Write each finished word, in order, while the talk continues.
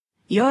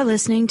You're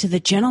listening to The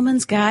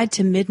Gentleman's Guide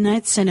to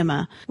Midnight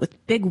Cinema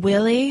with Big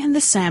Willie and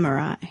the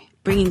Samurai,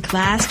 bringing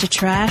class to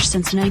trash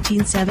since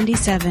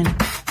 1977.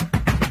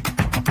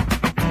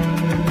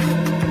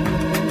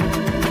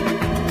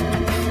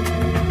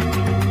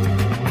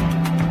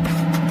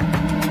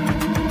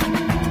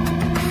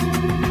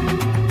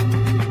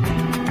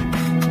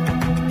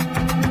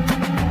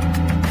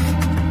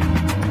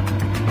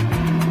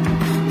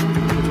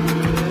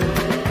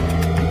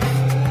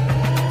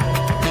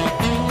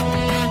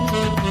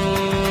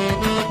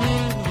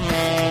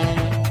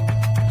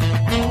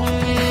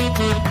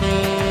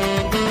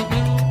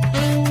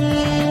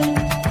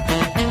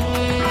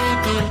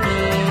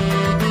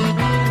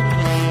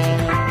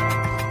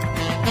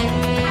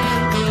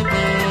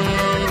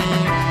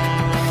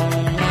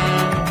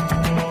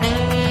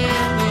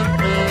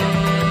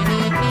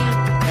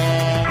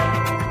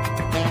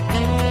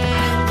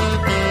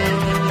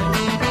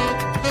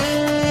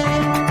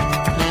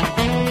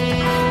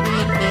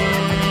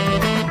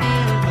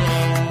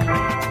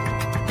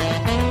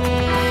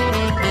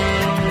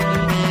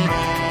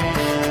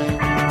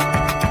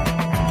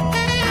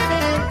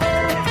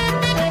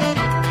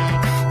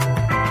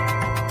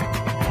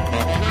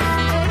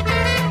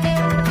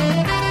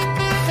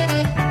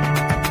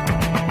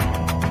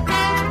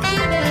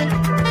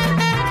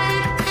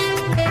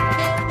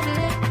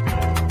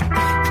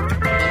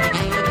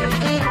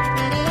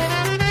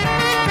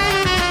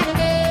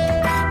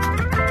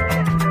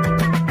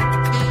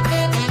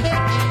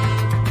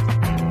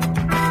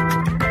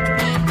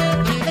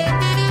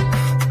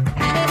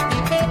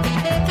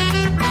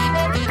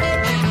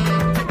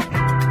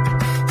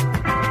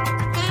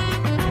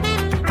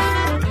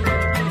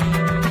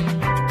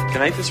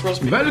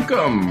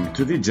 Welcome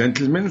to the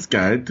Gentleman's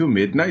Guide to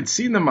Midnight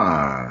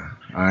Cinema.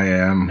 I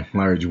am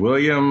Large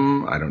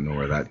William. I don't know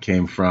where that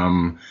came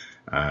from.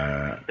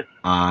 I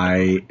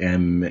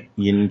am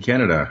in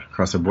Canada.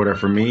 Across the border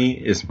from me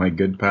is my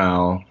good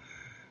pal,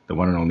 the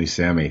one and only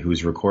Sammy,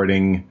 who's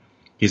recording.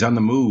 He's on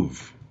the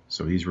move,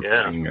 so he's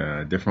recording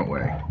a different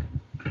way.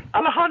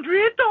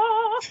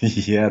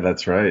 Alejandrito! Yeah,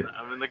 that's right.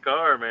 I'm in the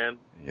car, man.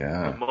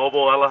 Yeah. The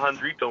mobile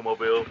Alejandrito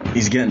mobile.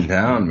 He's getting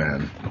down,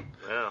 man.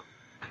 Yeah.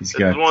 This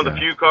is one of the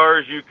few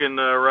cars you can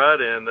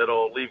ride in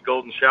that'll leave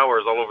golden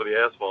showers all over the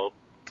asphalt.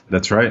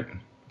 That's right.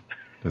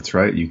 That's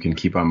right. You can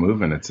keep on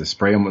moving. It's a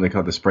spray and what they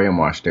call the spray and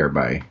wash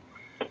thereby.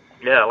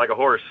 Yeah, like a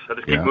horse. I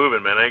just keep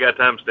moving, man. I ain't got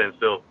time to stand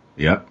still.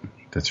 Yep.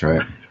 That's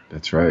right.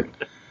 That's right.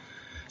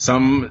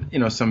 Some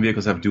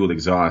vehicles have dual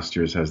exhaust.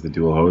 Yours has the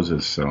dual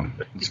hoses, so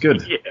it's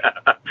good.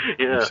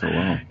 Yeah. So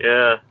well.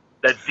 Yeah.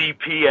 That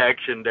DP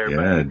action there,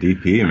 man. Yeah,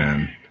 DP,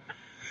 man.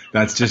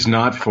 That's just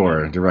not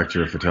for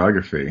director of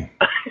photography.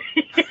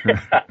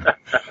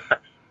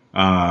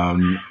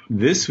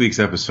 This week's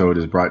episode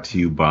is brought to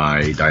you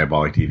by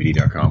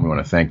DiabolicDVD.com. We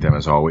want to thank them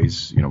as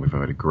always. You know, we've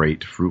had a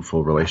great,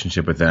 fruitful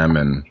relationship with them,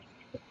 and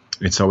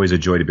it's always a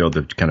joy to be able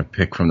to kind of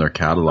pick from their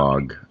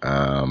catalog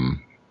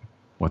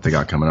what they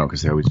got coming out,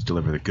 because they always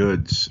deliver the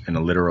goods in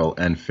a literal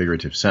and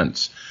figurative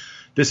sense.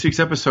 This week's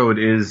episode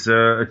is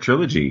a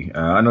trilogy.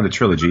 Not a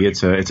trilogy.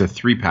 It's a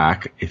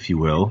 3-pack, if you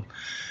will.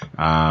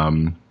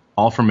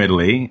 All from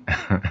Italy.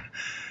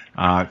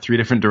 2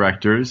 different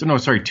directors.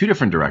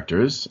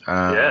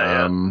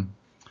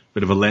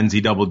 Bit of a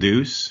Lenzi double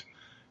deuce.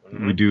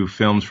 Mm-hmm. We do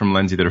films from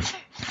Lenzi that are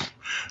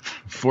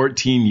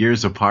 14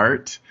 years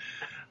apart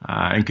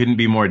and couldn't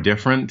be more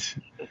different.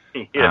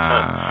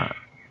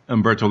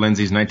 Umberto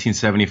Lenzi's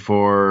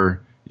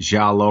 1974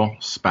 Giallo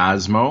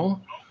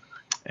Spasmo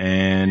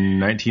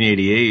and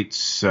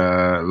 1988's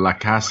La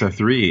Casa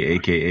 3,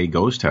 a.k.a.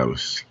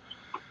 Ghosthouse.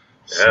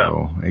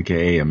 So,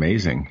 a.k.a.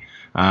 amazing.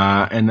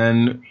 And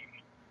then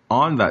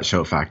on that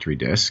Shout Factory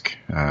disc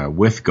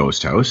with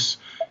Ghosthouse,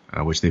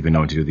 which they've been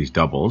known to do these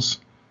doubles,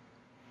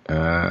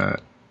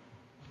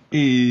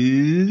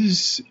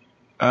 is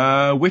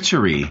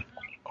Witchery,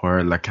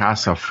 or La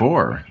Casa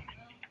 4.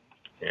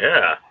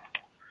 Yeah.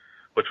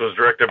 Which was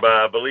directed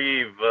by, I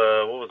believe,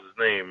 what was his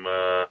name?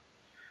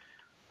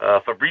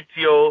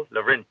 Fabrizio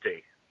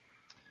Llorente.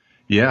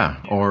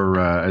 Yeah, or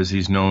as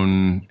he's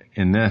known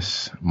in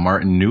this,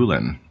 Martin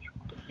Newlin.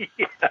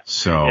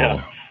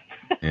 So...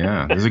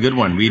 Yeah, this is a good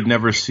one. We'd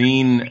never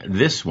seen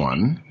this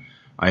one.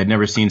 I had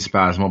never seen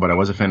Spasmo, but I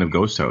was a fan of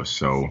Ghosthouse,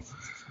 so...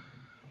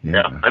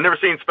 Yeah, I've never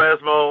seen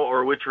Spasmo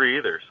or Witchery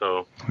either,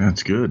 so...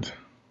 That's good.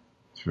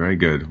 It's very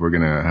good. We're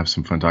going to have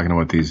some fun talking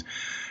about these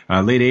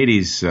late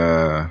 80s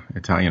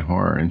Italian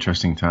horror.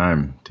 Interesting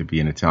time to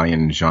be an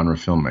Italian genre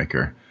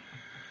filmmaker.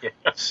 Yeah.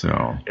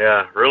 So...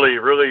 Yeah, really,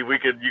 you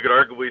could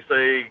arguably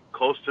say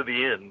close to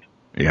the end.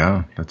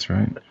 Yeah, that's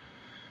right.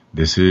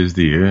 This is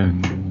the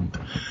end.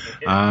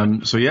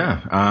 I'm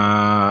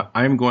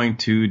going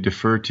to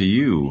defer to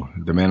you,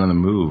 the man on the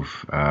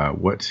move.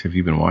 What have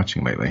you been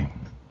watching lately?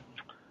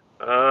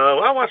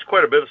 Well, I watched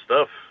quite a bit of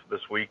stuff this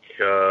week.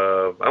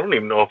 I don't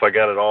even know if I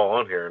got it all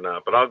on here or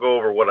not, but I'll go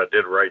over what I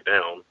did write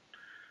down.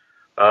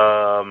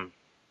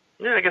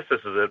 I guess this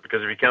is it,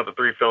 because if you count the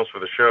 3 films for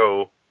the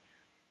show,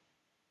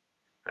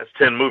 that's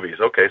 10 movies.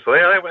 Okay, so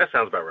that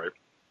sounds about right.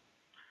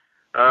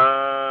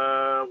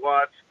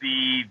 watched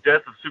The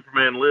Death of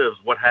Superman Lives,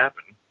 What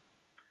Happened,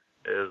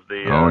 is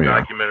the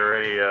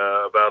documentary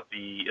about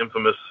the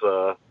infamous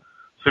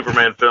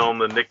Superman film,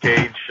 the Nick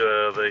Cage,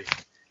 the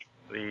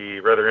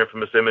rather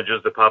infamous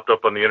images that popped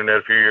up on the internet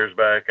a few years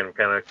back and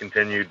kind of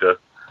continued to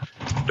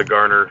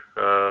garner,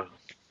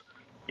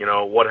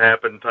 what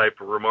happened type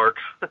of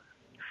remarks.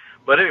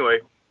 But anyway,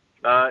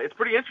 it's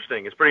pretty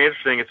interesting. It's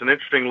an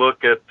interesting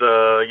look at,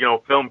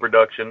 film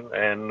production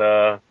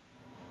and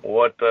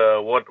what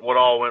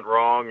all went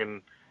wrong.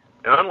 And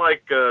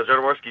unlike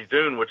Jodorowsky's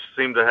Dune, which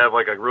seemed to have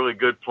like a really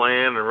good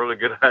plan and a really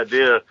good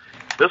idea,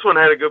 this one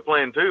had a good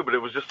plan too, but it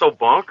was just so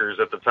bonkers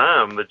at the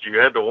time that you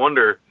had to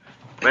wonder,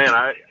 man,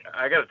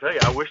 I got to tell you,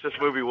 I wish this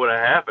movie would have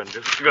happened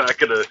just so I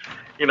could have,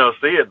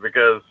 see it,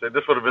 because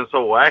this would have been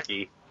so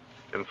wacky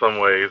in some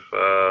ways.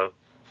 I'd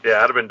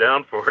have been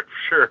down for it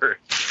for sure.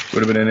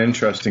 Would have been an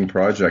interesting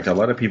project. A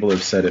lot of people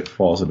have said it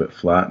falls a bit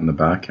flat in the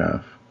back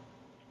half.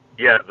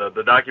 Yeah,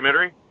 the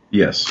documentary?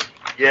 Yes.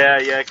 Yeah,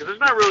 because there's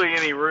not really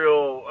any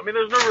real,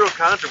 there's no real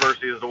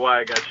controversy as to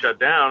why it got shut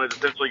down. It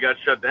essentially got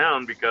shut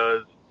down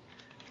because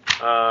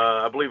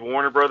I believe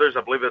Warner Brothers,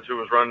 I believe that's who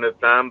was running at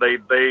the time,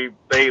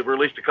 they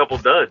released a couple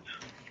duds.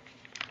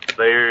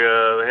 They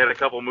had a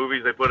couple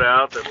movies they put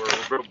out that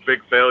were real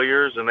big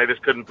failures, and they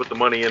just couldn't put the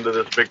money into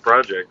this big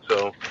project.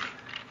 So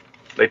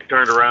they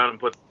turned around and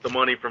put the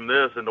money from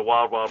this into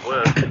Wild Wild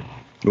West.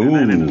 Ooh.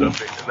 And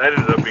that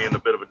ended up being a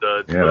bit of a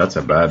dud. Yeah, that's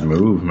a bad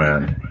move,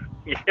 man.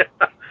 Yeah.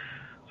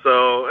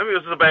 So,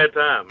 this is a bad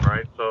time,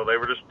 right? So they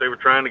were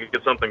trying to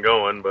get something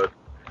going, but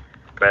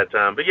bad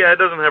time. But yeah, it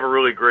doesn't have a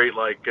really great,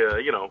 it's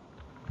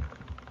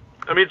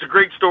a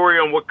great story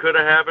on what could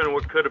have happened and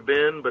what could have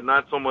been, but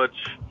not so much,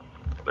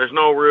 there's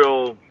no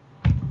real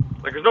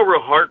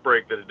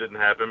heartbreak that it didn't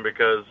happen,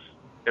 because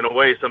in a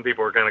way some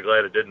people are kind of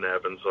glad it didn't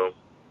happen. So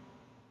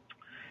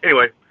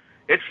anyway,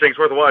 interesting. It's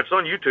worth a watch. It's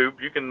on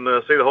YouTube. You can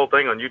see the whole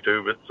thing on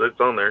YouTube. It's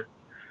on there.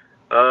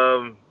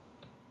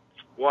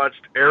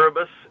 Watched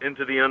Erebus,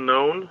 Into the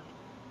Unknown.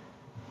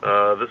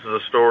 This is a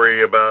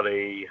story about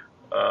a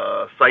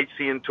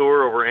sightseeing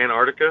tour over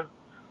Antarctica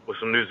with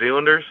some New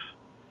Zealanders.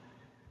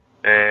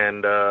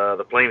 And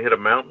the plane hit a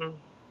mountain.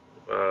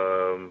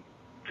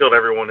 Killed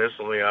everyone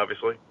instantly,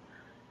 obviously.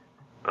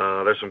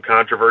 There's some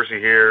controversy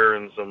here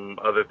and some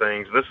other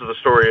things. This is a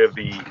story of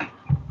the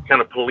kind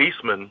of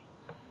policemen,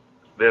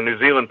 the New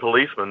Zealand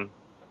policemen,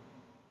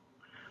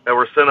 that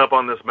were sent up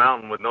on this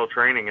mountain with no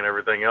training and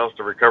everything else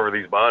to recover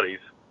these bodies.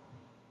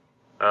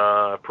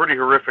 Pretty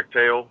horrific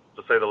tale,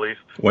 to say the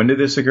least. When did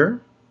this occur?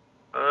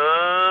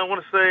 I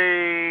want to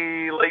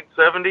say late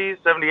 70s,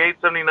 78,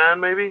 79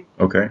 maybe.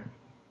 Okay.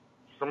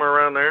 Somewhere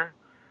around there.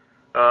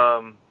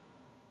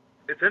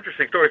 It's an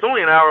interesting story. It's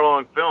only an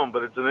hour-long film,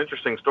 but it's an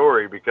interesting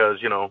story because,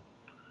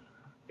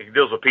 it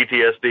deals with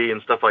PTSD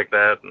and stuff like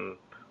that, and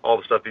all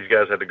the stuff these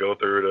guys had to go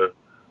through to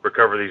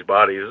recover these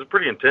bodies. It's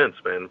pretty intense,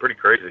 man. Pretty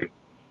crazy.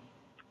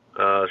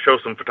 Show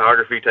some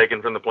photography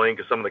taken from the plane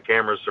because some of the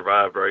cameras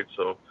survived, right?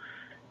 So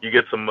you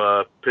get some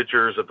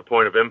pictures at the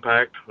point of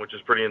impact, which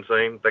is pretty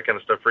insane. That kind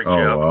of stuff freaks you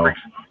out. Wow.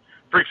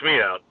 Freaks me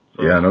out.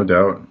 So yeah, no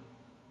doubt.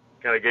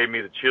 Kind of gave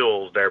me the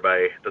chills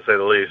thereby, to say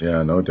the least.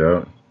 Yeah, no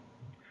doubt.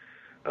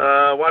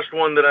 Watched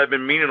one that I've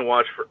been meaning to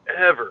watch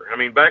forever.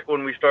 Back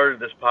when we started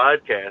this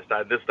podcast,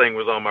 this thing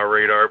was on my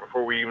radar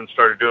before we even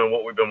started doing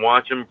what we've been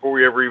watching, before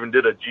we ever even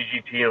did a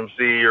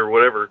GGTMC or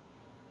whatever.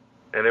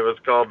 And it was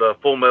called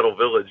Full Metal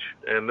Village.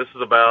 And this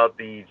is about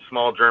the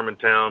small German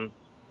town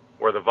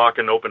where the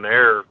Wacken Open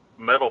Air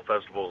Metal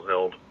Festival is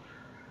held.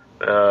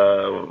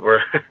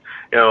 Where,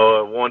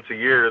 once a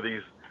year,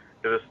 these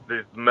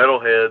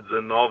metalheads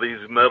and all these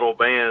metal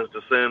bands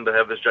descend to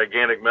have this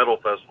gigantic metal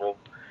festival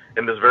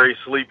in this very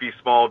sleepy,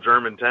 small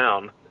German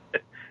town.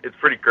 It's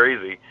pretty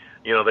crazy.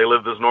 They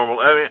live this normal...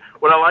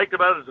 what I liked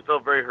about it is it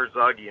felt very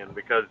Herzogian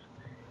because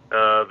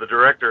the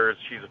director,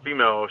 she's a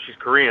female, she's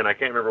Korean. I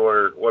can't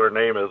remember what her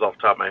name is off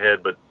the top of my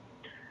head, but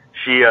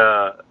she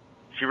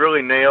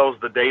really nails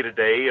the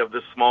day-to-day of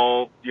this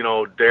small,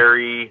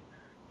 dairy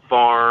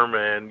farm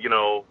and,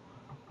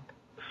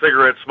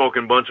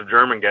 cigarette-smoking bunch of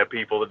German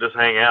people that just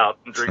hang out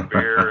and drink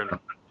beer and,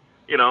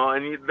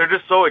 and they're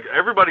just so...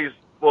 Everybody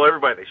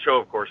they show,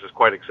 of course, is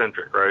quite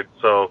eccentric, right?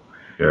 So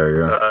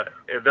yeah.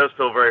 It does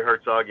feel very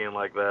Herzogian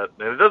like that.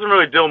 And it doesn't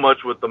really deal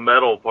much with the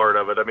metal part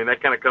of it.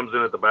 That kind of comes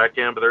in at the back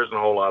end, but there isn't a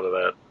whole lot of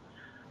that.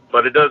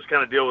 But it does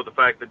kind of deal with the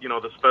fact that,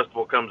 this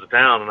festival comes to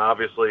town, and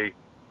obviously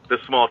this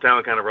small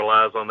town kind of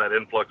relies on that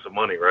influx of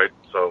money, right?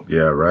 So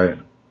yeah, right.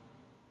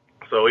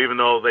 So even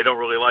though they don't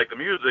really like the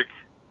music,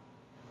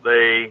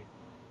 they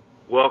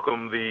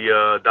welcome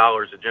the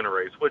dollars it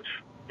generates, which...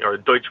 or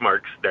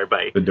Deutschmarks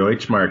thereby. The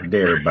Deutschmark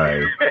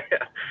thereby.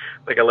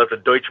 Like I left a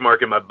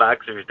Deutschmark in my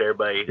boxers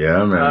thereby.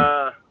 Yeah,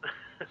 man.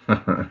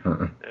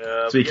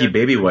 So you keep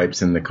baby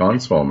wipes in the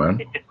console,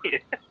 man.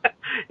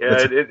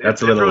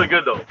 It's really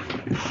good, though.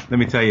 Let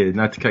me tell you,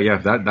 not to cut you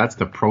off, that's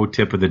the pro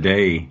tip of the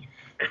day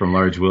from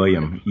Large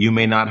William. You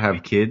may not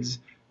have kids,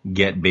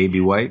 get baby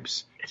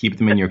wipes, keep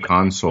them in your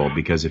console,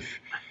 because if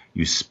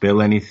you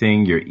spill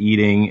anything, you're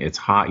eating, it's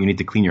hot, you need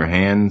to clean your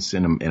hands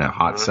in a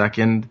hot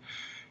second.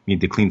 you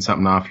need to clean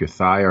something off your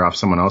thigh or off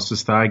someone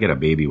else's thigh, get a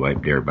baby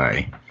wipe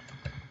thereby.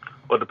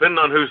 Well, depending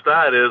on whose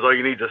thigh it is, all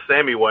you need is a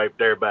Sammy wipe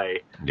thereby.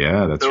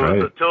 Yeah, that's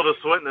right. Tilda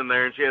Swinton in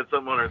there, and she had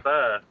something on her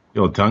thigh.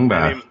 The old tongue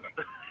bath.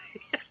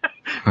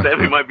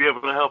 Sammy might be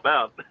able to help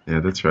out. Yeah,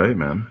 that's right,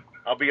 man.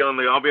 I'll be on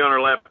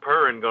her lap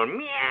purring, going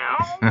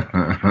meow.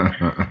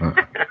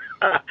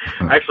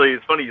 Actually,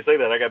 it's funny you say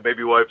that. I got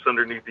baby wipes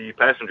underneath the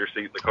passenger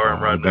seat in the car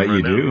I'm riding. I bet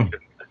you do.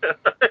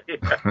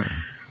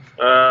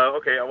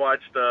 Okay, I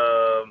watched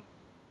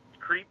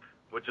Creep,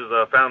 which is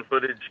a found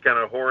footage kind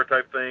of horror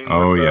type thing.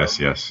 Oh, with,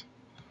 yes.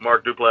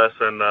 Mark Duplass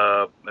and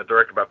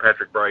directed by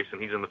Patrick Brice,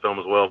 and he's in the film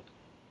as well.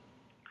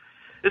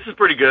 This is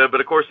pretty good,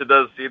 but of course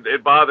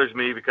it bothers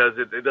me because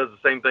it does the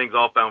same things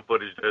all found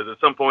footage does. At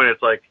some point,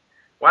 it's like,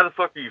 why the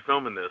fuck are you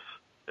filming this?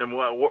 And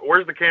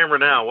where's the camera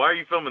now? Why are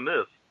you filming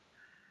this?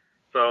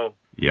 So,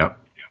 yep.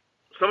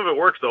 Some of it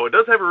works, though. It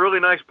does have a really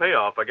nice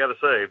payoff, I got to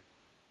say.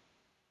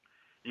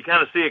 You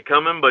kind of see it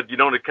coming, but you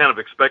don't kind of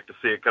expect to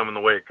see it coming the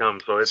way it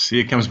comes. So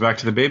it comes back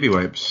to the baby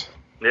wipes.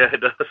 Yeah,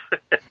 it does.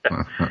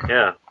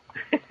 Yeah.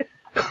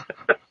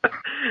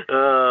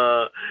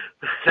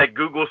 That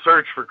Google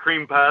search for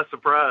cream pie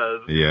surprise.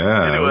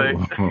 Yeah. Anyway.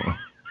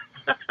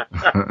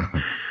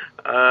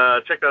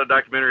 Checked out a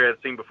documentary I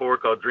had seen before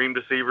called Dream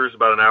Deceivers,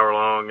 about an hour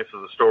long. This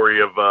is the story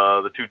of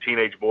the two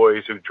teenage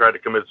boys who tried to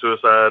commit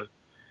suicide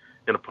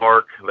in a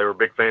park. They were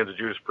big fans of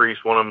Judas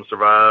Priest. One of them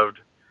survived.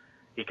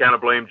 He kind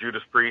of blamed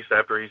Judas Priest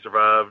after he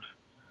survived.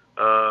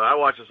 I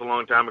watched this a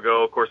long time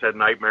ago. Of course, had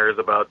nightmares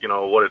about,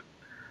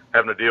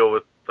 having to deal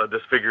with a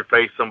disfigured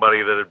face,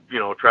 somebody that had,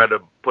 tried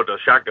to put a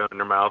shotgun in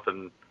their mouth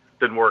and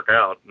didn't work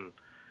out. And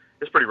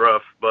it's pretty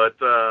rough. But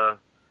the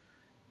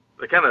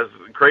kind of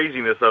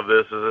craziness of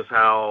this is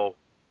how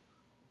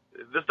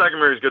this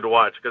documentary is good to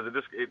watch because it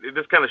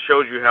just kind of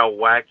shows you how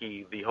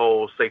wacky the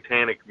whole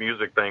satanic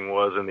music thing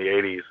was in the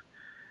 80s.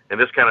 And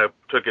this kind of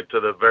took it to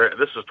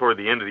this was toward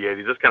the end of the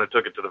 80s. This kind of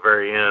took it to the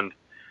very end.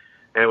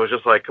 And it was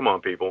just like, come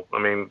on, people. I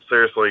mean,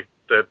 seriously,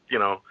 that,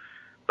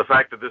 the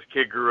fact that this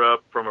kid grew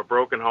up from a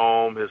broken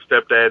home, his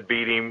stepdad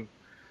beat him,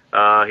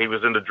 he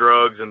was into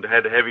drugs and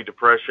had heavy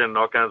depression and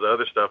all kinds of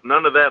other stuff.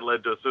 None of that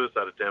led to a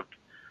suicide attempt,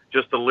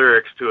 just the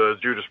lyrics to a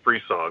Judas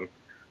Priest song.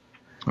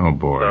 Oh,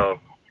 boy. So,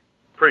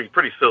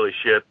 pretty silly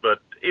shit, but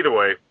either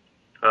way,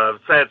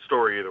 sad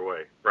story either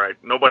way, right?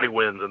 Nobody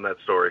wins in that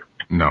story.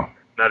 No.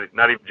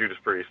 Not even Judas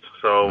Priest.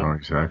 So. Oh,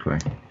 exactly.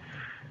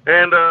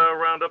 And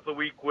round up the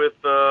week with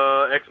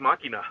Ex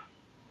Machina.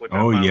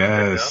 Oh,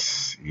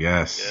 yes.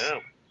 Yes. Yeah.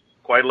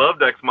 Quite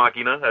loved Ex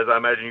Machina, as I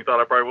imagine you thought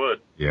I probably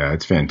would. Yeah,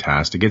 it's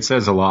fantastic. It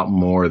says a lot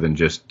more than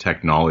just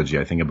technology.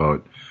 I think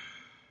about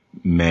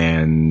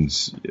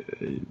man's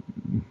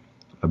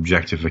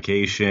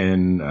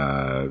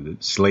objectification,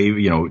 slave,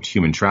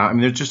 human trafficking. I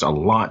mean, there's just a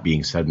lot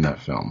being said in that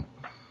film.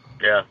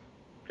 Yeah.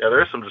 Yeah,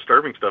 there's some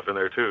disturbing stuff in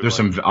there, too. There's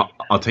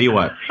I'll tell you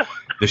what.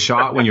 The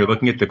shot when you're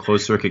looking at the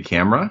closed-circuit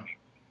camera.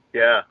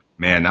 Yeah.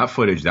 Man, that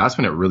footage, that's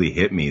when it really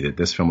hit me that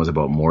this film was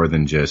about more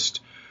than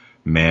just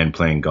man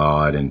playing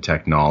God and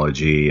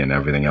technology and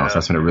everything else. Yeah.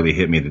 That's when it really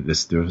hit me that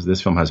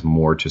this film has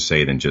more to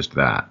say than just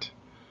that.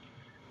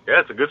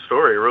 Yeah, it's a good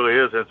story. It really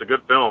is. And it's a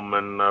good film.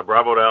 And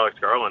bravo to Alex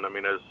Garland. I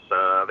mean,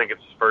 I think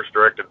it's his first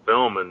directed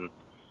film. And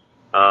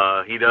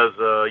he does,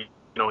 he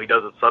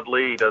does it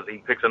subtly. He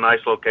picks a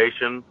nice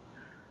location.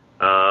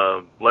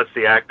 Lets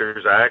the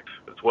actors act.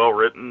 It's well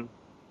written.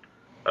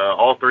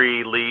 All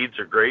three leads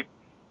are great.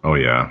 Oh,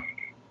 yeah.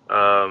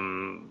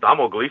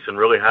 Domhnall Gleeson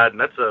really hiding.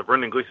 That's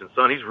Brendan Gleeson's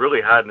son. He's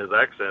really hiding his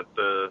accent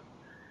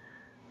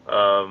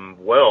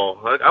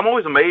well. I'm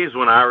always amazed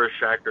when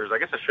Irish actors, I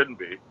guess I shouldn't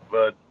be,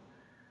 but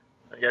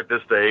at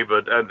this day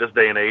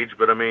and age,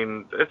 but I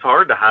mean, it's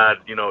hard to hide,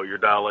 your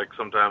dialect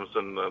sometimes,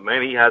 and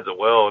man, he hides it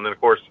well. And then,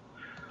 of course,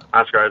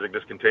 Oscar Isaac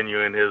just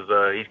continuing his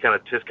kind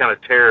of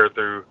tear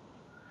through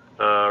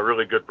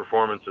really good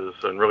performances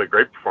and really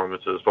great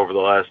performances over the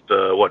last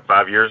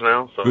 5 years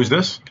now. So who's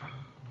this?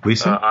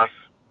 Gleeson?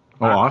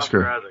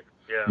 Oscar Isaac.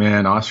 Yeah.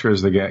 Man, Oscar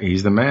is the guy.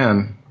 He's the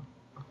man.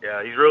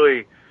 Yeah, he's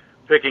really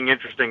picking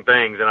interesting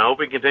things, and I hope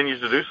he continues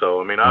to do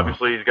so. I mean,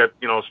 obviously he's got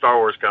Star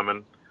Wars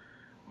coming,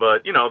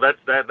 but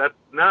that's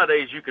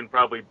nowadays you can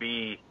probably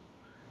be,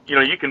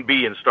 you can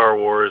be in Star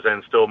Wars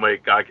and still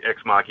make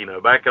Ex Machina.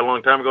 Back a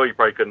long time ago, you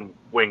probably couldn't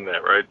wing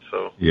that, right?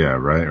 So yeah,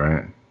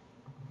 right.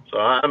 So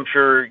I'm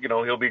sure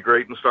he'll be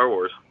great in Star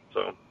Wars.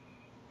 So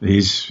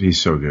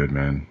he's so good,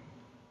 man.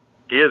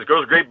 He is.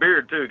 Grows a great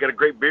beard too. Got a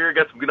great beard.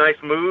 Got some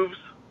nice moves.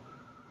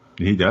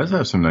 He does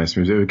have some nice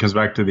moves. It comes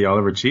back to the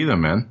Oliver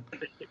Cheatham, man.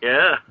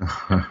 Yeah.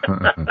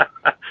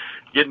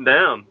 Getting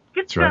down.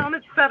 That's down.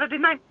 Right. It's Saturday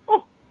night.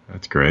 Oh.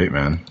 That's great,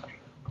 man.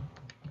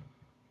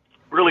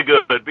 Really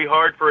good. It'd be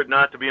hard for it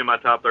not to be in my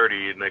top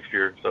 30 next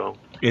year. So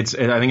I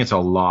think it's a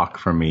lock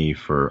for me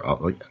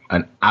for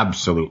an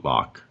absolute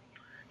lock.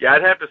 Yeah,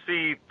 I'd have to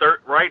see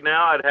right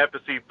now. I'd have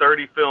to see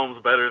 30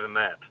 films better than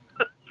that.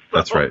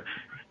 That's right.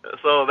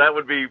 So that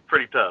would be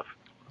pretty tough.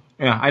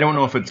 Yeah, I don't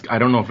know if it's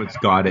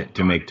got it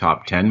to make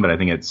top 10, but I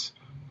think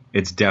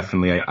it's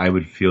definitely. I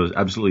would feel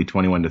absolutely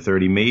 21 to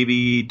 30,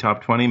 maybe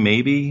top 20,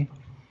 maybe.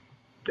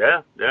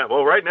 Yeah.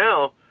 Well, right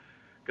now,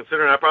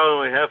 considering I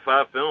probably only have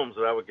 5 films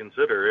that I would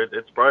consider,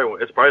 it's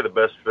probably the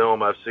best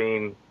film I've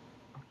seen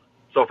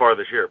so far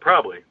this year.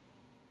 Probably.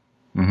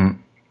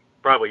 Mm-hmm.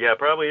 Probably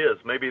is.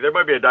 Maybe there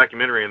might be a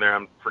documentary in there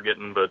I'm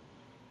forgetting, but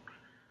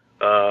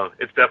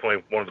it's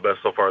definitely one of the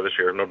best so far this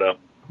year, no doubt.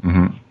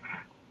 Mm-hmm.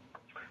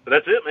 But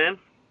that's it, man.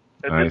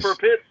 That's Nice. it for a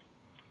pit.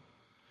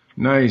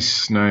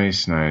 Nice.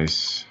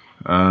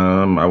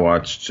 I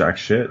watched jack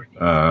shit.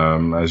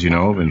 As you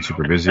know, I've been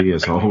super busy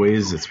as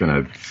always.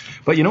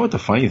 But you know what the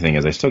funny thing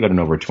is? I still got in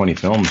over 20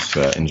 films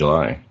in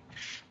July.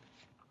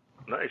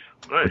 Nice.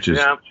 Which is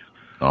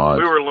odd.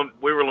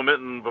 We were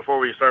lamenting before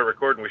we started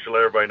recording. We should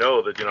let everybody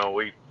know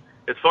that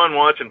it's fun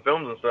watching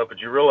films and stuff,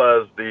 but you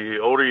realize the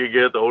older you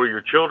get, the older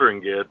your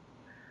children get,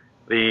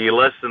 the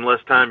less and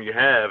less time you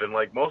have. And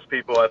like most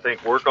people, I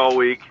think, work all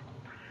week,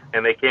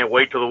 and they can't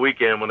wait till the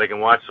weekend when they can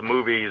watch some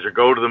movies or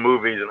go to the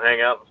movies and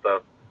hang out and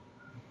stuff.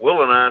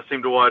 Will and I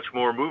seem to watch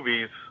more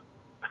movies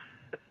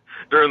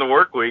during the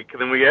work week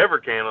than we ever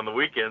can on the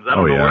weekends. I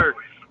don't know where,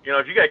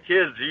 if you got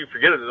kids, you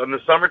forget it. In the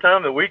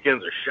summertime, the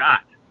weekends are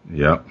shot.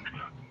 Yep.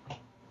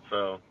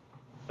 So,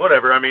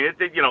 whatever. I mean,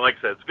 like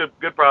I said, it's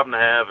good problem to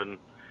have, and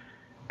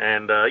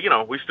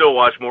we still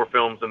watch more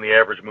films than the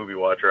average movie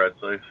watcher, I'd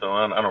say. So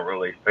I don't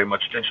really pay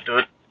much attention to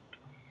it.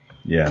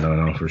 Yeah,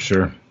 no, for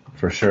sure.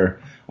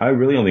 I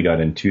really only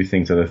got in 2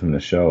 things other than the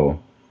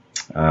show.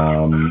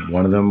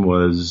 One of them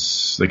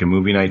was like a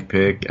movie night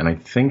pick, and I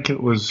think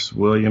it was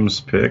William's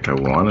pick. I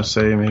want to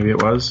say maybe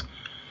it was.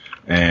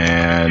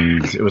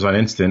 And it was on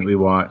Instant. We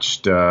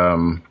watched, I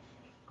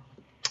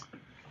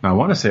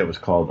want to say it was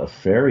called A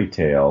Fairy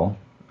Tale.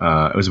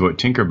 It was about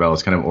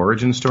Tinkerbell's kind of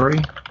origin story.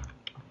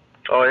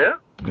 Oh, yeah?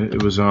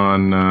 It was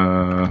on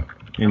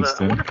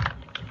Instant.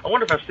 I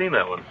wonder if I've seen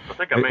that one. I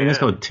think I may have. It's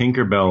called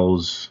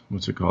Tinkerbell's,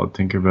 what's it called?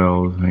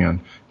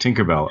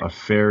 Tinkerbell, A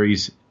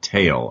Fairy's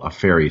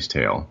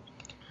Tale.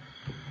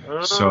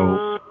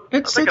 So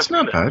it's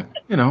not bad.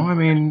 I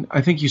mean,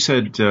 I think you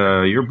said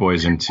your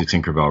boy's into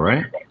Tinkerbell,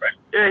 right?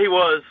 Yeah, he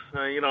was.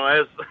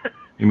 As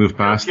you moved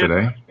past kids, it,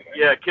 eh?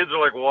 Yeah, kids are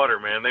like water,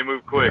 man. They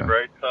move quick,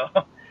 right?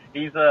 So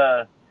he's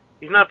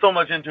not so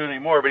much into it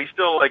anymore, but he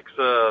still likes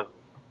them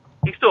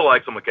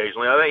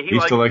occasionally. I think he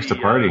still likes to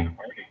party.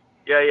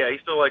 Yeah, he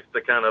still likes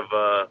the kind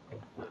of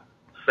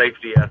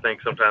safety, I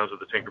think, sometimes with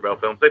the Tinkerbell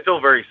films. They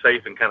feel very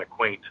safe and kind of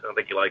quaint. I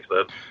think he likes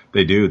that.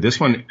 They do. This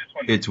one,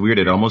 it's weird.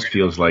 It almost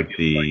feels like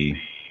the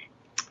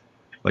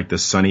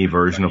sunny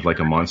version of like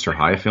a Monster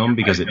High film,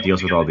 because it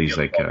deals with all these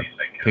like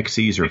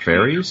pixies or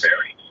fairies.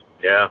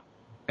 Yeah.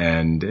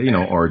 And,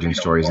 origin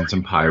stories and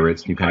some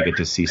pirates. And you kind of get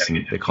to see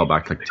they call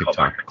back like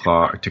TikTok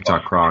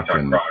Croc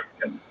and a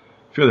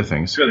few other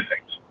things.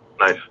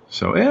 Nice.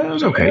 So, yeah, it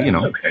was okay,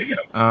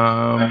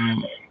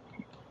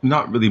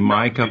 not really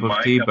my cup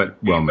of tea,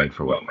 but well made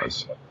for what it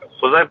was.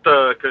 Was that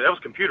was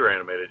computer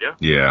animated, yeah?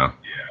 Yeah.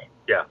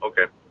 Yeah,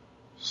 okay.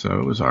 So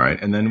it was all right.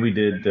 And then we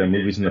did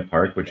Movies in the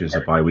Park, which is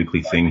a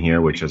bi-weekly thing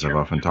here, which, as I've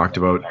often talked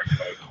about,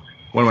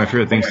 one of my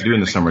favorite things to do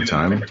in the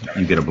summertime.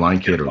 You get a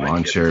blanket or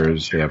lawn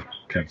chairs. They have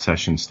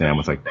concession stand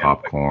with like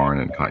popcorn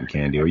and cotton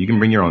candy, or you can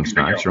bring your own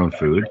snacks, your own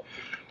food.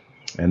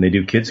 And they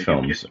do kids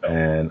films,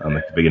 and on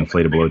like the big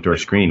inflatable outdoor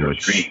screen,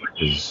 which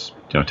is,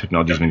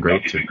 technology's been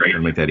great to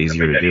make that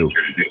easier to do.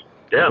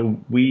 Yeah.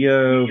 We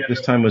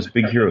this time was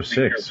Big Hero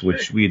 6,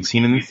 which we had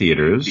seen in the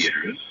theaters,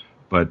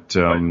 but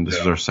this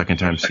is our second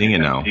time seeing it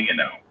now.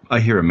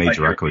 I hear a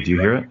major echo. Do you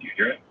hear it?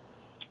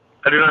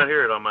 I do not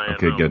hear it on my end.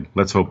 Okay, good.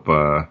 Let's hope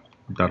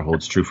that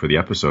holds true for the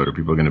episode, or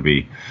people are going to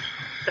be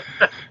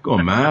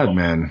going mad,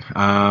 man.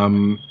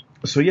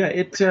 So yeah,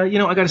 I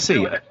got to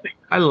say,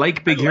 I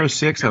like Big Hero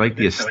 6. I like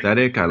the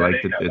aesthetic. I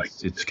like that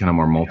it's kind of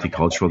more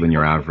multicultural than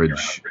your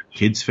average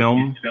kids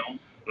film.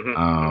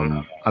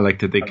 I like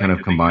that they kind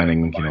of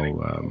combining,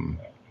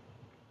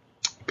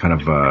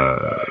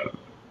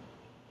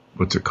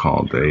 what's it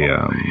called?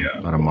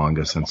 Not a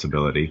manga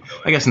sensibility.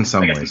 I guess in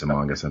some ways a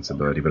manga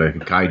sensibility, but a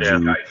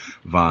kaiju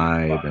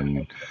vibe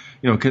and,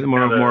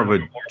 more of a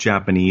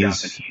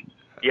Japanese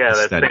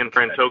aesthetic. That San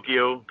Fran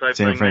Tokyo type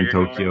thing. San Fran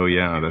Tokyo,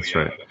 yeah, that's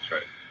right.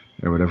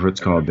 Or whatever it's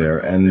called there.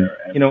 And,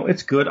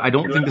 it's good. I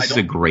don't think this is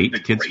a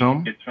great kids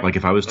film. Like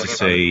if I was to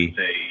say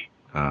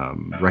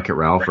Wreck-It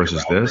Ralph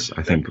versus this,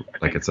 I think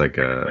it's like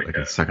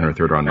a second or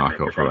third round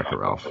knockout for Wreck-It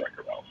Ralph.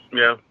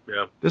 Yeah.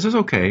 This is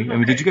okay. I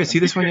mean, did you guys see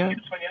this one yet?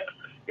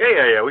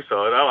 Yeah, we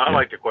saw it. I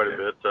liked it quite a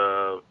bit.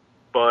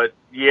 But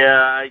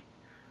yeah,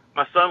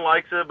 my son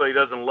likes it, but he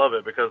doesn't love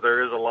it because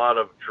there is a lot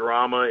of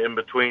drama in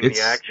between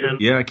the action.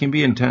 Yeah, it can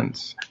be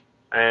intense.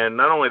 And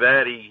not only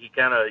that, he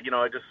kind of,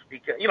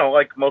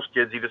 like most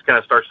kids, he just kind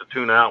of starts to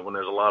tune out when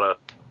there's a lot of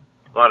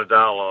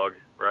dialogue,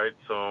 right?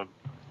 So,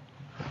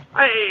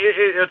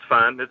 it's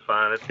fine.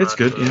 It's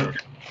good, yeah.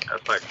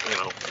 That's like,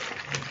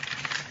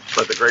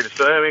 but the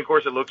greatest. I mean, of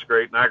course, it looks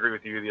great, and I agree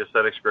with you. The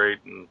aesthetic's great,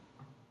 and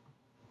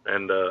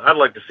I'd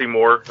like to see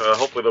more.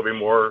 Hopefully, there'll be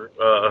more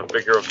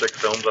Big Hero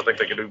 6 films. I think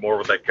they can do more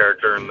with that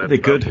character. And they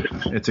could.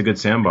 It's a good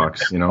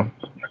sandbox,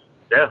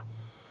 Yeah.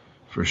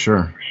 For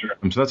sure.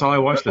 So that's all I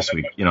watched this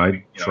week.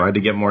 I tried to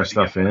get more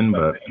stuff in,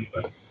 but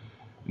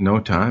No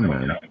time,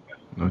 man.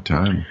 No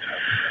time.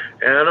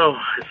 Yeah, I know.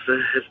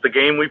 It's the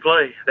game we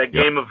play. That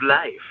game of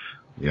life.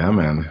 Yeah,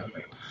 man.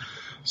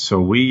 So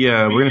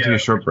we're going to take a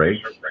short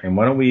break, and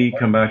why don't we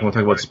come back and we'll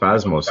talk about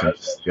Spasmo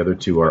since the other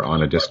two are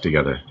on a disc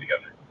together.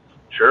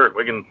 Sure,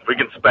 we can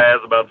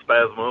spaz about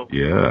Spasmo.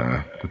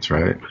 Yeah, that's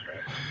right.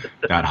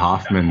 That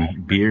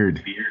Hoffman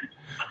beard.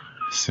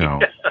 So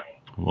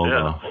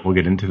we'll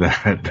get into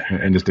that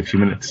in just a few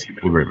minutes.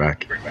 We'll be right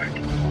back.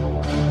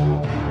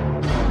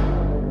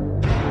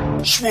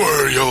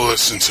 Swear you'll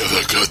listen to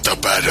the good, the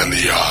bad, and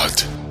the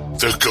odd.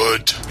 The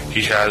good.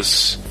 He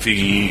has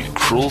the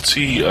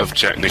cruelty of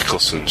Jack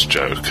Nicholson's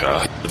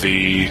Joker,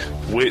 the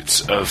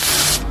wit of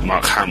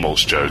Mark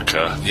Hamill's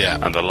Joker,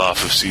 and the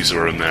laugh of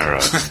Cesar Romero.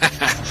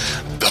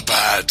 The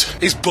bad.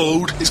 He's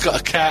bald, he's got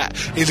a cat,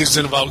 he lives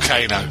in a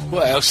volcano.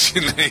 What else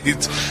you need?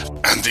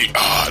 And the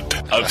odd.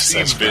 I've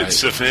seen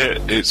bits of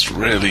it. It's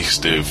really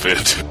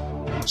stupid.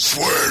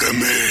 Swear to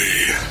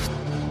me.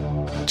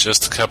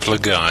 Just a couple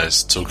of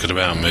guys talking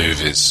about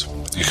movies.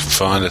 You can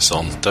find us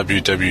on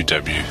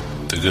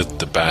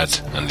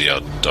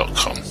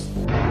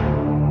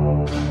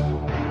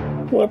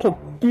www.thegoodthebadandtheodd.com. What a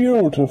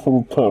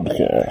beautiful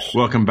podcast.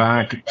 Welcome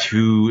back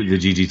to the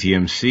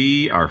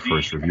GGTMC. Our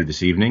first review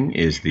this evening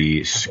is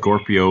the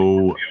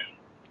Scorpio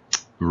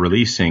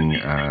releasing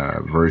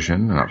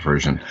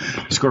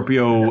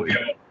Scorpio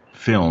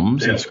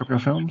Films. Yeah, Scorpio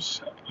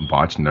Films? I'm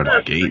botching out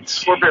of the gates.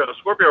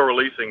 Scorpio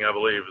releasing, I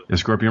believe. The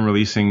Scorpion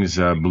Releasing's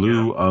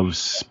Blue of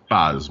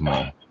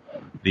Spasmo,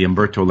 the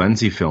Umberto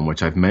Lenzi film,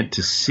 which I've meant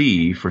to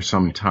see for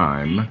some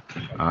time.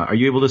 Are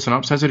you able to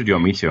synopsize it, or do you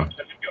want me to?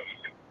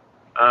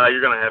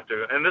 You're going to have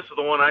to. And this is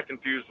the one I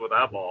confused with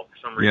Eyeball for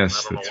some reason.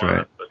 Yes, I don't that's know why,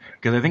 right.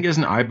 Because I think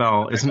isn't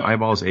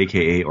Eyeballs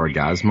AKA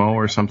Orgasmo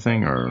or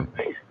something, or?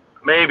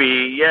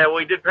 Maybe. Yeah, well,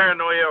 he did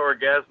Paranoia,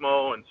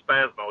 Orgasmo, and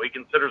Spasmo. He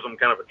considers them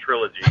kind of a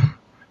trilogy.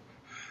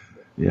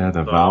 Yeah,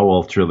 the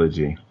Vowel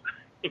trilogy.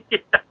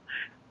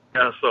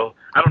 Yeah, so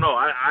I don't know.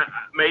 I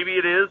maybe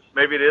it is.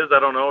 Maybe it is. I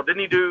don't know.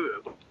 Didn't he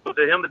do? Was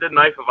it him that did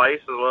Knife of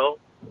Ice as well?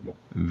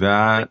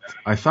 That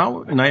I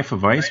thought Knife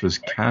of Ice was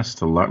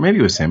Castellari. Maybe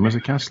it was him. Was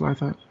it Castellari? I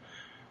thought.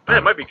 Yeah,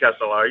 it might be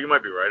Castellari. You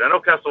might be right. I know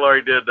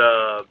Castellari did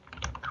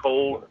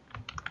Cold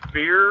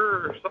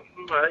Fear or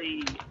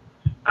something.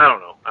 I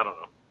don't know.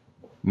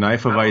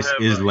 Knife of Ice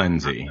is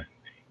Lenzi.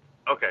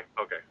 Okay.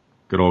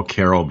 Good old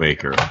Carol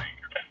Baker.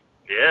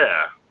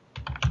 Yeah.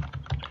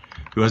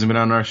 Who hasn't been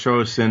on our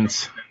show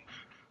since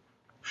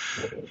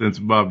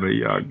Baba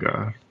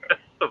Yaga.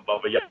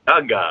 Baba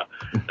Yaga.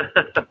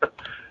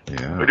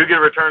 Yeah. We do get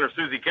a return of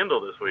Susie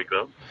Kendall this week,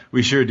 though.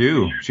 We sure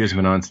do. She hasn't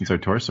been on since our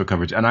torso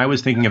coverage. And I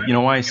was thinking of,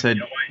 why I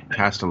said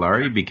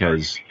Castellari?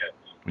 Because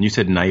when you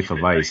said Knife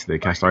of Ice, the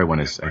Castellari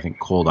one is, I think,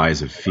 Cold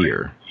Eyes of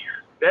Fear.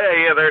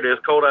 Yeah, there it is.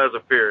 Cold Eyes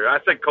of Fear.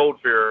 I said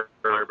Cold Fear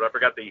earlier, but I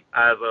forgot the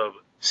Eyes of.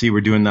 See, we're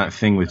doing that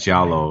thing with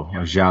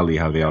Jali,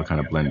 how they all kind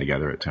of blend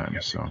together at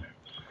times. So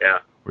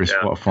we're just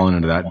falling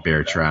into that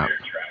bear trap.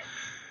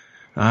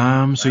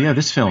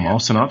 This film, I'll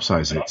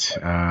synopsize it.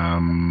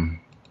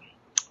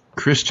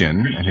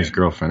 Christian and his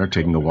girlfriend are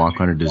taking a walk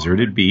on a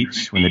deserted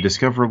beach when they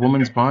discover a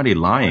woman's body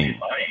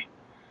lying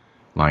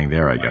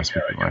there, I guess,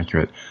 would be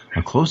accurate.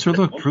 A closer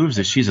look proves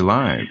that she's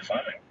alive.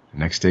 The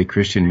next day,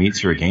 Christian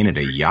meets her again at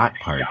a yacht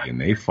party,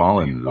 and they fall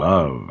in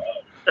love.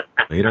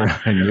 Later,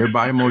 at a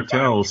nearby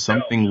motel,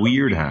 something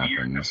weird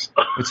happens.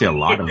 I would say a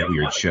lot of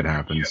weird shit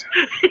happens.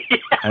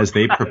 As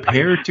they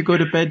prepare to go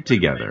to bed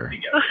together,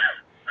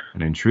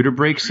 an intruder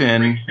breaks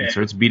in and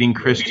starts beating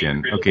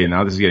Christian. Okay,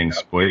 now this is getting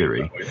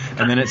spoilery.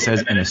 And then it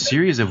says, and a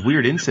series of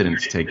weird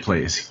incidents take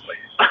place.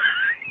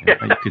 You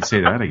could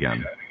say that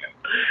again.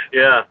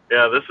 Yeah.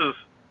 This is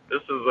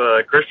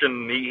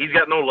Christian. He's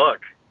got no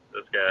luck.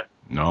 This guy.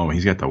 No,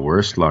 he's got the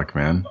worst luck,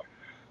 man.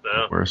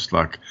 No. Worst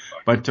luck.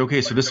 But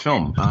okay, so this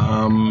film,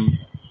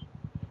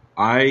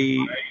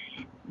 I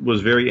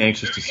was very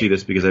anxious to see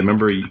this because I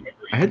remember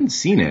I hadn't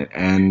seen it,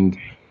 and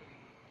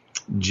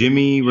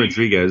Jimmy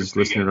Rodriguez,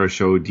 listener to our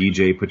show,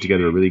 DJ, put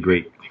together a really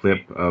great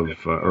clip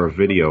or a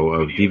video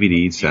of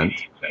DVD sent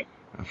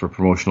for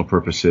promotional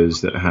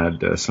purposes that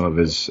had some of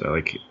his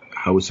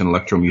house and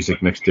electro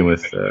music mixed in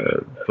with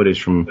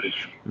footage from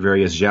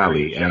various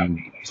Jali, and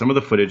some of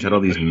the footage had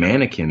all these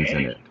mannequins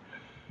in it.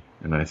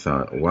 And I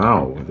thought,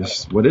 wow,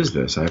 what is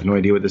this? I have no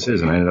idea what this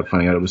is. And I ended up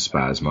finding out it was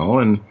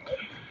Spasmo, and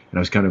I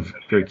was kind of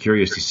very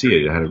curious to see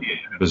it. It had a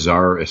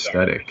bizarre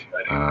aesthetic.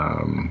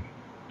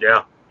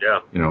 Yeah.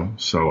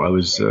 So I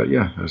was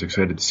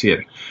excited to see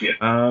it.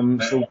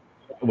 So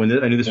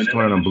when I knew this was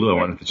coming out on Blue, I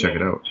wanted to check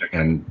it out.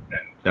 And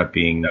that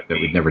being that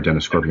we'd never done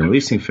a Scorpion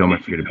releasing film, I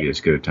figured it'd be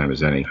as good a time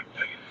as any.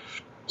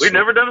 We'd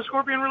never done a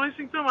Scorpion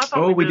releasing film? I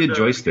thought we did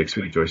Joysticks.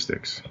 We did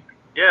Joysticks.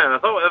 Yeah, and I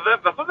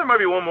thought there might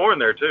be one more in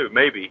there, too.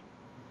 Maybe.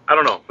 I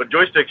don't know. But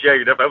Joysticks,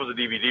 yeah, that was a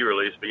DVD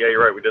release. But yeah,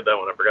 you're right. We did that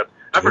one. I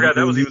forgot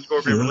that was even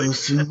Scorpion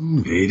release.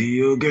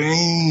 Video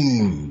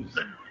games.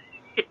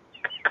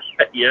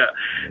 Yeah.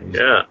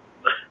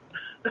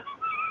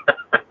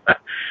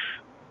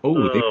 They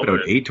put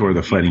out Ator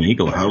the Fighting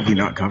Eagle. How have we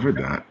not covered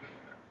that?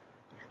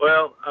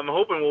 Well, I'm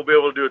hoping we'll be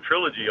able to do a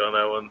trilogy on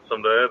that one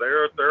someday.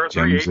 There are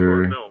 3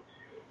 8-part films.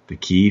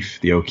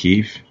 The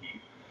O'Keefe.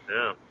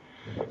 Yeah.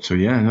 So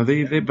yeah, no,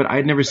 they but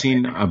I'd never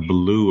seen a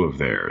blue of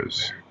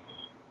theirs.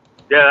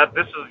 Yeah,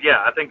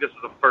 I think this is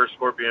the first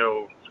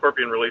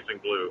Scorpion releasing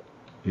blue.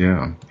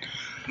 Yeah.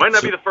 Might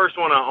not be the first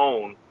one I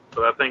own,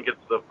 but I think it's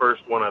the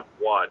first one I've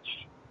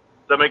watched.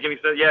 Does that make any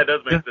sense? Yeah, it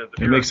does make sense.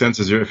 It makes sense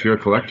if you're a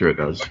collector, it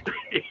does.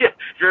 Yeah,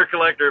 if you're a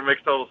collector, it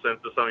makes total sense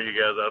to some of you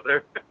guys out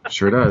there.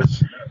 Sure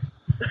does.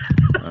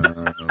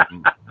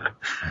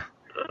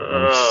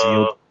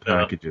 Sealed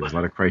packages, a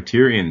lot of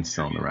Criterion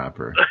still in the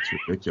wrapper. It's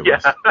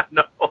ridiculous. Yeah,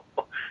 no.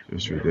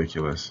 It's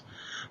ridiculous.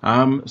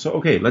 So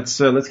okay, let's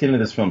get into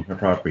this film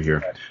proper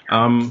here.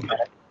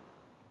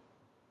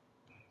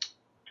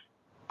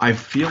 I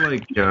feel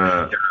like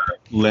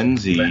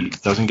Lindsay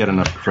doesn't get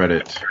enough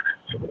credit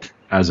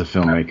as a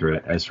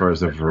filmmaker as far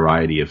as the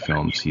variety of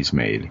films he's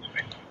made.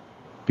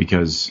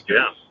 Because,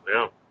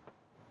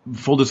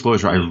 full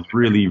disclosure, I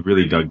really,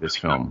 really dug this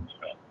film.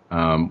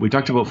 We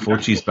talked about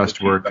Fulci's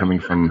best work coming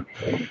from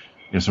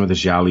some of the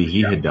gialli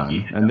he had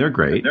done, and they're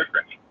great.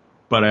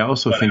 But I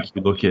also think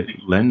you look at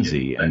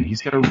Lindsay, and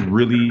he's got a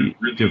really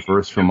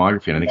diverse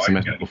filmography, and I think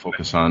sometimes people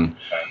focus on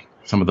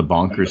some of the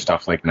bonkers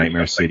stuff like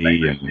Nightmare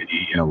City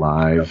and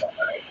Alive.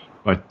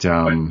 But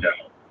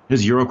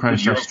his Eurocrime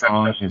stuff's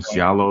strong, his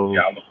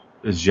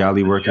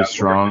gialli work is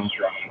strong.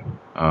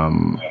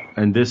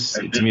 And this,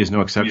 to me, is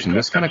no exception.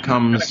 This kind of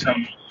comes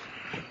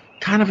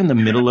kind of in the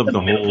middle of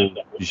the whole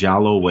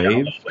giallo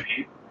wave.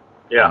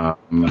 Yeah.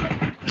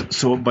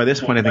 So by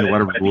this point, I think a lot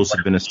of rules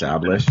have been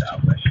established.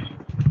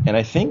 And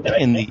I think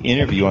in the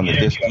interview on the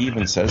disc, he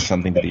even says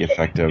something to the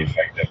effect of,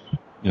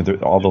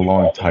 all the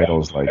long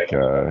titles like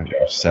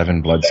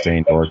 7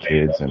 Bloodstained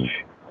Orchids and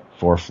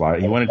 4 Fly.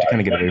 He wanted to kind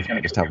of get away from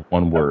it, just have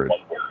one word.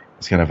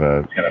 It's kind of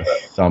a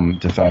thumb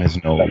his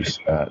nose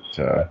at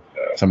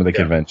some of the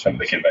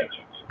conventions.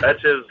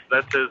 That's his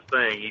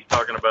thing. He's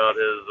talking about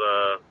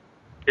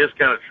his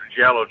kind of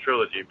giallo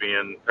trilogy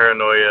being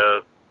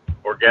Paranoia,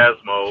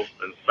 Orgasmo,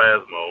 and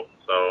Spasmo.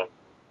 So,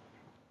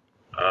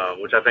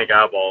 which I think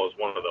Eyeball is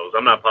one of those.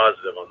 I'm not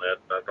positive on that.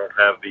 I don't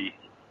have the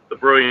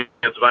brilliance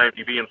of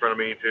IMDb in front of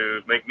me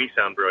to make me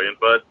sound brilliant,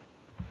 but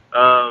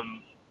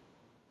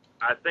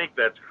I think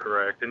that's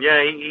correct. And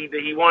yeah,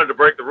 he wanted to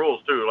break the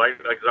rules too.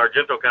 Like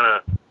Argento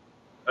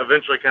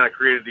eventually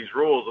created these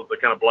rules of the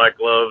kind of black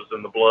gloves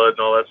and the blood and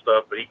all that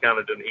stuff, but he kind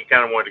of didn't. He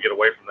kind of wanted to get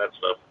away from that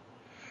stuff.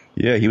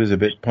 Yeah, he was a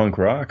bit punk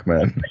rock,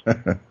 man.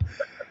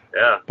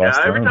 Yeah.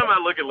 Every time I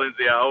look at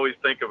Lindsay, I always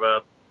think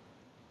about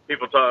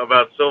people talk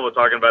about Silva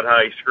talking about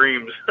how he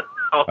screams.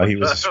 He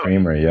was a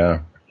screamer,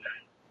 yeah.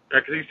 Yeah,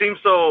 because he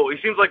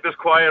seems like this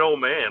quiet old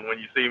man when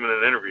you see him in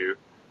an interview.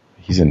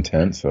 He's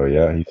intense, though.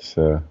 Yeah,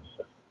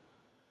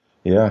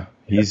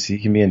 he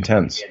can be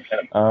intense. You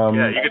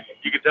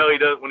could tell he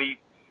does when he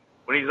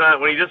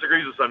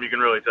disagrees with something. You can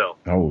really tell.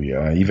 Oh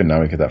yeah, even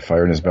now he got that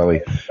fire in his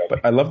belly.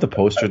 But I love the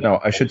poster.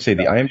 Now I should say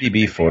the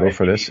IMDb photo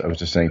for this, I was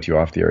just saying to you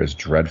off the air, is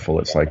dreadful.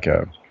 It's like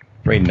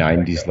very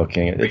 90s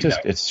looking.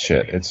 It's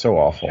shit. It's so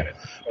awful.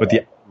 But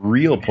the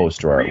real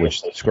poster art,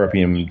 which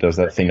Scorpion does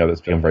that thing that's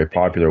become very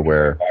popular,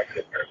 where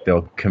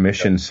they'll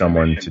commission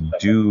someone to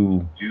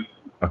do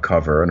a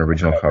cover, an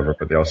original cover,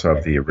 but they also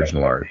have the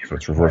original art, so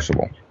it's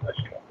reversible.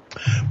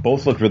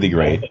 Both look really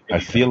great. I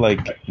feel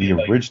like the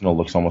original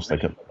looks almost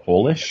like a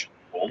Polish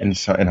in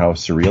how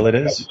surreal it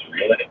is.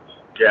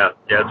 Yeah,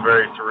 it's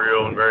very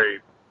surreal and very,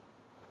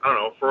 I don't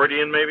know,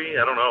 Freudian maybe?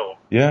 I don't know.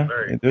 Yeah,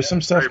 there's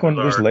some stuff going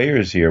on. There's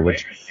layers here,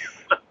 which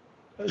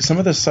some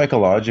of the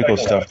psychological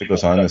stuff that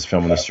goes on in this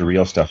film and the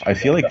surreal stuff, I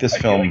feel like this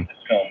film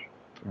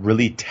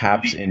really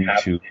taps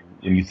into,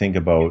 when you think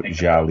about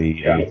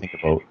gialli and you think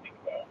about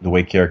the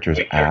way characters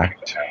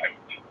act,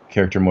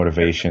 character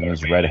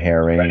motivations, red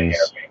herrings,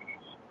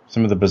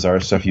 some of the bizarre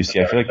stuff you see.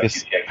 I feel like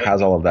this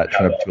has all of that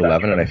turned up to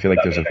 11, and I feel like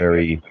there's a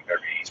very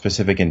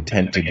specific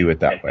intent to do it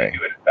that way.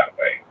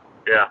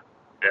 Yeah.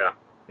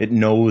 It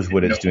knows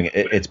what it's doing.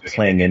 It's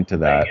playing into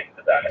that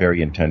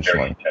very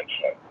intentionally.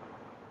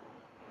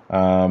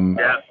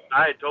 Yeah,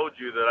 I had told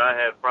you that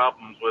I had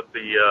problems with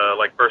the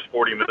first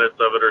 40 minutes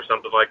of it or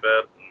something like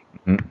that.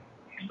 Mm-hmm.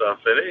 Stuff,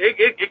 and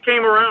it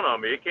came around on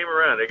me. It came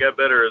around. It got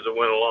better as it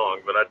went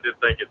along, but I did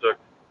think it took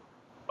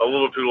a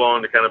little too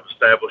long to kind of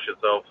establish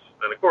itself.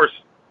 And of course,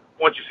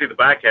 once you see the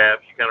back half,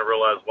 you kind of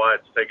realize why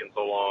it's taken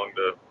so long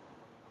to,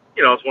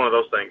 it's one of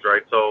those things,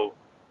 right? So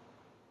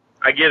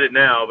I get it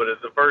now, but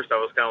at the first I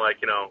was kind of like,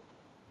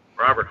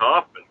 Robert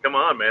Hoffman, come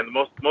on, man.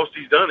 The most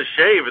he's done is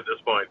shave at this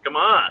point. Come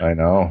on. I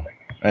know.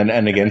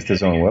 And against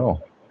his own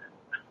will.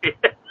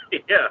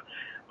 Yeah.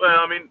 Well,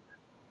 I mean,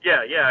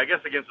 yeah, I guess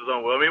against his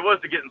own will. I mean, it was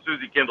to get in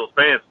Susie Kendall's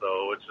pants,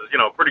 though, which is,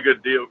 pretty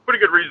good deal. Pretty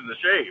good reason to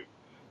shave.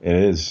 It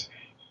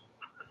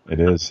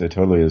is. It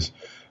totally is.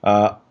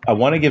 I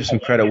want to give some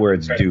credit where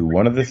it's due.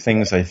 One of the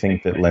things I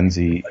think that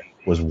Lenzi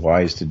was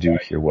wise to do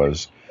here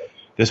was,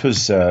 this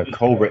was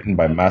co-written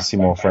by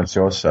Massimo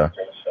Franciosa,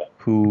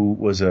 who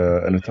was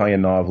an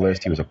Italian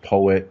novelist. He was a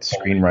poet,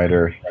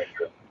 screenwriter.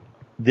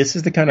 This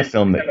is the kind of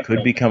film that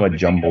could become a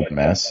jumbled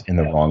mess in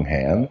the wrong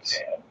hands.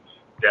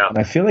 Yeah. And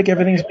I feel like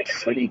everything's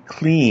pretty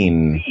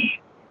clean,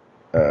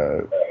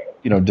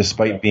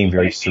 despite being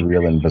very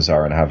surreal and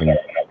bizarre and having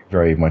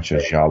very much a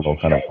giallo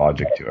kind of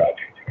logic to it.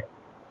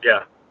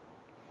 Yeah,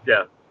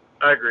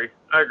 I agree.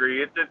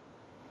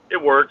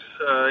 It works.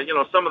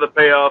 Some of the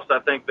payoffs, I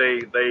think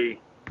they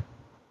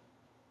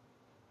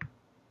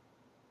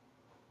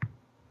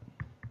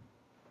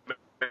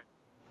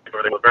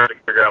were trying to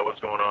figure out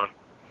what's going on.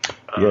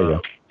 Yeah.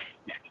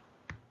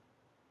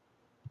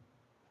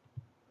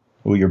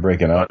 Oh, you're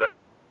breaking up.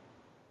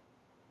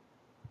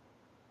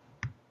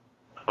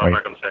 I'm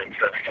not going to say anything.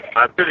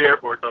 I'm to the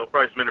airport, so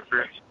probably some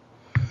interference.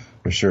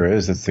 It sure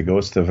is. It's the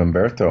ghost of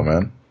Umberto,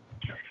 man.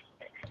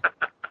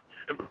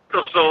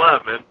 Umberto's still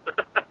alive, man.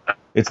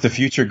 It's the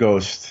future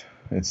ghost.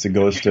 It's the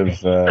ghost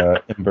of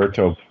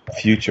Umberto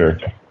Future.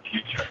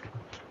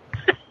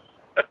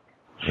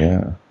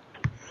 Yeah.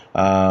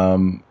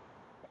 I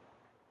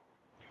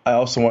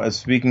also want,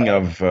 speaking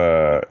of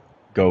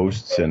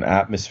ghosts and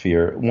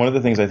atmosphere, one of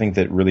the things I think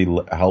that really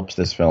helps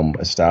this film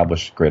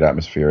establish great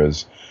atmosphere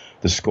is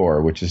the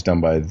score, which is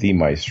done by the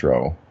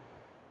maestro,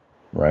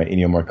 right?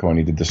 Ennio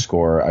Morricone did the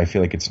score. I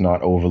feel like it's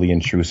not overly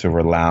intrusive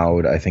or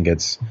loud. I think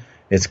it's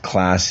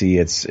classy.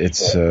 It's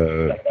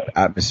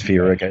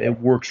atmospheric. It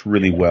works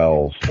really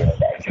well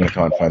in the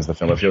confines of the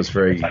film. It feels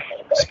very.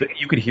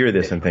 You could hear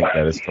this and think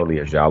that it's totally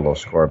a giallo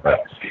score,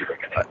 but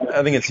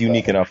I think it's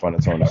unique enough on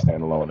its own to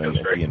stand alone and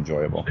be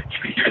enjoyable.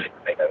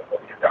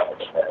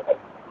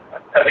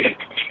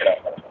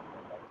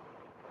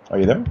 Are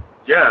you there?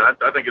 Yeah,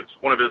 I think it's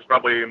one of his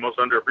probably most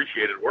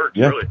underappreciated works,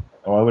 yeah. Really.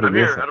 Oh, I would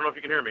agree. I'm here. I don't know if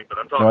you can hear me, but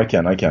I'm talking. No,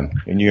 I can.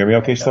 Can you hear me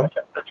okay still?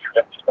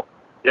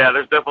 Yeah,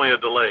 there's definitely a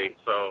delay,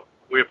 so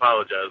we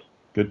apologize.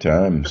 Good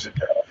times.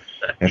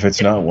 If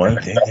it's not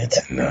one thing,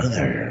 it's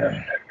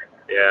another.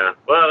 Yeah.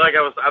 Well, I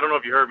don't know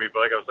if you heard me, but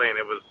like I was saying,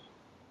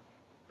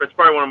 it's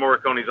probably one of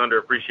Morricone's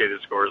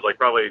underappreciated scores. Like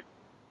probably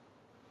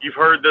you've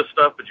heard this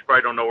stuff, but you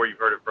probably don't know where you've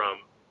heard it from.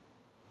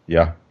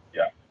 Yeah,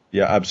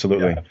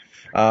 absolutely.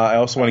 I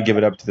also want to give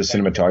it up to the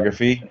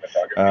cinematography.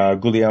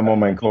 Guglielmo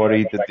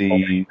Mancori did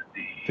the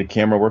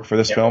camera work for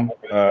this film.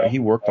 He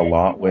worked a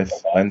lot with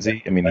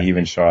Lenzi. I mean, he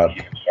even shot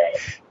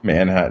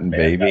Manhattan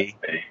Baby.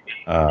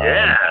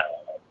 But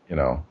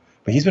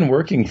he's been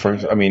working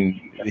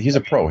he's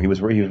a pro. He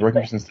was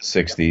working since the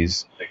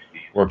 60s,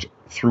 worked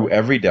through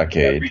every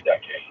decade.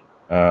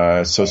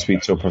 So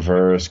Sweet, So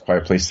Perverse,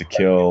 Quiet Place to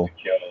Kill.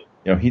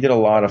 He did a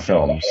lot of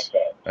films.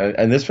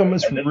 And this film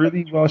is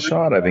really well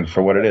shot, I think,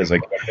 for what it is.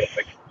 Like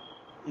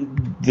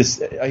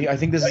this, I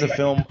think this is a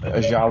film,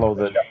 a giallo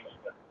that.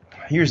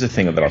 Here's the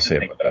thing that I'll say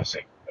about this.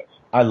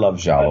 I love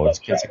giallo. It's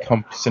a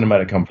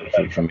cinematic comfort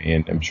food for me,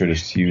 and I'm sure it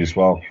is to you as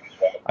well.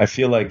 I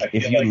feel like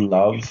if you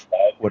love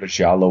what a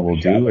giallo will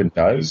do and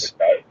does,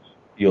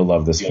 you'll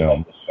love this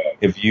film.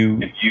 If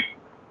you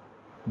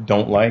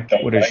don't like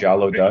what a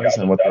giallo does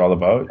and what they're all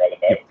about,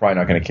 you're probably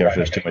not going to care for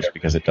this too much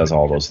because it does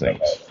all those things.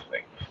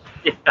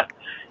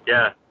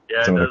 Yeah.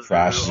 Some of the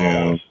crash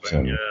zooms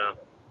and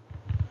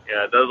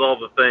it does all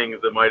the things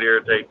that might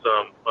irritate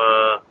some.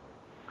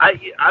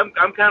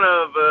 I'm kind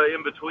of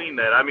in between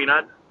that. I mean,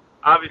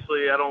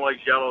 obviously I don't like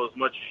giallo as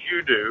much as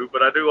you do,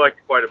 but I do like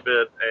it quite a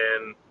bit.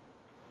 And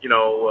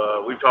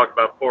we've talked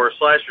about before,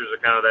 slashers are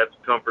kind of that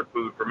comfort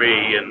food for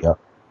me, and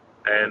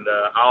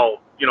I'll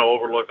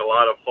overlook a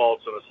lot of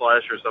faults in a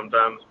slasher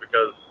sometimes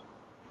because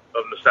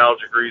of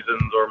nostalgic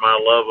reasons or my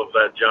love of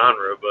that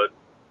genre, but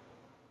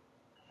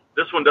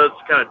this one does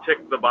kind of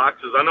tick the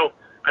boxes. I know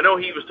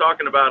he was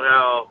talking about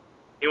how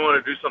he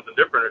wanted to do something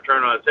different or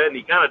turn on its head, and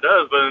he kind of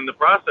does, but in the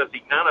process, he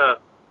kind of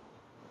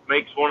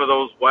makes one of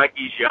those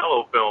wacky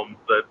giallo films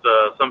that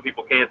some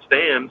people can't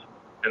stand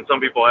and some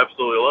people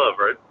absolutely love,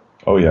 right?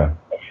 Oh, yeah.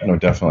 No,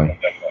 definitely.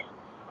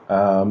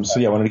 I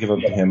wanted to give up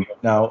to him.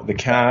 Now, the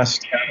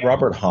cast,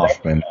 Robert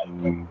Hoffman,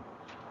 who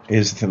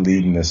is the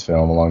lead in this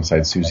film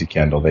alongside Susie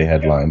Kendall, they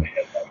headline.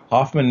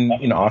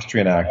 Hoffman,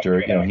 Austrian actor,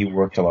 he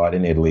worked a lot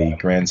in Italy.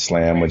 Grand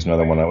Slam was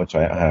another one which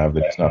I have,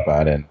 but it's not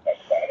bad in.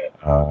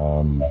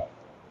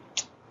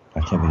 I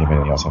can't think of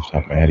anything else off the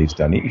top of my head he's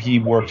done. He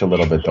worked a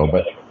little bit, though,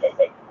 but...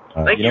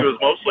 I think he was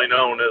mostly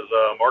known as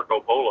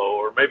Marco Polo,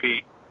 or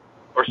maybe...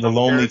 Or The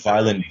Lonely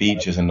Violent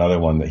Beach is another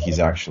one that he's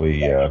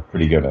actually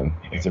pretty good in.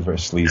 It's a very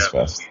sleaze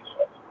fest.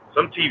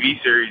 Some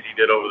TV series he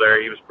did over there,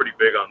 he was pretty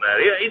big on that.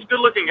 Yeah, he's a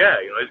good-looking guy.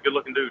 He's a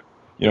good-looking dude.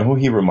 Who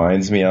he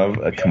reminds me of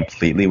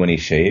completely when he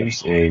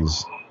shaves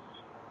is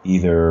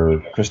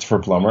either Christopher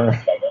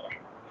Plummer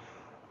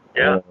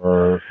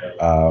or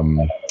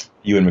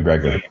Ewan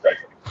McGregor.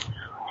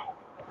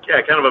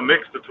 Yeah, kind of a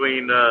mix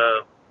between...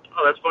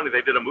 that's funny.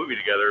 They did a movie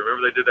together.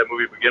 Remember they did that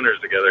movie Beginners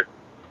together?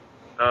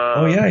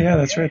 Yeah,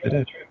 that's right. They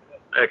did.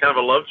 Kind of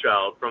a love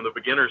child from the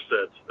Beginners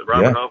set, the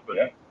Robert Hoffman.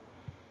 Yeah,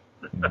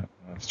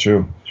 that's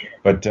true.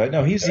 But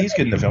no, he's good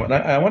in the film. And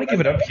I want to give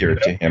it up here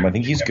to him. I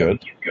think he's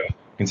good,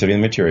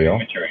 considering the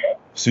material.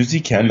 Susie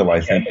Kendall,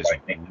 I think, is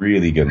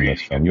really good in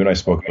this film. You and I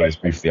spoke about this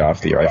briefly off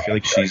the air. I feel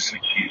like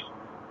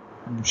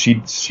she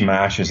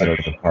smashes it out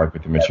of the park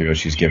with the material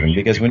she's given,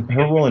 because when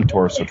her role in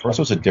Torso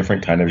is a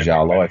different kind of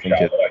giallo. I think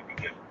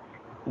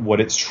what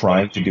it's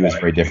trying to do is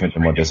very different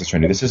than what this is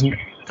trying to do. This isn't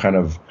kind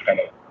of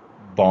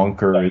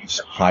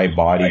bonkers, high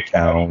body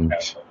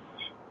count.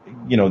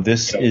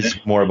 This is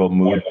more about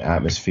mood,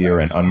 atmosphere,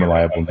 and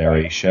unreliable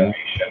narration.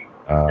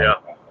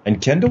 And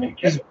Kendall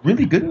is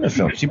really good in the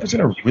film. She puts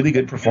in a really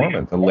good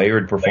performance, a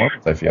layered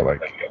performance, I feel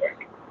like.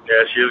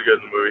 Yeah, she is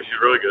good in the movie. She's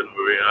really good in the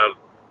movie, and I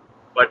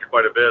liked her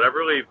quite a bit. I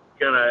really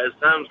as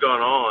time's gone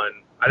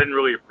on, I didn't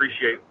really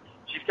appreciate.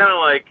 She's kind of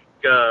like,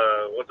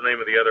 what's the name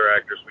of the other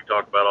actress we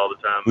talk about all the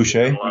time?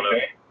 Boucher?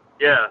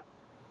 Yeah.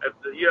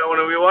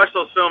 When we watched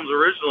those films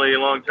originally a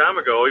long time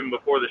ago, even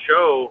before the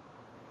show,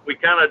 we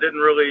kind of didn't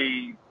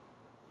really,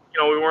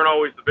 we weren't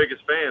always the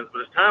biggest fans.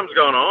 But as time's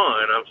gone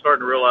on, I'm starting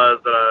to realize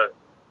that I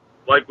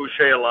like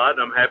Boucher a lot,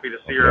 and I'm happy to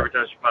see her every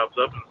time she pops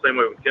up, and the same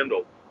way with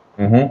Kendall.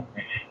 Mm-hmm.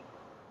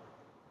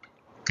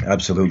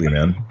 Absolutely,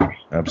 man.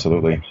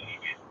 Absolutely.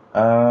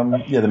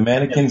 The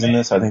mannequins in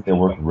this, I think they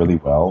work really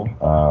well.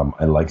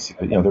 I like,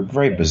 they're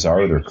very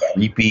bizarre. They're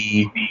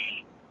creepy.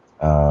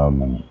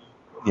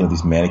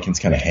 These mannequins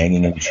kind of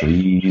hanging in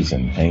trees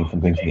and hanging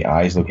from things. The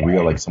eyes look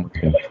real, like someone's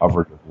been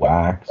covered with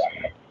wax.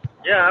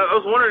 Yeah, I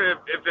was wondering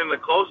if in the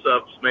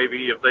close-ups,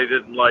 maybe if they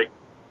didn't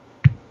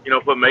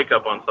put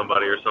makeup on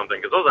somebody or something.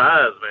 Because those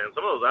eyes, man,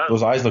 some of those eyes.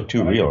 Those eyes look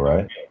too real,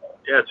 right?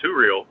 Yeah, too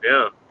real.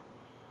 Yeah.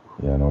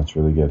 Yeah, no, it's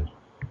really good.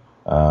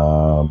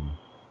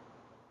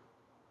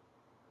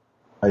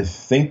 I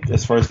think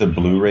as far as the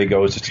Blu-ray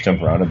goes, just to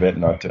jump around a bit,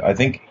 I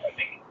think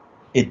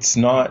it's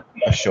not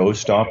a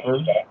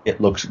showstopper.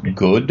 It looks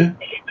good,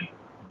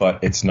 but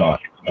it's not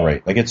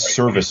great. Like, it's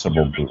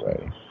serviceable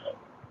Blu-ray.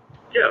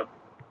 Yeah.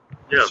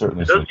 Yeah.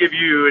 It does give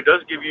you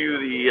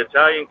the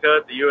Italian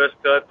cut, the U.S.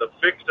 cut, the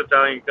fixed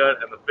Italian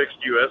cut, and the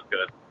fixed U.S.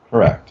 cut.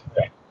 Correct.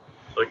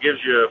 So it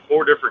gives you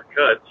 4 different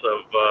cuts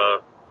of,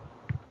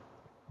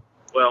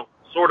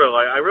 sort of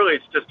like,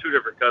 it's just 2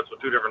 different cuts with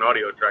 2 different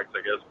audio tracks,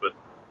 I guess, but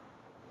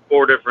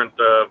 4 different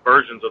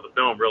versions of the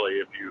film, really,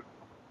 if you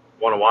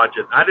want to watch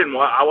it. I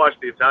watched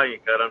the Italian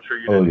cut. I'm sure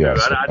you did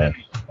yes, too. I didn't.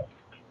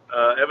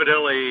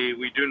 Evidently,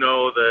 we do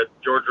know that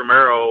George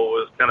Romero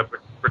was kind of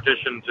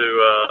petitioned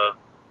to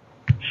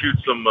shoot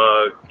some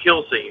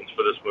kill scenes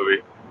for this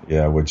movie.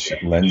 Yeah, which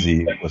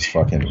Lindsay was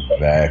fucking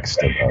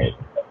vexed about.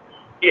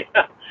 Yeah,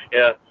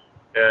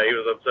 he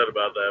was upset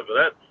about that.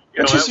 But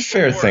it's just a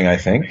fair thing, I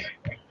think.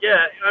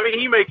 Yeah, I mean,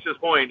 he makes his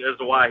point as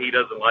to why he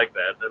doesn't like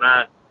that, and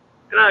I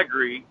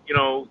agree.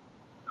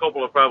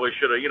 Coppola probably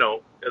should have,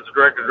 as a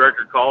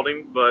director called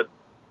him, but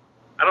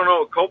I don't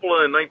know.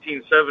 Coppola in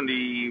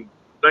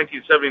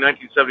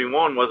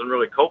 1971 wasn't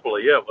really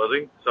Coppola yet, was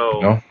he? So,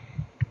 no.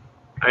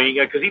 I mean,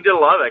 because he did a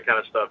lot of that kind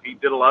of stuff. He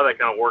did a lot of that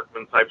kind of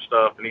workman type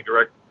stuff, and he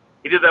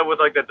did that with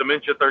like that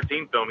Dementia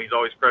 13 film. He's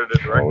always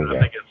credited directing. I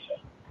think it's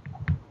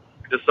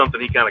just something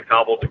he kind of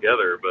cobbled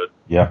together. But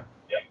yeah.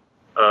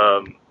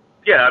 I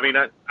mean,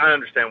 I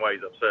understand why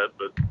he's upset,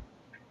 but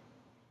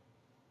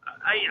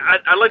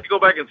I'd like to go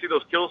back and see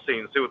those kill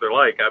scenes, see what they're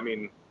like. I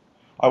mean,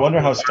 I wonder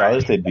how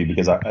stylish they'd be,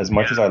 because as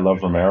much as I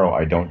love Romero,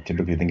 I don't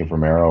typically think of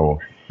Romero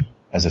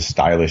as a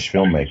stylish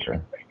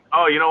filmmaker.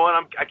 Oh, you know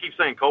what? I keep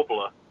saying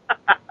Coppola.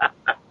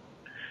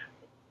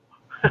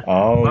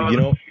 Oh,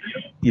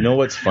 you know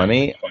what's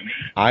funny?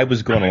 I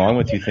was going along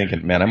with you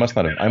thinking, man, I must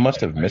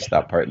have missed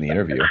that part in the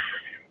interview.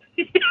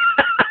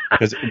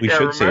 Because we should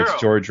Romero. say it's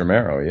George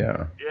Romero,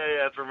 yeah.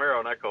 Yeah, it's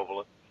Romero, not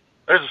Coppola.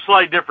 There's a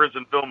slight difference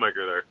in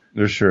filmmaker there.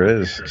 There sure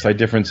is. A slight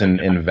difference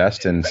in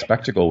vest and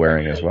spectacle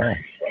wearing as well.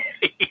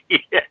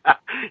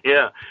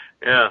 Yeah.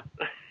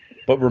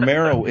 But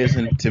Romero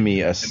isn't, to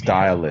me, a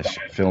stylish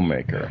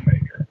filmmaker.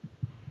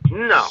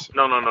 No.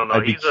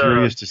 I'd be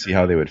curious to see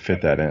how they would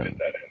fit that in.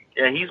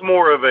 Yeah, he's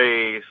more of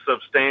a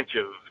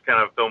substantive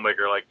kind of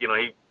filmmaker. Like,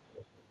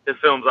 his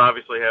films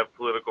obviously have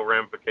political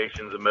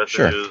ramifications and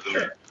messages.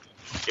 Sure. And,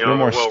 they're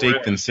more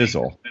steak than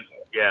sizzle.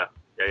 Yeah.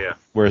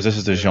 Whereas this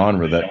is a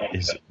genre that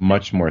is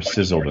much more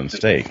sizzle than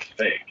steak.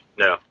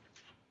 Yeah.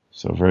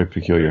 So very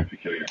peculiar.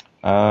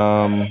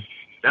 Now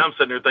I'm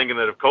sitting there thinking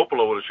that if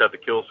Coppola would have shot the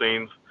kill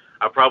scenes,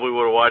 I probably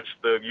would have watched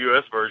the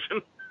U.S.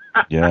 version.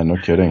 Yeah, no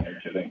kidding.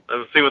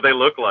 Let's see what they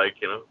look like,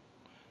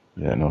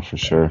 Yeah, no, for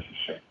sure.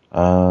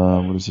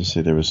 What does it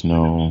say? There was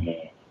no...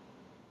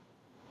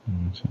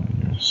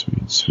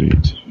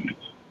 Sweet.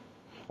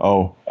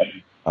 Oh,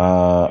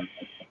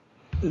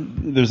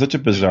 there's such a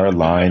bizarre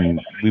line.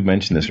 We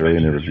mentioned this earlier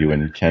in the review,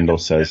 and Kendall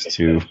says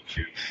to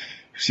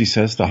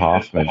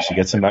Hoffman, she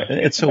gets him back.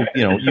 It's so,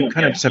 you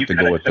kind of just have to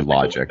go with the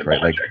logic, right?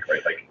 Like,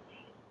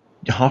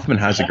 Hoffman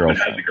has a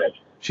girlfriend.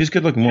 She's a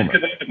good-looking woman.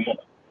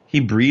 He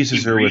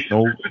breezes her with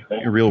no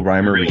real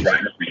rhyme or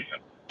reason.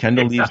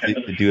 Kendall leaves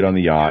the dude on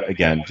the yacht.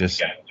 Again,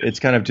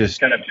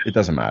 it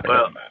doesn't matter.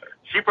 Well,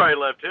 she probably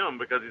left him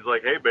because he's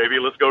like, hey, baby,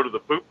 let's go to the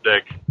poop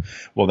deck.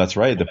 Well, that's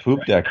right. The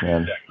poop deck,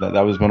 man.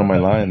 That was one of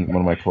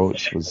my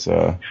quotes was... She's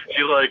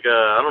like,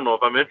 I don't know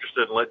if I'm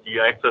interested in letting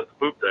you access the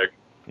poop deck.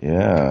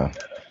 Yeah.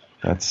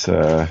 That's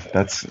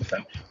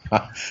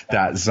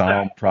that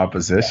Zom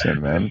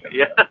proposition, man.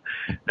 Yeah.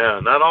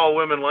 Not all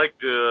women like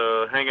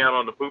to hang out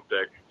on the poop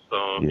deck.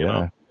 So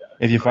yeah.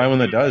 If you find one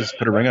that does,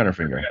 put a ring on her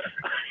finger.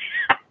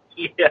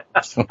 Yeah.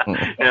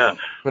 Yeah.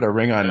 Put a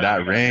ring on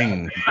that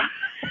ring.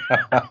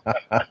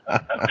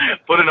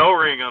 Put an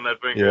O-ring on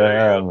that finger.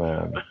 Yeah,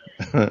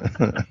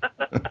 man.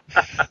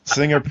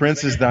 Sing her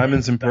Princess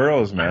Diamonds and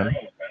Pearls, man.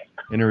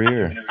 In her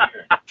ear.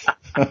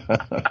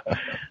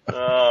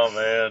 Oh,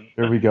 man.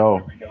 There we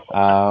go.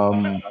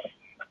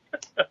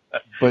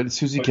 But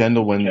Susie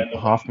Kendall, when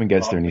Hoffman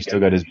gets there and he's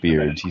still got his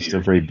beard, he's still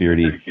very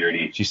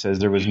beardy. She says,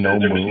 there was no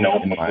moon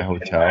in my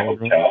hotel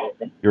room.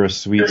 You're a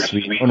sweet,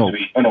 sweet... Oh,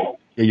 no.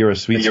 Yeah, you're a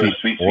sweet,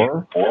 sweet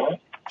whore.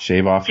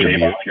 Shave off your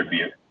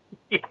beard.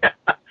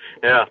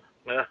 Yeah.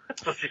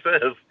 That's what she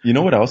says. You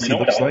know what else he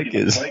looks like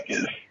is...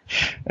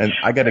 And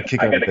I got a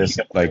kick out of this,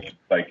 like,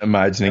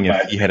 imagining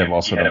if he had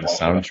also done the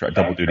soundtrack,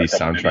 double duty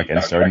soundtrack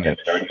and starting it.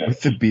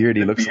 With the beard,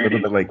 he looks a little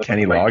bit like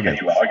Kenny Loggins.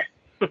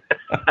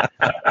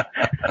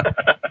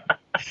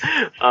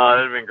 Oh,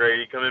 that'd have been great.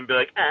 He'd come in and be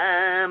like,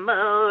 I'm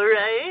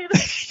alright.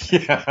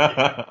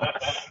 Yeah.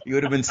 He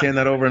would have been saying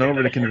that over and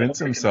over to convince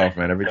himself,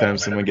 man, every time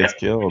someone gets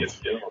killed.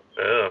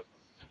 Yeah.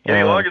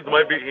 Kenny Loggins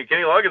might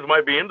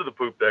be into the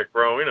poop deck,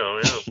 bro. You know.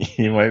 Yeah.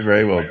 He might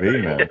very well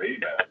be, man.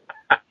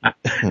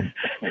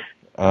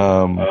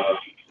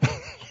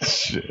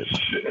 Shit.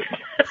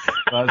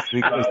 Last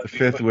week was the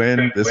fifth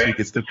win. This week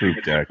it's the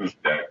poop deck.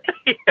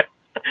 Yeah.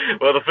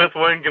 Well, the fifth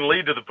win can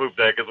lead to the poop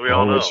deck, as we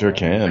all know. It sure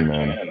can,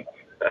 man.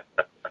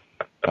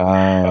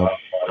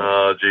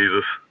 Oh,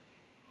 Jesus.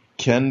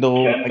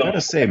 Kendall, I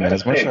gotta say, man,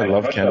 as much as I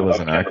love Kendall as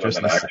an actress,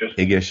 this is a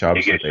biggish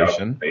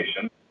observation.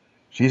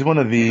 She's one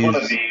of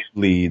these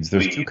leads.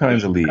 There's two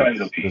kinds of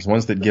leads. There's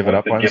ones that give it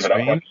up on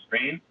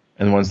screen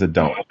and ones that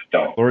don't.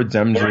 Laura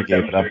Demger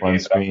gave it up on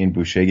screen.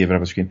 Boucher gave it up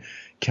on screen.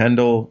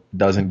 Kendall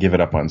doesn't give it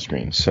up on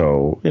screen.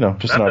 So,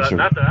 just an observation.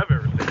 Not that I've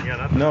ever seen.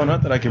 Yeah,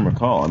 not that I can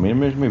recall. I mean,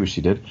 maybe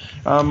she did.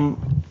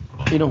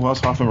 Who else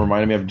Hoffman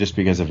reminded me of just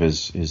because of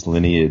his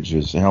lineage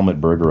is Helmut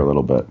Berger a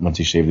little bit once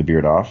he shaved the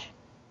beard off.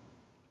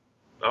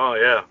 Oh,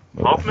 yeah.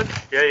 Hoffman?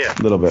 Yeah.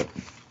 A little bit.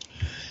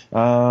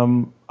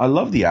 I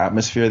love the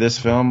atmosphere of this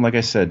film. Like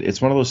I said,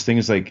 it's one of those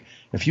things like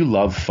if you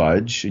love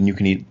fudge and you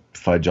can eat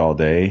fudge all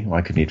day. Well,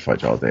 I could eat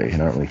fudge all day. I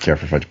don't really care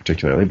for fudge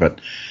particularly,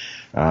 but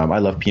I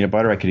love peanut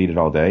butter. I could eat it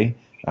all day.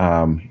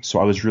 So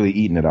I was really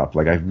eating it up.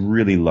 Like I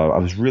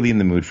was really in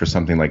the mood for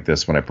something like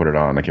this when I put it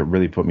on. Like it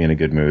really put me in a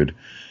good mood.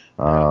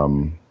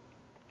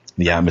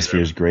 The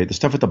atmosphere is great. The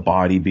stuff with the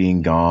body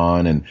being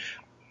gone, and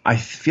I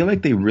feel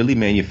like they really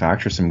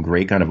manufacture some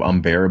great kind of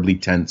unbearably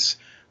tense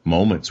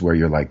moments where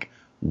you're like,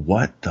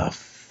 what the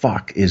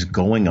fuck is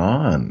going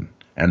on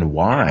and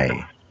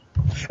why?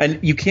 And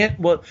you can't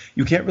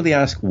really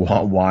ask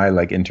why,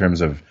 like in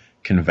terms of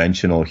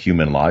conventional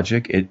human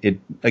logic. It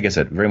like I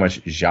said, very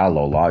much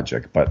giallo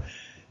logic. But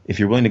if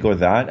you're willing to go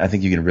with that, I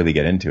think you can really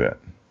get into it.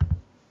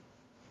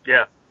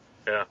 Yeah.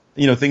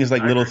 Things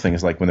like little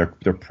things like when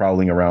they're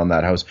prowling around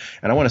that house.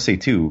 And I want to say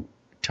too,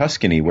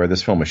 Tuscany, where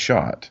this film was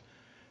shot,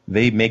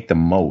 they make the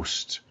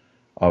most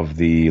of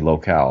the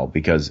locale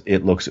because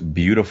it looks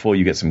beautiful.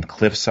 You get some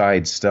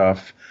cliffside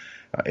stuff.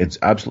 It's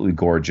absolutely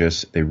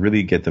gorgeous. They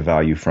really get the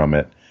value from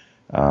it.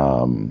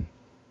 So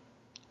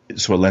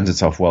it lends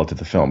itself well to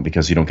the film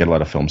because you don't get a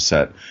lot of films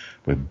set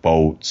with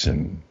boats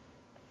and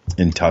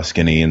in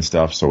Tuscany and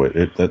stuff. So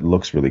it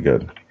looks really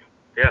good.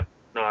 Yeah,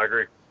 no, I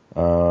agree.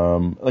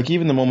 Like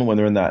even the moment when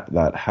they're in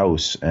that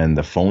house and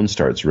the phone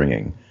starts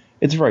ringing,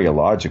 it's very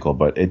illogical,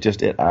 but it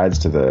adds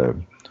to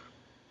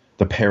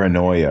the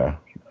paranoia,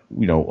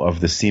 of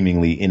the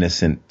seemingly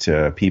innocent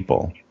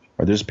people.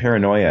 Or there's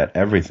paranoia at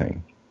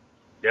everything.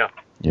 Yeah.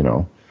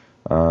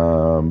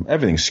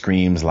 Everything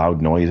screams,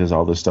 loud noises,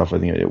 all this stuff. I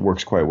think it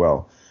works quite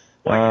well.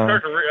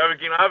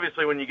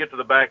 Obviously, when you get to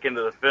the back end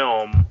of the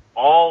film,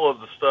 all of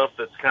the stuff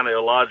that's kind of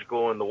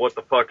illogical and the what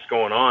the fuck's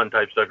going on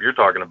type stuff you're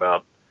talking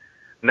about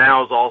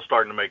now is all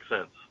starting to make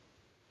sense.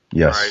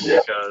 Yes.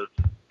 Right? Because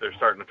they're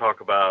starting to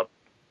talk about.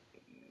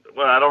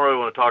 Well, I don't really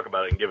want to talk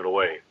about it and give it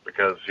away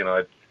because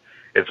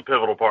it's a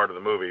pivotal part of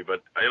the movie.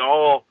 But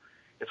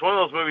it's one of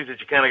those movies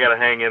that you kind of got to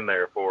hang in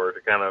there for to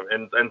kind of.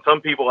 And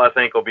some people I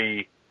think will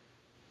be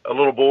a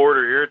little bored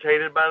or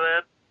irritated by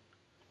that.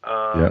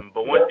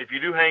 But if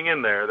you do hang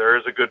in there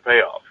is a good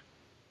payoff.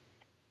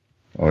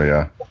 Oh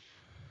yeah.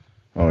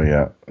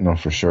 No,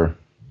 for sure.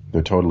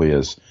 There totally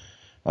is.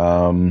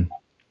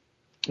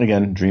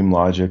 Again, dream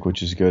logic,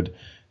 which is good.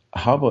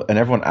 How about, and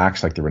everyone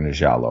acts like they're in a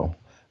giallo.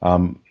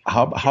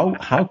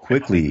 How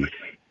quickly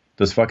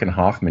does fucking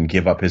Hoffman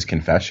give up his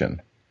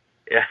confession?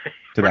 Yeah.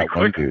 To that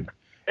one dude.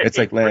 It's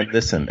like,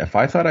 listen, if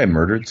I thought I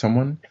murdered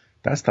someone,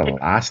 that's the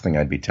last thing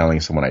I'd be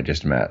telling someone I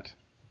just met.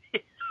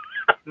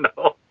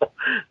 No,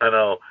 I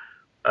know.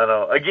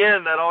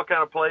 Again, that all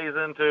kind of plays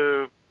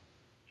into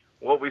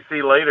what we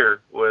see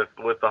later with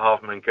the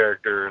Hoffman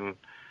character and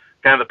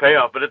kind of the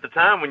payoff. But at the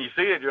time when you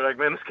see it, you're like,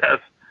 man, this guy's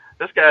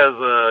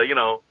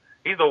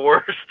he's the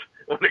worst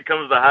when it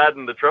comes to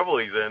hiding the trouble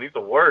he's in. He's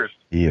the worst.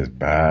 He is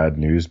bad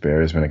news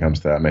bears when it comes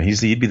to that, man.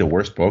 He'd be the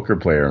worst poker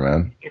player,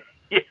 man.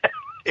 Yeah.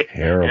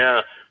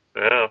 Terrible.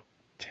 Yeah.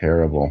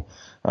 Terrible.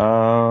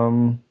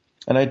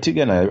 And I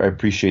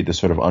appreciate the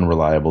sort of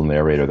unreliable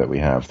narrator that we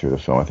have through the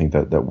film. I think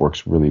that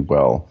works really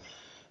well.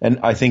 And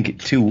I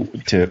think too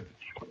to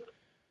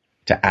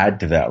add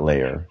to that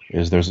layer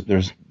is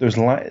there's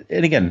line,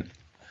 and again,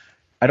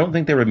 I don't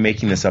think they were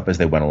making this up as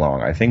they went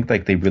along. I think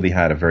like they really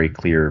had a very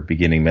clear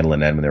beginning, middle,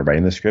 and end when they were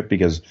writing the script,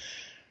 because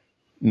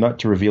not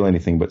to reveal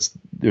anything, but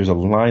there's a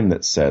line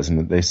that says,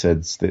 and they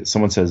said that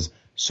someone says,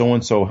 so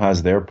and so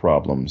has their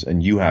problems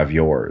and you have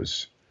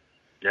yours.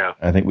 Yeah.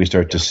 I think we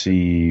start to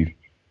see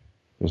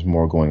there's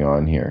more going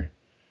on here.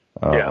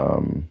 You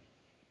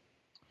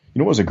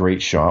know what was a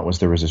great shot was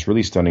there was this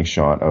really stunning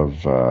shot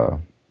of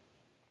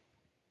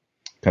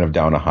kind of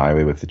down a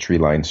highway with the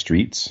tree-lined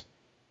streets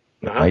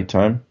at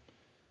nighttime.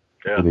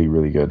 Yeah. Really,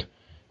 really good.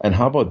 And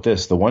how about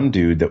this? The one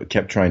dude that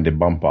kept trying to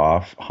bump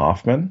off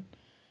Hoffman,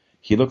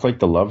 he looked like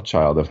the love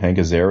child of Hank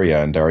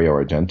Azaria and Dario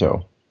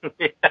Argento.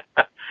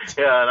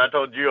 Yeah, and I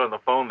told you on the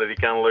phone that he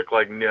kind of looked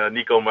like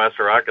Nico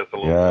Masarakis a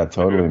little bit. Yeah,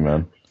 totally,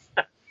 man.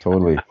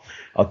 Totally.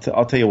 I'll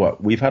tell you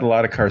what, we've had a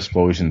lot of car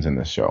explosions in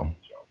this show.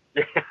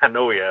 Yeah, I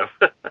know we have.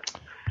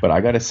 But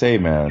I got to say,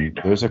 man,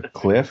 there's a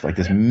cliff, like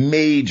this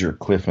major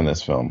cliff in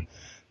this film.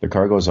 The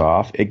car goes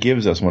off. It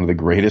gives us one of the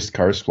greatest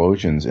car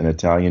explosions in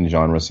Italian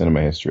genre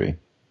cinema history.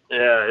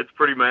 Yeah, it's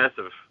pretty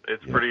massive.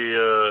 It's pretty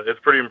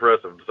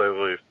impressive, to say the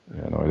least.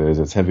 Yeah, no, it is.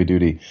 It's heavy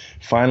duty.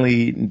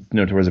 Finally,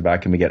 towards the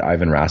back, can we get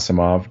Ivan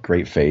Rasimov?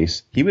 Great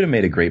face. He would have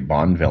made a great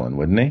Bond villain,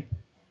 wouldn't he?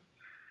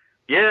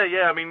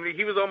 Yeah. I mean,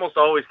 he was almost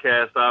always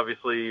cast,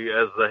 obviously,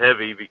 as the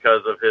heavy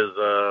because of his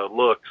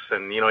looks,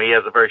 and he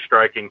has a very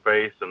striking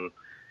face, and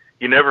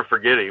you never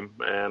forget him.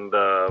 And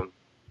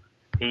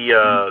he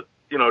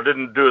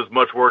didn't do as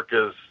much work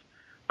as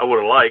I would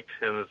have liked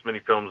in as many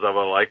films I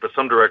would have liked, but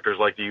some directors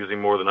like to use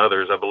him more than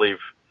others. I believe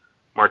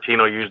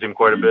Martino used him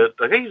quite a bit.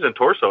 I think he's in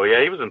Torso.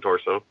 Yeah, he was in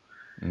Torso.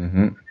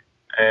 Mm-hmm.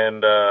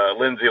 And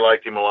Lindsay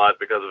liked him a lot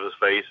because of his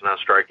face and how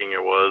striking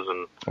it was.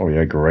 And oh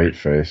yeah, great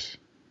face.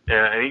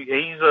 Yeah, and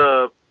he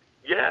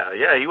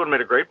would have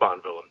made a great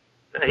Bond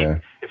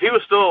villain. If he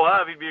was still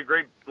alive, he'd be a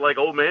great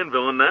old man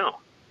villain now.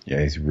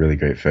 Yeah, he's a really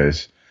great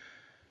face.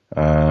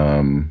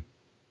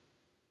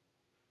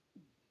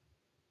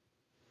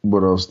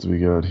 What else do we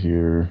got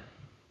here?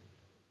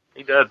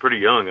 He died pretty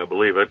young, I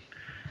believe. I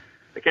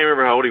can't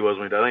remember how old he was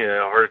when he died. I think he had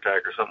a heart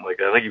attack or something like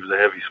that. I think he was a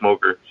heavy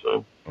smoker.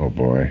 So. Oh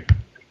boy.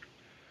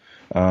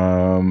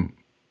 I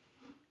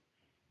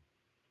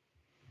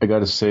got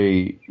to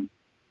say,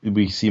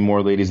 we see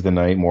more Ladies of the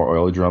Night, more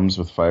oil drums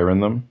with fire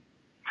in them.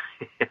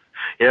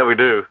 Yeah, we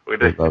do. We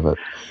do. I love it.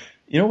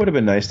 It would have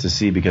been nice to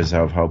see because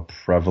of how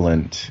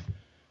prevalent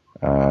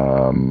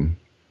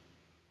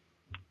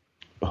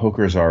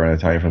hookers are in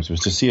Italian films, was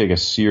to see a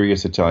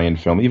serious Italian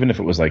film, even if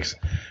it was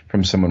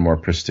from someone more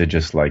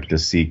prestigious like De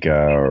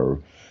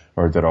Sica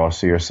or De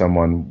Rossi or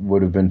someone,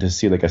 would have been to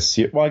see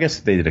well, I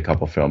guess they did a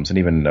couple films, and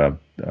even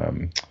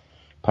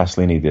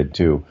Pasolini did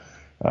too.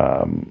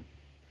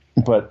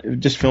 But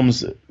just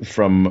films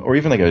from, or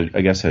even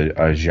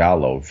a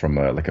giallo from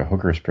a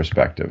hooker's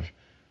perspective.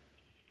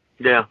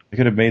 Yeah. They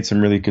could have made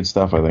some really good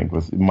stuff, I think,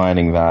 with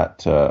mining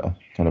that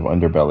kind of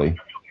underbelly.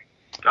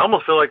 I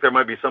almost feel like there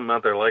might be something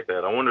out there like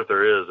that. I wonder if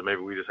there is, and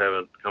maybe we just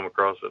haven't come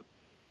across it.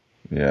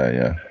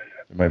 Yeah.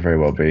 It might very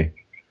well be.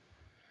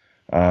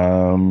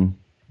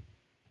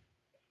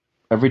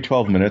 Every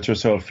 12 minutes or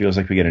so, it feels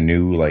like we get a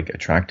new,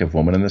 attractive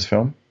woman in this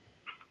film.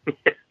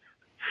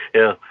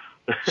 Yeah.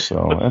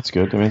 So that's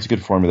good. I mean, it's a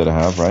good formula to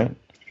have, right?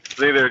 It's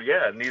neither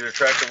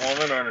attractive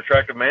woman or an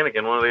attractive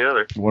mannequin, one or the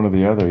other. One or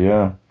the other,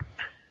 yeah.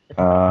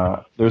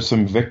 There's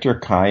some Victor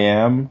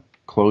Kayam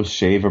close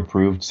shave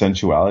approved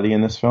sensuality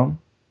in this film.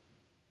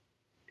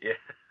 Yeah.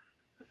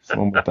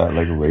 Someone with that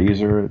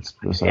razor.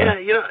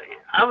 Yeah,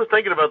 I was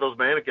thinking about those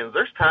mannequins.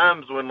 There's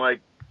times when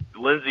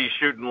Lindsay's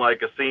shooting a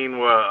scene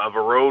of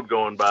a road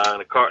going by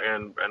and a car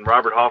and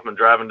Robert Hoffman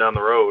driving down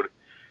the road,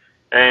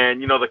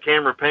 and the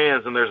camera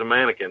pans and there's a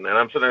mannequin, and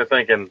I'm sitting there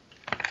thinking,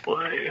 well,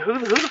 who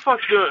the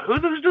fuck's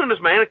who's doing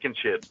this mannequin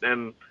shit,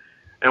 and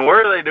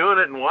where are they doing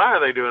it, and why are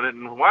they doing it,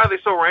 and why are they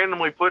so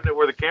randomly putting it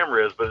where the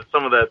camera is? But it's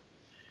some of that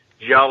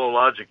giallo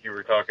logic you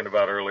were talking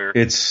about earlier.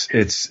 It's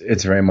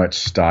very much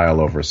style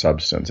over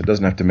substance. It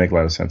doesn't have to make a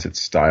lot of sense.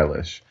 It's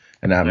stylish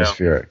and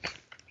atmospheric,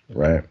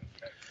 right?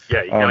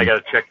 Yeah, you kind of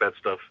got to check that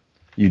stuff.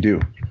 You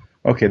do.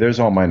 Okay, there's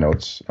all my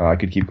notes. I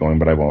could keep going,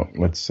 but I won't.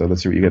 Let's see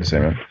what you got to say,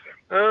 man.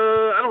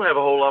 I don't have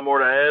a whole lot more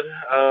to add.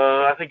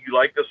 I think you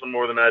liked this one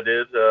more than I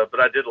did, but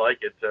I did like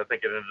it. I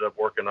think it ended up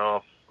working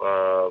out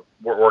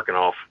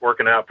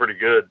pretty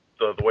good.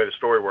 The way the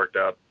story worked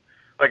out.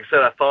 Like I said,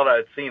 I thought I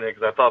had seen it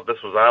because I thought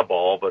this was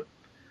Eyeball, but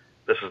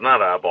this is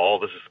not Eyeball.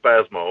 This is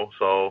Spasmo.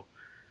 So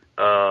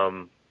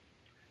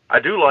I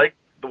do like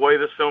the way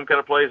this film kind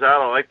of plays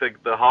out. I like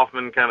the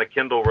Hoffman kind of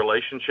Kendall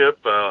relationship.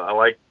 I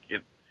like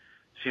it.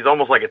 She's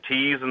almost like a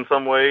tease in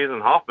some ways,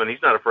 and Hoffman,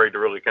 he's not afraid to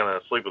really kind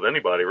of sleep with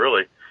anybody,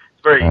 really.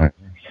 It's very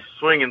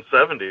swinging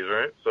 70s,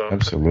 right? So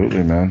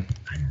absolutely, man.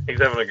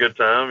 He's having a good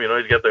time.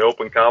 He's got the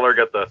open collar,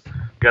 got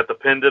the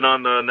pendant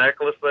on the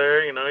necklace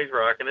there. He's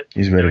rocking it.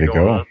 He's ready to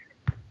go. On.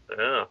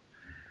 Yeah.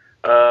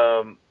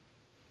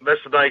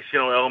 There's some nice,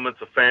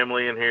 elements of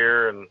family in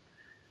here, and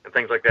and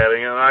things like that.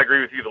 And, I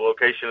agree with you. The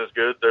location is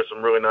good. There's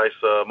some really nice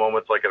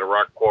moments, like at a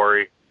rock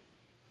quarry.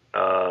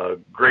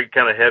 Great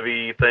kind of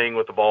heavy thing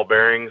with the ball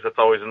bearings. That's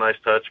always a nice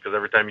touch because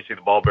every time you see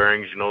the ball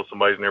bearings, you know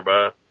somebody's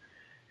nearby.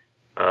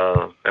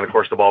 And of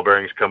course, the ball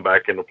bearings come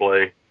back into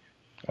play.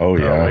 Oh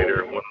yeah.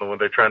 Later, when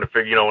they're trying to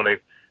figure, when they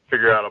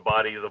figure out a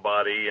body is a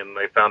body, and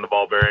they found the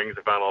ball bearings,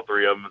 they found all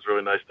three of them. It's a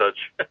really nice touch.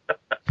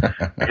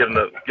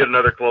 get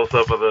another close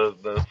up of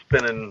the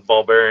spinning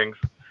ball bearings.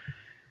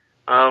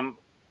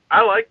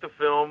 I like the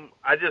film.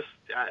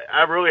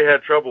 I really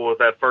had trouble with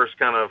that first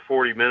kind of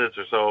 40 minutes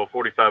or so,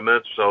 45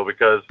 minutes or so,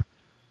 because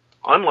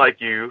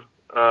unlike you,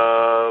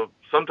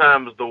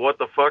 sometimes the what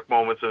the fuck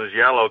moments in his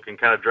Yellow can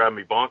kind of drive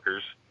me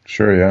bonkers.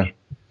 Sure, yeah.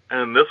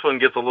 And this one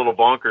gets a little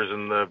bonkers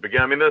in the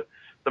beginning. I mean,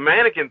 the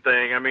mannequin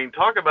thing, I mean,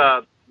 talk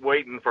about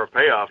waiting for a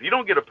payoff. You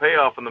don't get a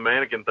payoff on the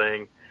mannequin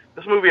thing.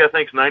 This movie, I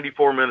think, is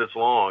 94 minutes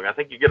long. I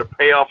think you get a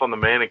payoff on the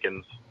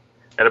mannequins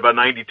at about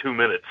 92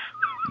 minutes.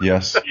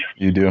 Yes,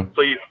 you do.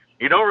 So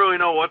you don't really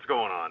know what's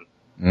going on.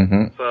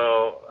 Mm-hmm.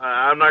 So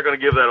I'm not going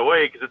to give that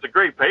away because it's a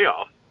great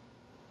payoff.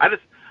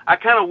 I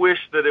kind of wish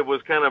that it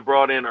was kind of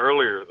brought in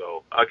earlier,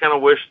 though. I kind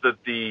of wish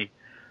that the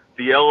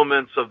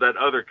elements of that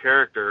other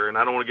character, and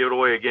I don't want to give it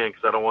away again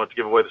because I don't want to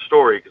give away the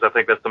story because I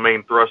think that's the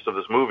main thrust of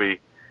this movie.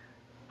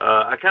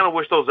 I kind of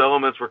wish those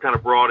elements were kind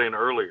of brought in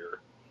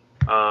earlier.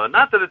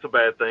 Not that it's a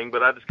bad thing,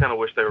 but I just kind of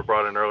wish they were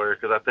brought in earlier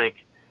because I think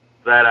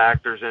that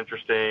actor's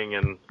interesting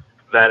and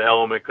that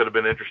element could have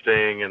been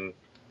interesting, and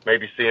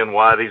maybe seeing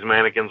why these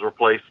mannequins were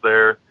placed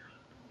there.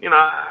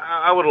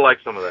 I would have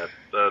liked some of that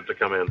to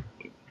come in.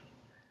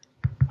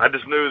 I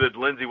just knew that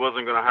Lindsay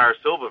wasn't going to hire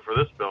Silva for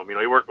this film.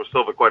 He worked with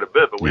Silva quite a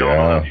bit, but we all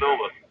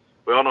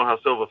know how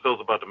Silva feels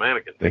about the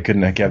mannequins. They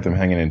couldn't have kept them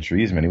hanging in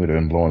trees, man. He would have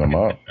been blowing them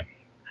up.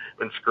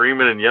 Been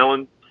screaming and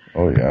yelling.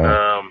 Oh,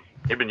 yeah.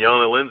 He'd been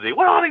yelling at Lindsay,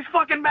 "What are all these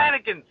fucking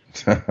mannequins?"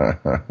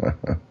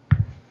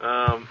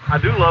 I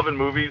do love in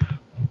movies.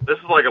 This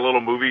is like a little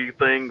movie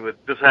thing, but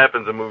this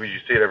happens in movies. You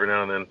see it every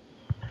now and then.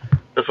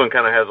 This one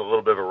kind of has a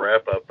little bit of a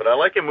wrap-up. But I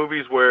like in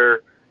movies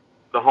where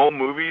the home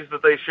movies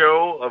that they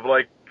show of,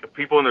 like,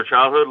 people in their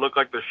childhood look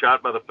like they're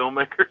shot by the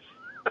filmmakers.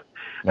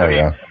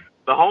 Yeah.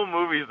 The home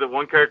movies that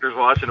one character's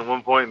watching at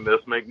one point in this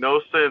make no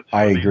sense for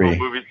I these agree. home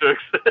movies to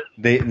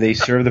exist. They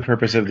serve the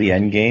purpose of the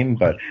end game,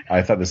 but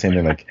I thought the same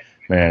thing. Like,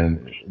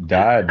 man,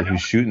 Dad,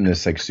 who's shooting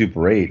this like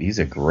Super 8, he's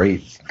a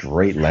great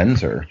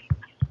lenser.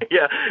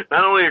 Yeah,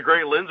 not only a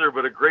great lenser,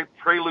 but a great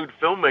prelude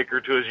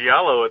filmmaker to his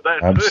Giallo at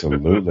that.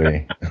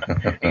 Absolutely.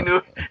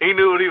 he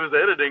knew what he was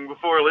editing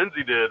before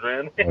Lindsay did,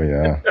 man. Oh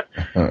yeah.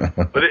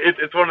 But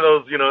it's one of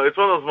those, it's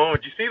one of those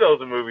moments you see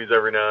those in movies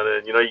every now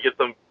and then. You get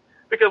them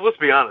because let's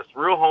be honest,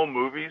 real home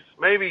movies.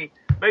 Maybe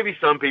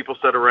some people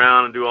sit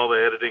around and do all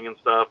the editing and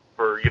stuff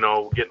for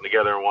getting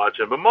together and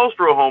watching, but most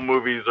real home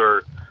movies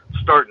are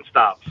start and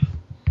stops,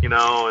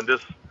 and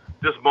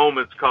just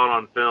moments caught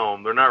on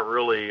film. They're not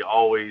really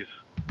always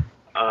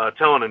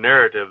telling a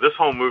narrative. This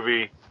home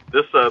movie,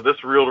 this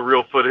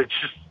reel-to-reel footage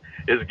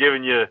is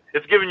giving you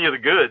the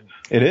goods.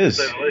 It is.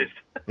 To say the least.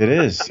 It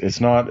is. It's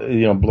not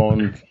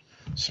blowing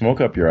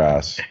smoke up your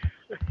ass.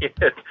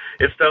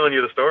 It's telling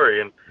you the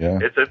story, and yeah.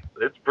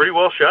 it's pretty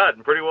well shot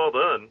and pretty well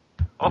done.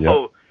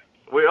 Also,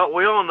 we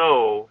all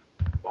know,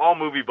 all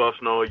movie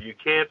buffs know, you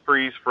can't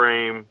freeze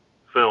frame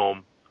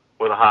film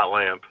with a hot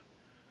lamp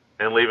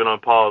and leave it on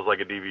pause like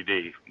a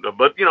DVD.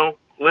 But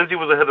Lindsay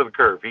was ahead of the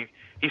curve.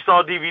 He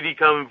saw DVD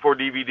coming before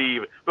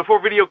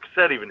video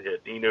cassette even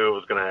hit. He knew it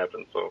was going to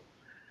happen. So,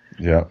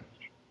 yeah,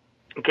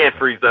 you can't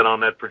freeze that on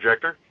that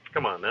projector.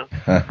 Come on now.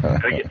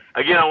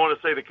 Again, I want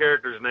to say the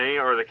character's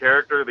name or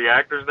the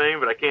actor's name,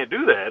 but I can't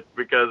do that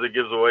because it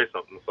gives away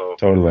something. So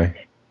totally.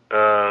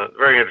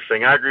 Very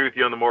interesting. I agree with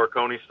you on the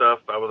Morricone stuff.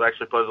 I was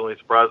actually pleasantly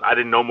surprised. I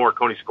didn't know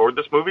Morricone scored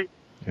this movie.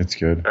 It's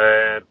good.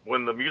 And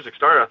when the music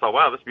started, I thought,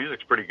 wow, this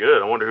music's pretty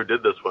good. I wonder who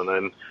did this one.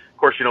 And, of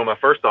course, my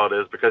first thought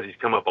is, because he's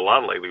come up a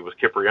lot lately, was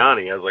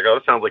Cipriani. I was like, oh,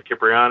 this sounds like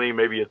Cipriani.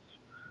 Maybe it's,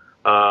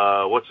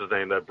 what's his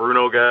name, that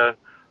Bruno guy?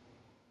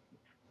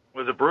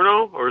 Was it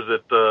Bruno, or is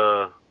it,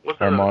 what's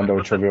that Armando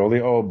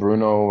Trivioli? Oh,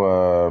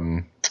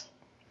 Bruno,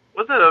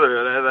 what's that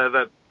other,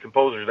 that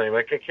composer's name?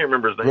 I can't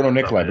remember his name. Bruno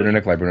Nicolai. Yeah,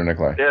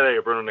 there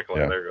you go, Bruno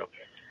Nicolai. Yeah. There you go.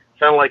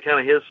 Sounded like kind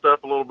of his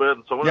stuff a little bit.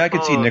 And so I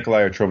could see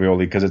Nicolai or Trivioli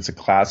because it's a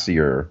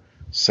classier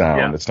sound.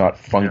 Yeah. It's not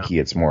funky.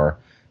 Yeah. It's more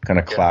kind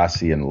of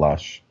classy and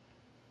lush.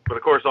 But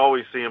of course,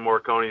 always seeing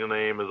Morricone's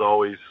name is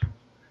always,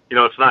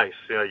 it's nice.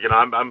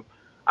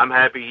 I'm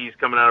happy he's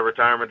coming out of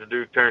retirement to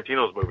do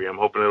Tarantino's movie. I'm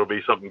hoping it'll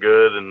be something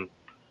good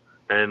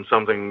and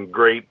something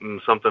great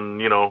and something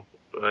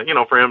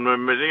for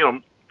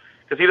him,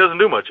 because he doesn't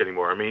do much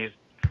anymore. I mean,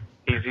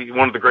 he's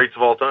one of the greats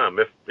of all time,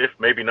 if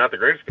maybe not the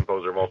greatest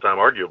composer of all time,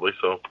 arguably.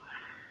 So.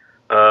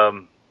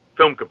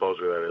 Film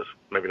composer, that is.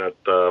 Maybe not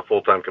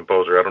full-time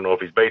composer. I don't know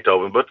if he's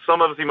Beethoven, but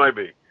some of us he might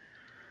be.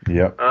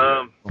 Yep.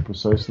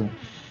 Precisely.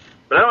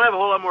 But I don't have a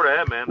whole lot more to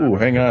add, man. Ooh,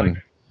 hang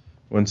on.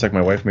 1 sec.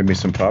 My wife made me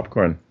some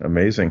popcorn.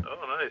 Amazing.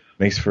 Oh, nice.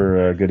 Makes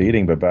for good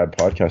eating, but bad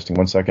podcasting.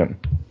 1 second.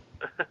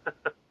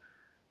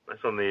 Nice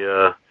on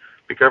the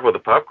Be careful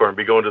with the popcorn.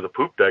 Be going to the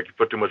poop deck. You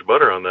put too much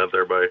butter on that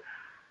there, buddy.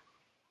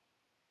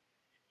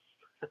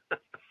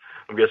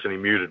 I'm guessing he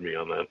muted me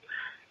on that.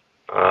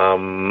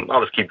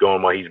 I'll just keep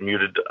going while he's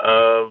muted.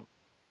 I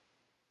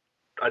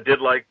did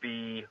like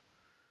the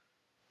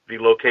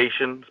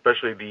location,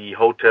 especially the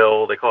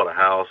hotel. They call it a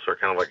house or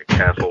kind of like a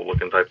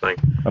castle-looking type thing.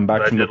 I'm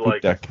back from the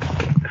poop deck.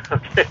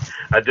 Okay,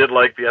 I did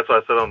like that's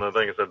what I said on the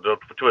thing. I said,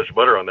 don't put too much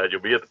butter on that. You'll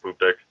be at the poop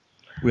deck.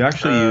 We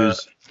actually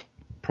use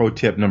pro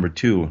tip number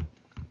 2: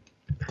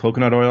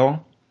 coconut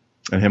oil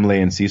and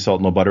Himalayan sea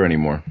salt, no butter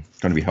anymore.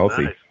 Trying to be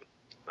healthy.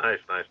 Nice.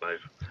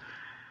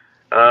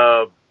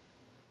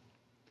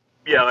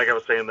 Yeah, like I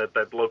was saying,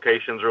 that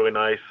location's really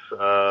nice.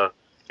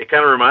 It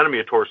kind of reminded me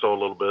of Torso a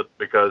little bit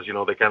because,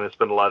 they kind of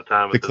spend a lot of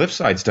time. The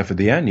cliffside stuff at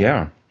the end,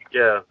 yeah.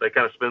 Yeah, they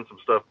kind of spend some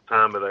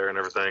time there and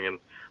everything. And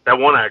that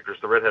one actress,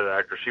 the redheaded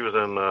actress, she was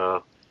in,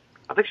 I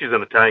think she's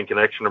in Italian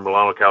Connection or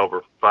Milano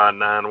Caliber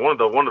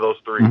 5'9", one of those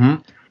three.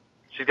 Mm-hmm.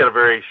 She's got a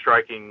very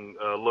striking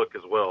look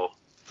as well.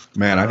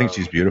 Man, I think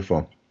she's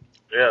beautiful.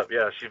 Yeah,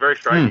 she's very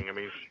striking. I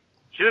mean,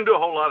 she didn't do a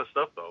whole lot of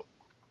stuff, though.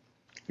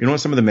 You know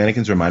what some of the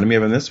mannequins reminded me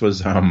of in this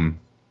was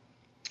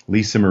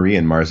Lisa Marie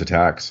in Mars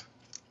Attacks.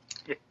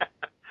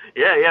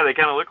 Yeah, they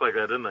kind of look like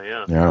that, didn't they?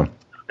 Yeah.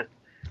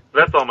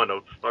 That's all my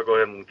notes. I'll go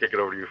ahead and kick it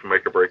over to you for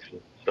make or breaks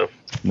and stuff.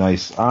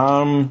 Nice.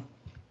 What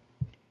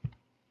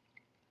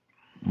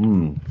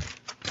do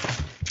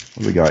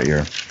we got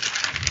here?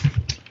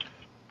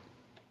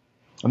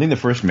 I think the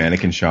first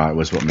mannequin shot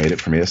was what made it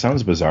for me. It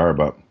sounds bizarre,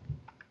 but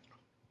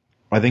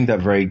I think that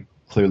very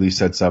clearly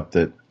sets up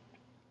that,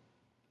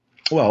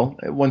 well,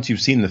 once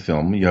you've seen the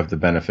film, you have the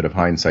benefit of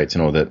hindsight to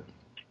know that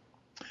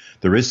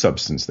there is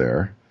substance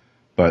there.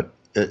 But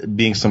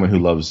being someone who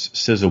loves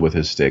sizzle with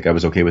his steak, I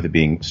was okay with it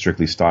being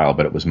strictly style,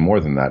 but it was more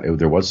than that.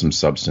 There was some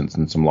substance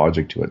and some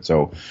logic to it.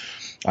 So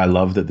I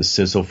love that the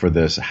sizzle for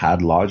this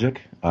had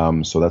logic.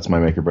 So that's my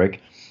make or break.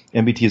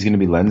 MBT is going to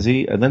be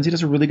Lenzi. Lenzi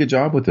does a really good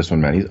job with this one,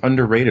 man. He's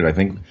underrated. I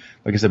think,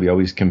 like I said, we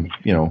always can,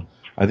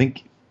 I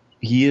think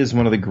he is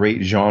one of the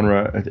great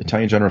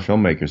Italian genre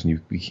filmmakers,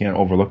 and you can't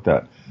overlook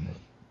that.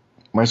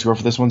 My score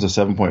for this one's a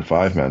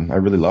 7.5, man. I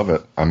really love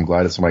it. I'm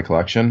glad it's in my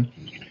collection.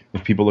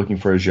 If people are looking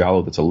for a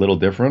giallo that's a little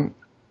different,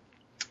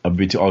 I'll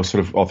throw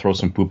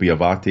some Pupi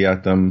Avati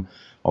at them.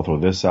 I'll throw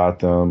this at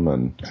them,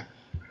 and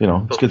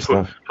it's good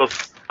stuff.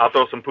 I'll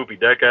throw some Poopy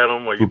Deck at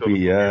them.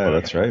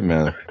 That's right,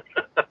 man.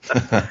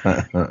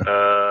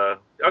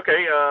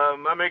 Okay,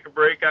 my make or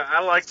break. I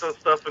like the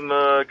stuff in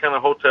the kind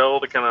of hotel,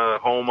 the kind of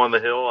home on the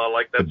hill. I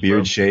like that. The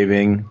beard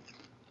shaving.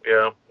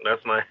 Yeah,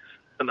 that's nice.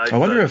 I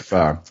wonder if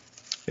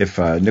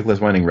Nicholas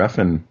Winding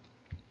Refn,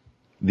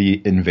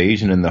 the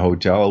invasion in the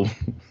hotel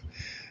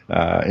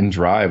in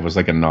Drive was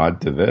like a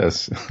nod to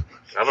this.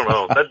 I don't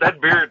know. That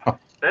beard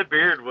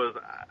was.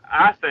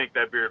 I think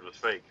that beard was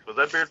fake. Was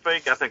that beard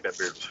fake? I think that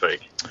beard was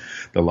fake.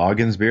 The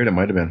Loggins beard, it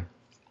might have been.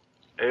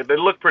 They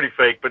look pretty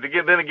fake, but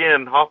then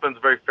again, Hoffman's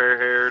very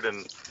fair-haired,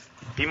 and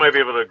he might be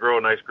able to grow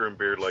a nice groomed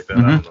beard like that.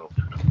 Mm-hmm. I don't know.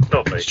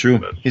 No fake. It's true.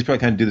 But He's probably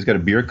kind of dude that's got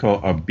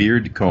a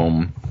beard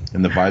comb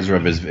in the visor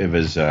of his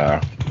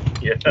car.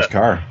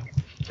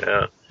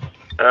 Yeah.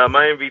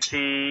 My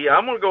MVT,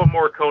 I'm going to go with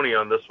Morricone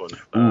on this one.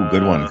 Ooh,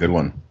 good one.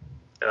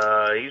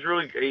 He's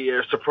really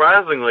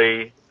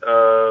surprisingly,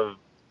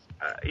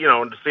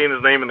 seeing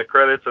his name in the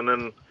credits, and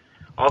then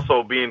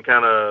also being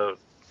kind of,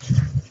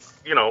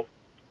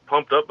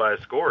 pumped up by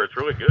his score. It's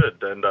really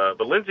good. And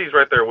but Lindsay's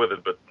right there with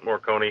it, but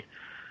Morricone.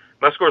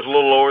 My score's a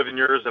little lower than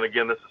yours, and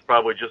again, this is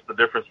probably just the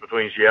difference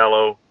between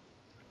Giallo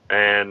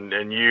and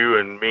you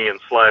and me and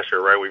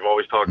Slasher, right? We've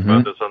always talked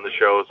about this on the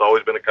show. It's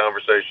always been a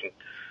conversation.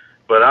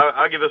 But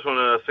I'll give this one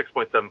a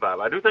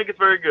 6.75. I do think it's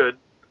very good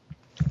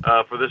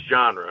for this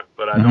genre,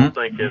 but I don't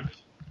think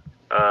it's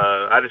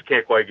I just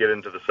can't quite get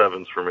into the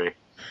sevens for me.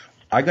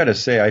 I got to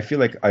say, I feel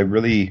like I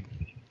really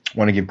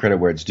want to give credit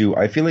where it's due.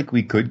 I feel like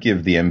we could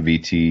give the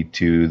MVT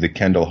to the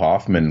Kendall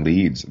Hoffman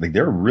leads. Like,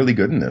 they're really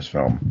good in this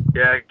film.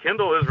 Yeah,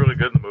 Kendall is really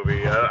good in the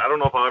movie. I don't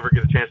know if I'll ever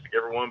get a chance to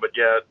give her one, but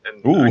yeah,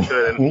 and I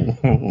could.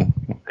 And,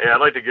 yeah,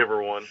 I'd like to give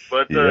her one.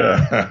 But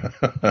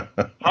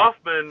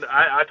Hoffman,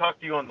 I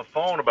talked to you on the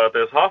phone about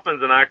this.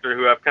 Hoffman's an actor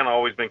who I've kind of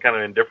always been kind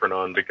of indifferent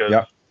on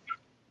because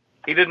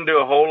he didn't do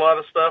a whole lot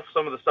of stuff.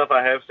 Some of the stuff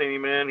I have seen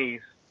him in,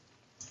 he's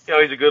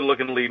a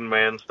good-looking leading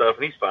man and stuff,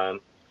 and he's fine.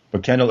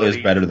 But Kendall is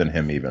better than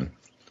him, even.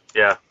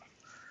 Yeah.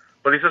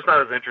 But he's just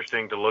not as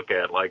interesting to look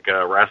at, like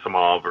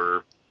Rasimov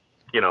or,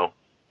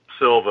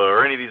 Silva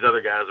or any of these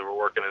other guys that were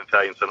working in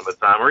Italian cinema at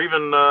the time, or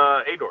even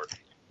Ador.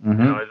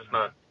 I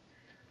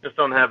just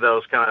don't have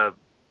the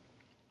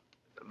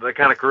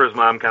kind of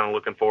charisma I'm kind of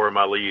looking for in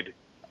my lead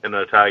in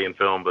the Italian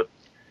film. But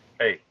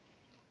hey,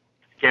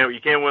 you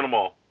can't win them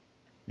all.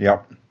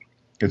 Yep,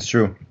 it's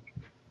true.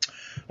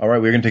 All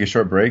right, we're going to take a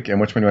short break. And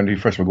which one do you want to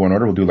do first? We'll go in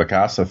order. We'll do La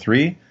Casa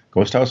 3,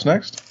 Ghosthouse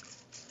next.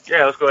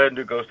 Yeah, let's go ahead and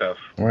do Ghosthouse.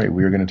 All right,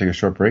 we are going to take a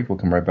short break. We'll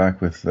come right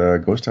back with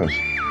Ghosthouse.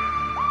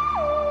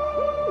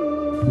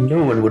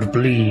 No one would have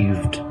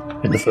believed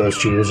in the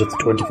first years of the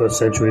 21st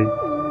century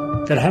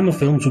that Hammer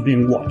films were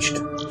being watched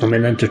from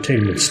an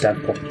entertainment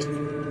standpoint.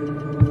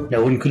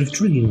 No one could have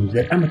dreamed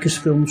that Amicus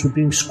films were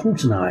being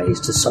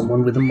scrutinized as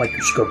someone with a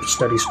microscope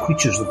studies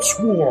creatures that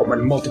swarm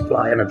and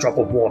multiply in a drop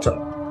of water.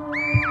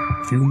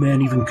 Few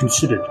men even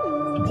considered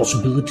the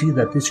possibility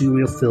that this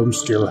era of film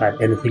still had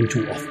anything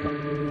to offer.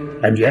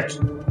 And yet,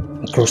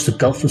 across the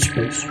gulf of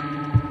space,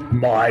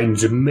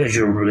 minds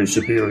immeasurably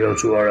superior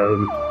to our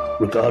own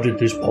regarded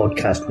this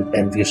podcast with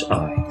envious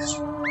eyes.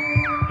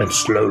 And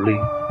slowly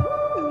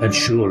and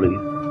surely,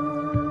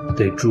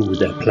 they drew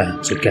their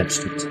plans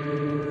against it.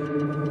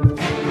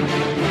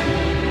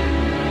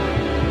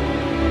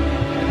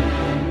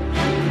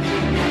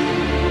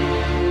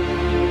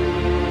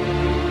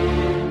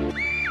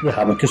 The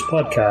Amicus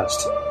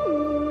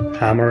Podcast.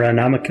 Hammer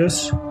and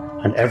Amicus,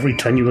 and every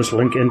tenuous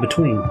link in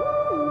between.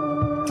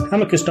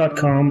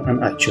 Amicus.com and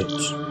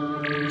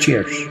iTunes.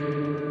 Cheers.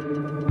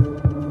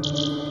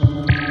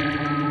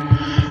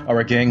 All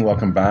right, gang,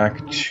 welcome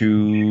back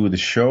to the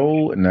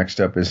show. Next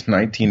up is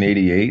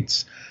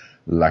 1988's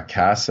La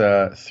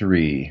Casa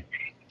 3,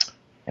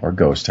 or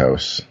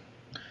Ghosthouse.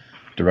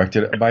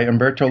 Directed by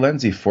Umberto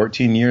Lenzi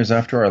 14 years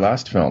after our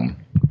last film.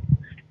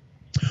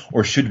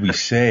 Or should we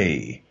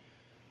say,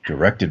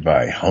 directed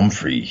by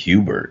Humphrey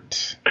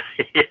Hubert.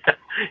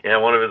 Yeah,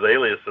 one of his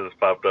aliases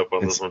popped up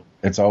on this one.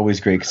 It's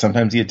always great, because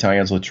sometimes the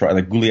Italians will try,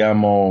 like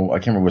Guglielmo, I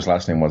can't remember what his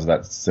last name was,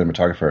 that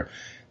cinematographer.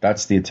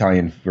 That's the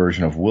Italian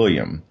version of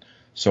William.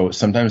 So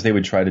sometimes they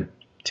would try to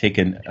take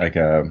an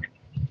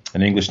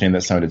English name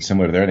that sounded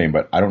similar to their name,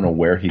 but I don't know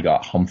where he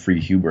got Humphrey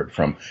Hubert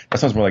from. That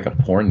sounds more like a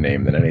porn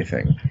name than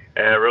anything.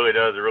 Yeah, it really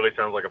does. It really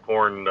sounds like a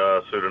porn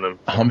pseudonym.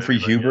 Humphrey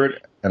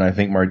Hubert, and I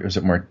think was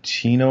it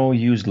Martino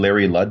used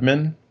Larry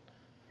Ludman?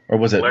 Or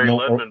was it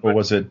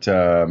was it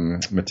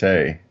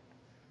Mattei?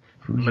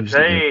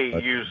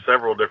 Mattei used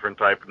several different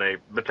type of names.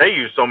 Mattei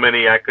used so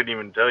many I couldn't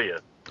even tell you.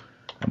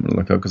 I'm gonna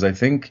look up because I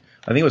think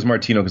it was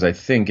Martino, because I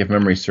think, if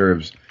memory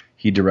serves,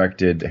 he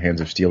directed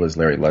Hands of Steel as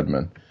Larry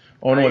Ludman.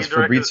 Oh no, it's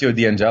Fabrizio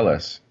De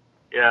Angelis.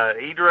 Yeah,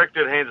 he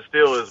directed Hands of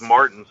Steel as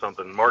Martin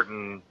something.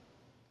 I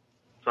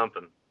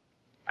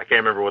can't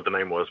remember what the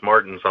name was.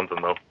 Martin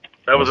something though.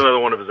 That was another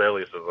one of his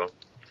aliases though.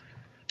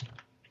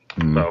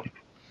 So,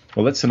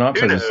 well, let's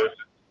synopsize.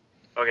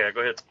 Okay,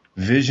 go ahead.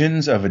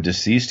 Visions of a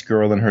deceased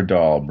girl and her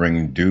doll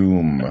bring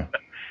doom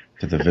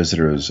to the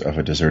visitors of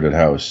a deserted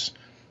house.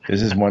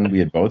 This is one we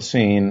had both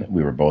seen.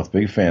 We were both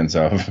big fans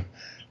of.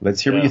 Let's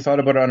hear what you thought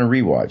about it on a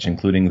rewatch,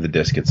 including the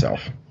disc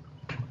itself.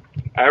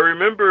 I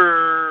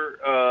remember,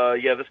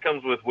 this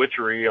comes with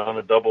Witchery on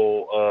a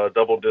double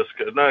disc,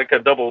 not like a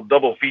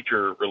double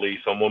feature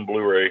release on one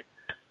Blu-ray.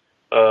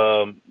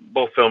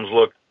 Both films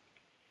look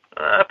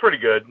pretty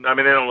good. I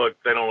mean, they don't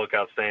look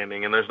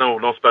outstanding, and there's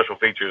no special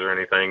features or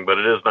anything. But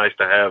it is nice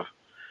to have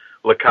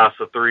La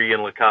Casa 3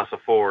 and La Casa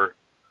 4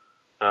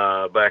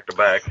 back to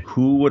back.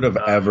 Who would have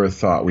ever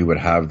thought we would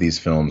have these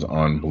films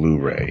on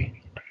Blu-ray?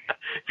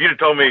 If you'd have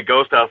told me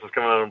Ghosthouse was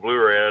coming out on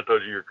Blu-ray, I'd have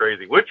told you you're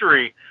crazy.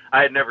 Witchery,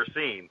 I had never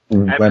seen.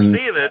 After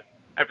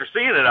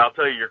seeing it, I'll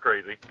tell you you're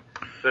crazy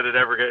that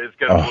it's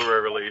got a Blu-ray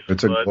release.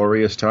 It's a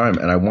glorious time,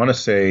 and I want to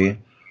say.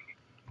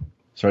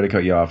 Sorry to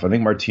cut you off. I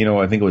think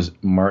it was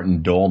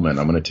Martin Dolman.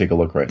 I'm going to take a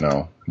look right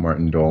now.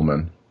 Martin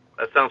Dolman.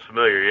 That sounds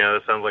familiar. Yeah,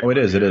 that sounds like... Oh, it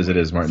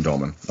is Martin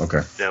Dolman.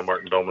 Okay. Yeah,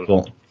 Martin Dolman.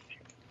 Cool.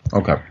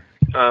 Okay.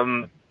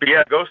 But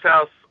yeah,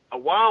 Ghosthouse, a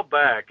while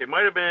back, it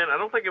might have been, I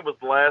don't think it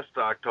was last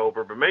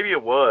October, but maybe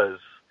it was.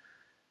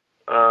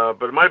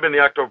 But it might have been the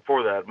October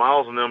before that.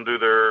 Miles and them do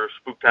their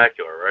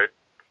Spooktacular, right?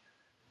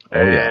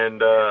 Oh, yeah. And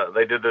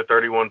they did their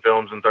 31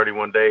 films in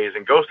 31 days,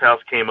 and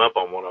Ghosthouse came up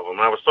on one of them.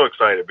 And I was so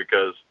excited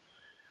because...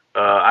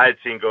 I had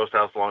seen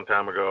Ghosthouse a long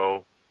time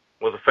ago,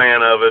 was a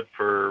fan of it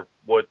for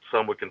what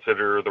some would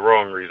consider the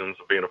wrong reasons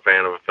of being a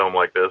fan of a film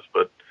like this.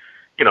 But,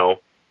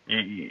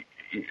 you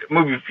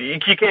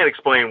can't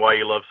explain why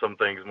you love some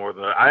things more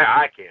than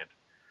I can't.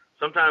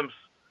 Sometimes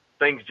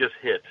things just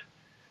hit.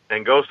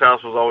 And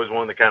Ghosthouse was always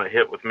one that kind of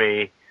hit with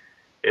me.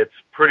 It's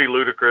pretty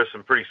ludicrous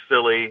and pretty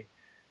silly.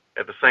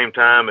 At the same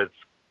time, it's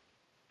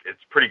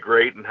pretty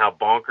great in how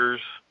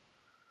bonkers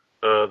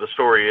the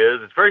story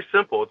is. It's very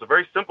simple. It's a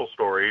very simple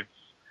story.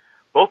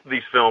 Both of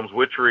these films,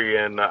 Witchery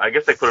and I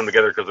guess they put them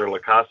together because they're La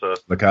Casa.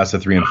 La Casa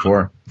 3 and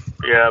 4.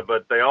 Yeah,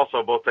 but they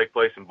also both take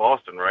place in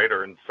Boston, right?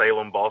 Or in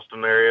Salem,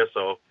 Boston area.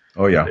 So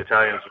the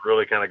Italians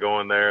really kind of go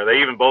in there. They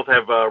even both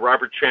have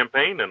Robert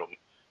Champagne in them.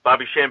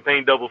 Bobby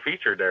Champagne double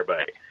featured there,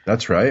 babe.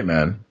 That's right,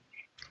 man.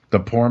 The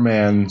poor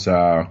man's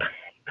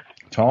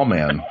tall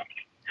man.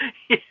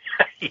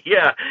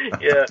 Yeah.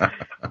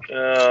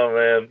 Oh,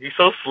 man. He's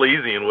so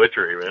sleazy in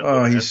Witchery, man.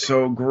 Oh, he's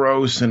so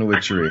gross in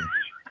Witchery.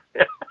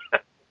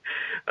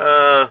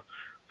 But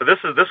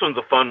this one's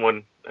a fun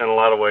one in a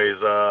lot of ways.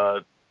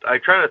 I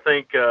try to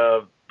think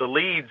the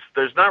leads.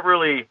 There's not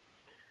really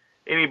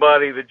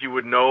anybody that you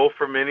would know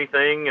from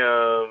anything.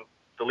 The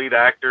lead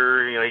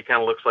actor, he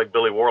kind of looks like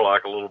Billy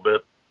Warlock a little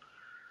bit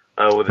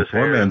with his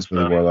hair. Poor man's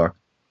Billy Warlock.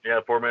 Yeah,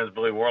 poor man's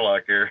Billy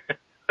Warlock here.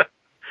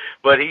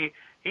 But he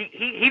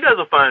does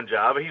a fine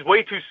job. He's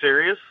way too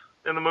serious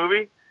in the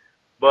movie.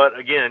 But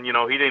again,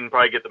 he didn't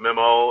probably get the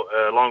memo,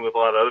 along with a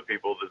lot of other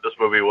people, that this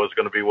movie was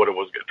going to be what it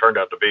turned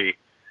out to be.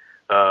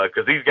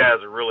 because these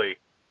guys are really,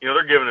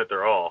 they're giving it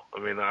their all. I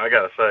mean, I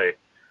gotta say,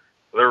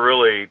 they're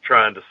really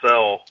trying to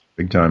sell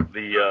big time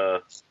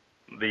the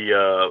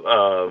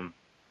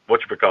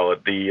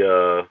whatchamacallit,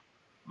 the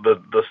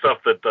stuff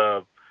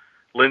that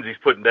Lindsay's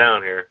putting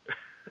down here.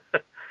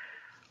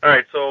 All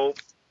right, so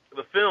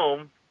the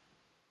film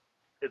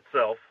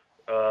itself,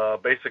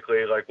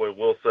 basically, like what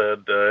Will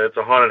said, it's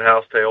a haunted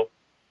house tale.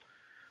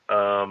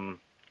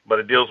 But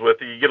it deals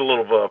with, you get a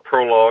little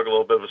prologue, a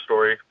little bit of a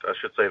story. I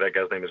should say that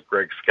guy's name is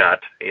Greg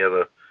Scott. He has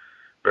a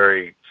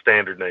very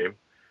standard name.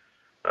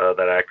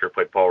 That actor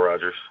played Paul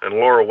Rogers. And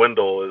Laura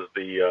Wendell is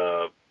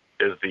the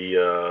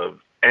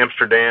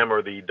Amsterdam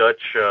or the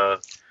Dutch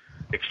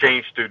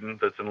exchange student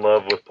that's in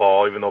love with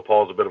Paul, even though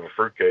Paul's a bit of a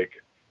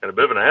fruitcake and a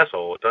bit of an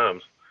asshole at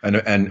times.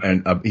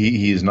 And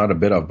he's not a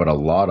bit of, but a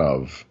lot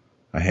of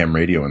a ham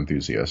radio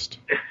enthusiast.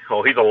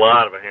 Oh, he's a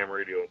lot of a ham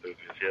radio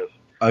enthusiast, yes.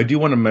 I do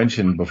want to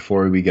mention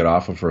before we get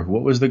off of her,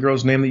 what was the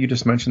girl's name that you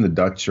just mentioned, the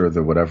Dutch or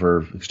the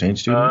whatever exchange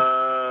student?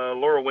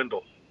 Laura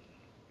Wendell.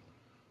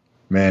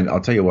 Man,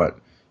 I'll tell you what,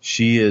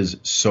 she is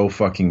so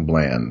fucking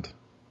bland.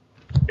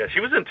 Yeah, she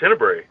was in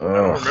Tenebrae. I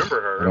don't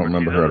remember her. I don't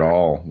remember her at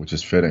all, which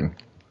is fitting.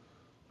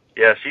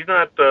 Yeah, she's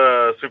not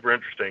super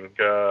interesting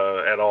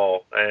at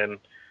all. And,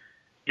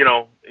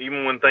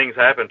 even when things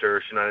happen to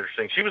her, she's not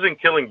interesting. She was in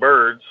Killing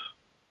Birds,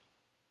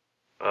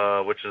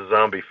 which is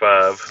Zombie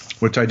 5.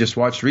 Which I just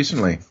watched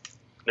recently.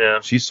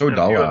 Yeah. She's so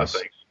doll-ass.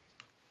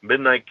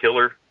 Midnight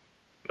Killer,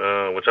 which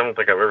I don't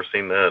think I've ever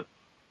seen that.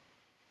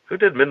 Who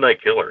did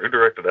Midnight Killer? Who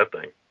directed that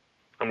thing?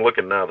 I'm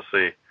looking now to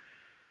see.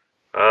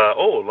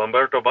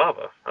 Lamberto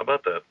Bava. How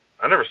about that?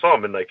 I never saw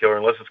Midnight Killer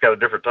unless it's got a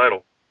different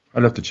title.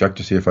 I'd have to check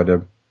to see if I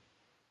did.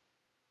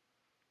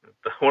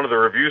 One of the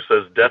reviews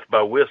says Death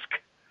by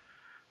Whisk.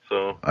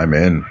 So I'm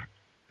in.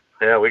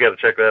 Yeah, we got to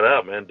check that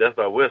out, man. Death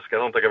by Whisk. I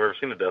don't think I've ever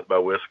seen a Death by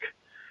Whisk.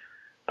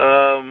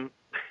 I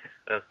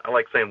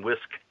like saying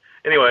whisk.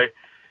 Anyway,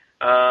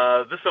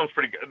 this film's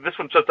pretty good. This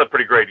one sets up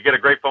pretty great. You get a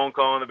great phone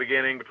call in the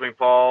beginning between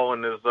Paul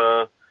and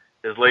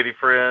his lady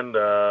friend.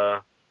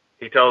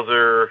 He tells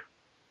her,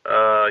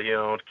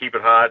 to keep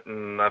it hot,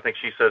 and I think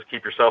she says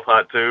keep yourself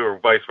hot too, or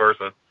vice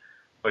versa,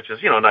 which is,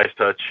 a nice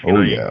touch.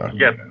 Yeah.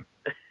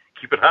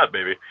 Keep it hot,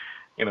 baby.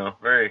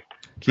 Very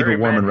keep very it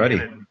warm and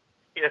ready.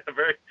 Yeah,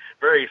 very,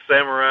 very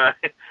samurai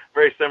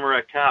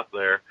cop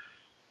there.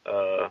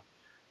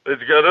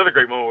 There's got another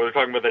great moment where they're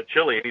talking about that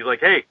chili, and he's like,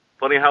 "Hey,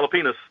 plenty of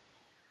jalapenos."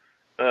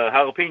 That's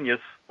what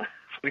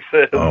he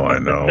says. Oh, I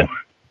know.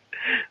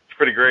 It's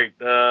pretty great.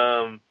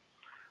 So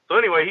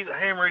anyway, he's a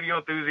ham radio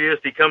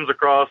enthusiast. He comes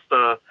across,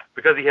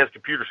 because he has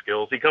computer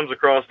skills, he comes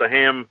across a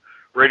ham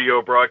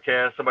radio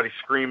broadcast. Somebody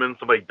screaming,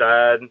 somebody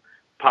died,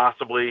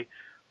 possibly.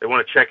 They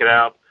want to check it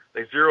out.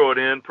 They zero it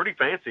in, pretty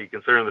fancy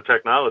considering the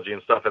technology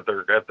and stuff at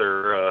their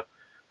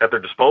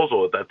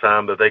disposal at that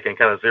time, that they can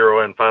kind of zero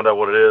in and find out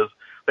what it is.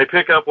 They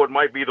pick up what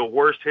might be the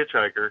worst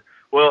hitchhiker.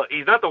 Well,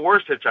 he's not the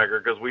worst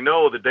hitchhiker, because we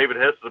know that David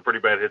Hess is a pretty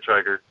bad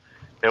hitchhiker,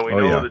 and we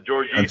know that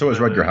George and so is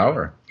Rutger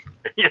Hauer.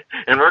 Yeah,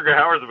 and Rutger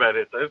Hauer's a bad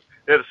hitchhiker.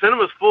 Yeah, the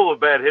cinema's full of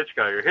bad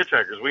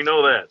hitchhikers. We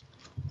know that.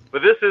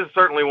 But this is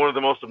certainly one of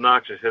the most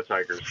obnoxious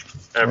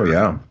hitchhikers ever. Oh,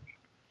 yeah.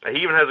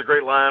 He even has a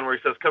great line where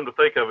he says, "Come to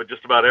think of it,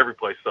 just about every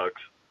place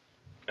sucks."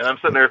 And I'm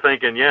sitting there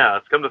thinking, yeah,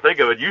 come to think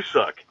of it, you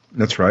suck.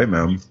 That's right,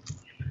 man.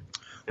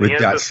 With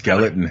that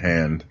skeleton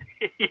hand.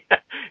 Yeah,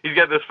 he's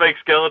got this fake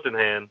skeleton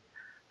hand.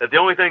 That the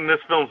only thing this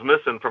film's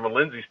missing from a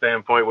Lindsay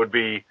standpoint would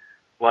be,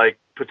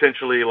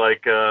 potentially,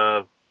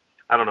 I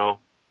don't know,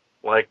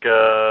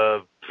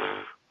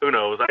 who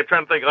knows? I'm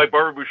trying to think, like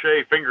Barbara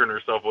Boucher fingering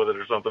herself with it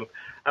or something.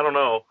 I don't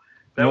know.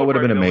 You know what would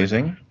have been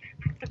amazing?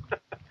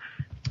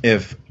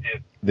 If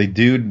the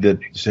dude that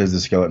says the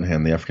skeleton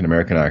hand, the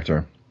African-American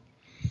actor,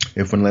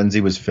 if when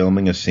Lindsay was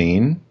filming a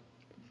scene,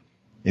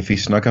 if he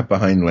snuck up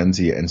behind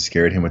Lindsay and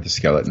scared him with the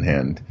skeleton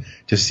hand,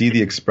 to see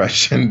the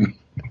expression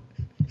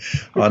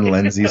on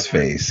Lindsay's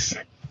face.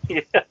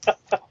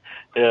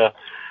 Yeah.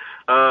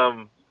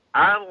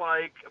 I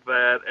like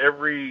that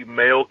every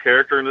male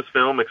character in this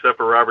film, except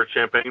for Robert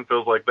Champagne, I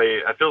feel like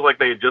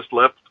they had just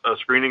left a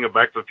screening of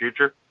Back to the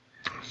Future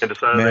and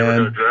decided they were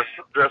going to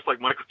dress like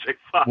Michael J.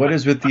 Fox. What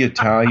is with the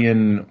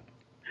Italian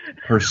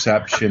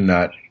perception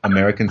that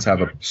Americans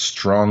have a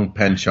strong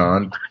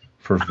penchant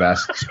for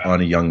vests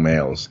on young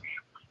males?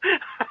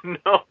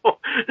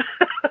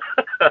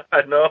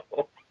 I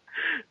know.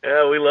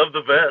 Yeah, we love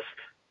the vest.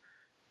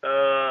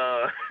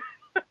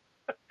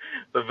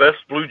 The vest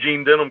blue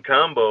jean denim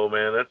combo,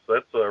 man.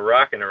 That's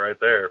rocking it right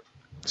there.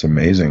 It's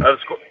amazing.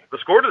 The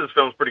score to this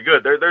film is pretty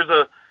good. There's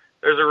a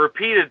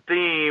repeated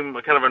theme,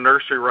 kind of a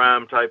nursery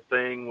rhyme type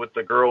thing with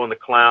the girl and the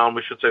clown.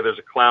 We should say there's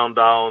a clown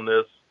doll in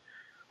this.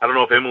 I don't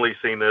know if Emily's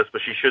seen this,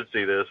 but she should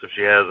see this if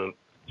she hasn't.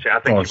 I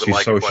think she would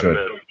like it quite a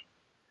bit.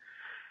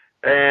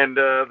 And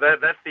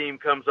that theme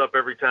comes up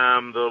every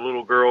time the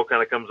little girl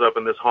kind of comes up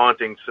in this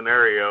haunting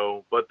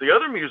scenario. But the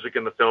other music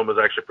in the film is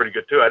actually pretty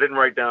good too. I didn't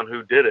write down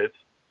who did it,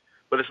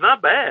 but it's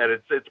not bad.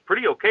 It's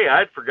pretty okay. I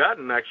had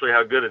forgotten actually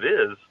how good it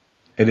is.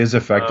 It is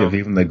effective.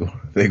 Even they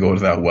go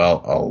to that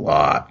well a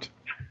lot.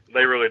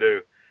 They really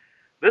do.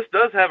 this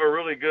does have a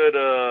really good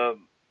a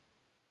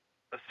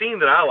scene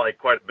that I like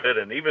quite a bit,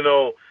 and even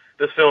though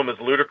this film is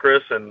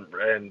ludicrous and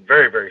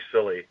very, very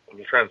silly, I'm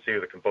just trying to see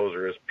who the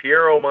composer is.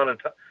 Piero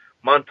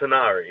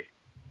Montanari.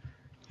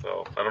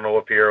 So I don't know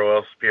what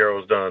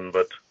Piero's done,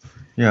 but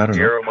yeah, I don't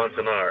Piero know.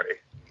 Montanari,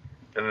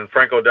 and then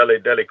Franco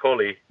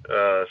Dellicoli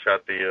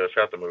shot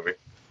the movie.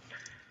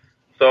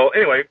 So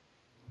anyway,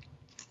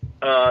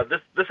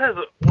 this has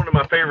one of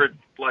my favorite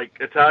like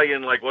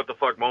Italian like what the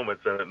fuck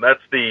moments in it, and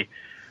that's the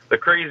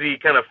crazy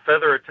kind of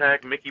feather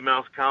attack Mickey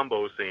Mouse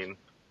combo scene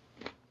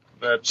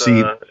that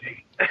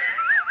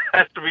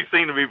has to be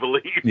seen to be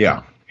believed.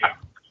 Yeah,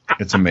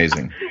 it's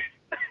amazing.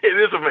 It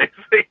is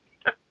amazing.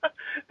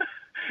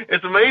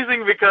 It's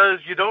amazing because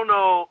you don't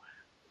know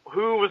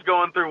who was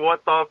going through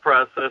what thought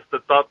process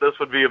that thought this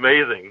would be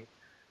amazing.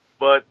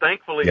 But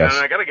thankfully, yes.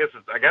 And I gotta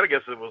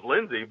guess it was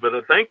Lindsay.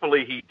 But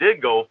thankfully, he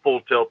did go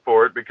full tilt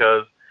for it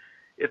because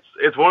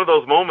it's one of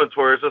those moments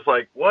where it's just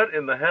like, what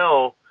in the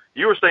hell?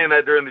 You were saying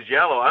that during the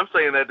Giallo. I'm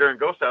saying that during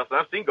Ghosthouse, and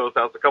I've seen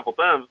Ghosthouse a couple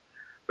times.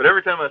 But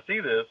every time I see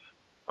this,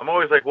 I'm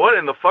always like, what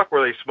in the fuck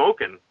were they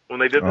smoking when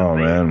they did this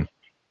scene? Man.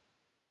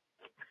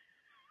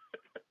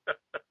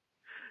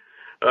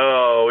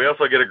 Oh, we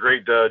also get a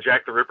great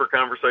Jack the Ripper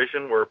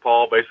conversation where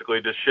Paul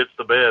basically just shits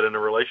the bed in a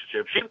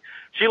relationship.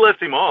 She lets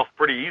him off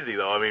pretty easy,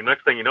 though. I mean,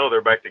 next thing you know,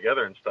 they're back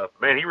together and stuff.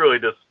 Man, he really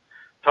just,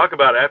 talk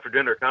about after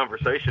dinner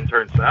conversation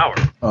turned sour.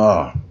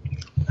 Oh,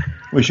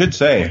 we should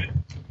say,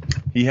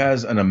 he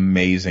has an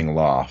amazing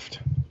loft.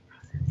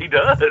 He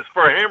does,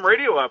 for a ham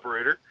radio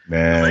operator.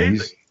 Man,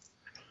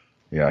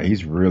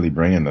 he's really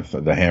bringing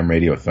the ham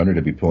radio thunder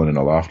to be pulling in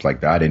a loft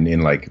like that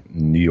in like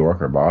New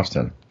York or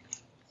Boston.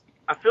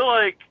 I feel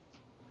like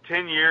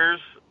 10 years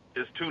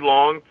is too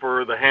long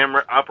for the ham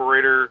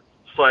operator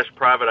 /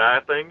 private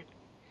eye thing.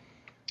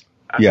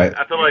 I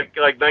feel like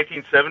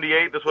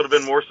 1978, this would have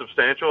been more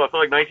substantial. I feel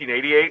like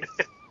 1988.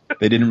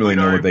 They didn't really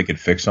know what they could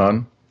fix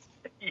on.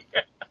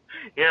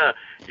 Yeah.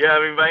 I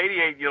mean, by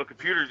 88,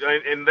 computers,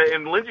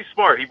 and Lindsay's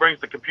smart. He brings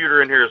the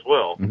computer in here as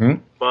well.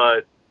 Mm-hmm.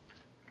 But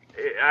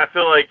I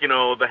feel like,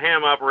 the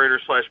ham operator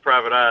 /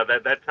 private eye,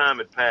 that time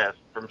had passed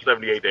from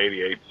 78 to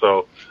 88.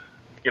 So,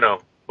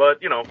 but,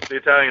 the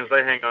Italians,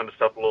 they hang on to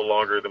stuff a little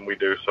longer than we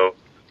do. So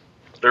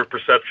their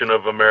perception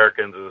of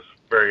Americans is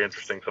very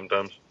interesting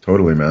sometimes.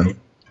 Totally, man.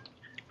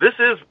 This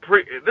is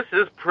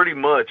pretty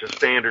much a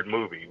standard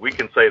movie. We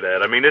can say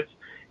that. I mean,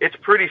 it's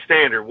pretty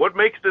standard. What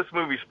makes this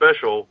movie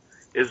special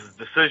is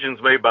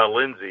decisions made by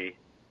Lindsay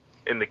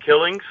in the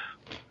killings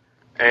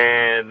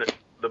and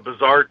the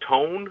bizarre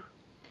tone.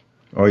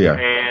 Oh, yeah.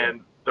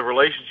 And the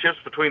relationships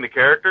between the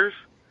characters.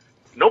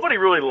 Nobody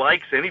really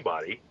likes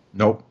anybody.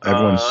 Nope.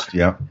 Everyone's,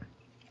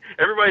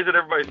 Everybody's at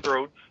everybody's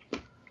throats.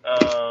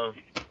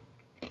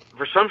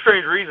 For some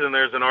strange reason,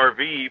 there's an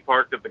RV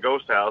parked at the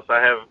ghost house. I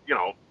have,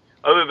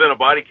 other than a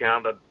body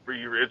count,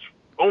 it's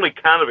only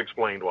kind of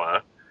explained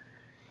why.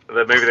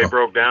 That maybe they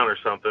broke down or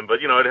something, but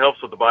it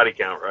helps with the body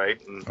count, right?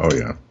 And oh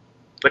yeah.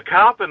 The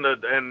cop and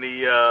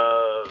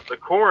the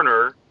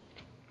coroner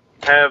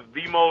have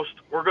the most.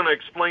 We're going to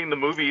explain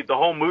the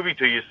whole movie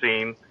to you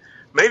scene.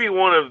 Maybe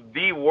one of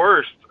the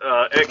worst,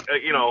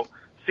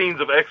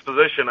 scenes of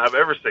exposition I've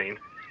ever seen.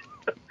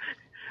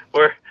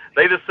 Where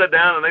they just sit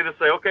down and they just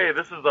say, "Okay,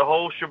 this is the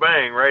whole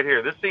shebang right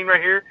here. This scene right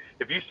here.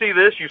 If you see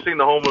this, you've seen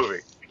the whole movie."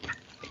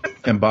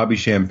 And Bobby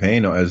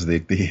Champagne as the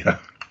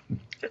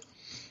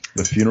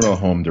funeral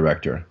home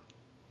director.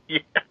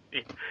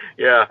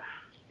 Yeah,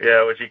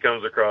 which he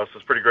comes across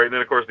is pretty great. And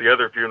then, of course, the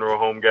other funeral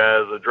home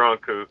guy is a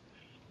drunk who,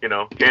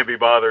 can't be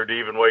bothered to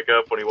even wake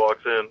up when he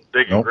walks in.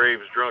 Digging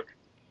graves drunk.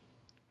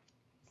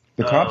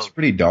 The cop's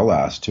pretty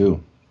dull-ass,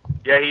 too.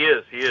 Yeah, he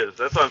is.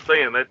 That's what I'm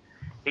saying. That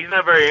he's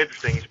not very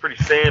interesting. He's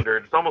pretty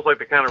standard. It's almost like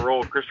the kind of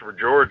role Christopher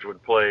George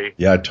would play.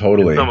 Yeah,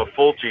 totally. In some of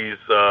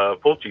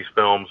Fulci's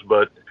films,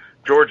 but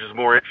George is a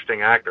more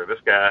interesting actor. This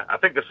guy, I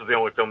think this is the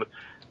only film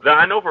that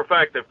I know for a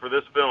fact that for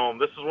this film,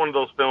 this is one of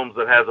those films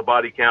that has a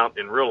body count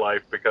in real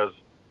life because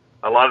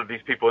a lot of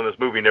these people in this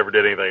movie never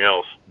did anything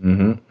else.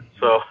 Mm-hmm.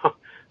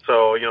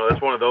 So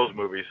it's one of those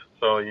movies.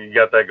 So you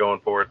got that going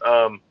for it.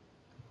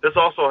 This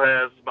also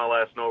has, this is my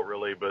last note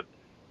really, but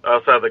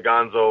outside of the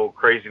Gonzo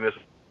craziness.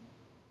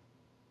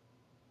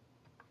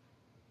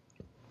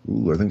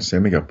 Ooh, I think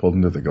Sammy got pulled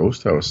into the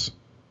ghost house.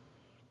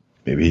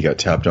 Maybe he got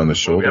tapped on the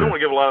shoulder. I don't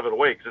want to give a lot of it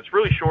away because it's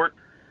really short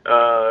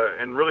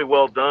and really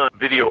well done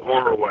video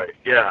horror way.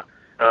 Yeah.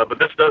 But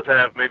this does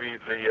have maybe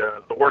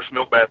the worst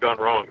milk bath gone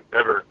wrong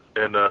ever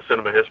in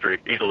cinema history,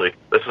 easily.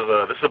 This is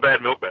a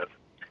bad milk bath.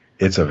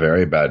 It's a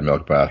very bad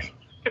milk bath.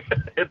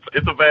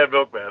 It's a bad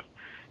milk bath.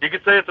 You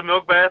could say it's a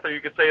milk bath, or you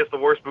could say it's the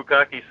worst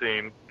bukkake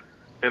scene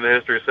in the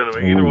history of cinema.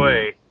 Either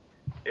way,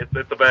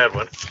 it's a bad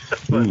one.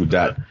 Ooh,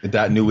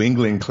 that New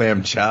England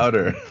clam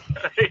chowder.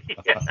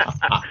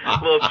 A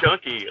little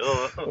chunky.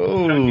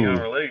 Chunky on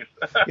release.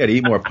 You gotta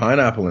eat more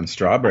pineapple and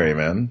strawberry,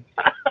 man.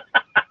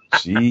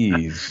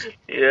 Jeez.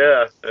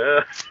 Yeah.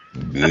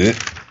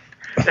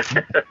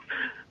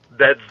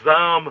 That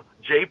Zom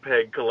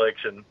JPEG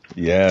collection.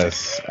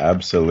 Yes,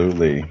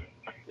 absolutely.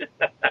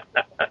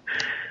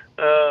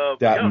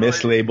 That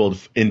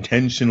mislabeled,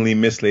 intentionally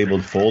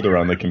mislabeled folder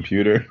on the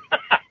computer.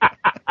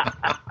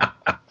 I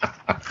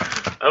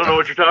don't know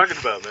what you're talking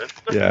about, man.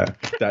 Yeah,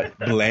 that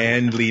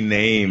blandly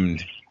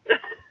named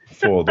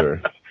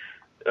folder.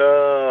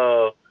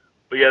 But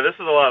yeah, this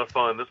is a lot of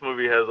fun. This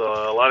movie has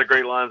a lot of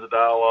great lines of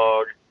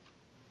dialogue,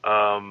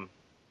 and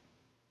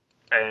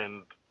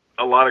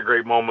a lot of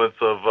great moments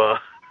of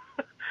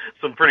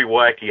some pretty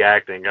wacky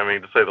acting. I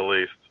mean, to say the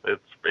least,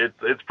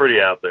 it's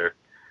pretty out there.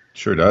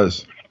 Sure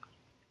does.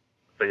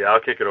 But yeah,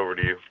 I'll kick it over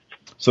to you.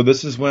 So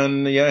this is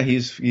when,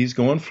 he's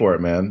going for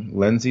it, man.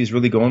 Lindsay's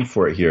really going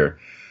for it here.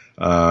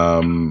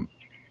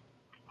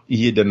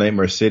 He did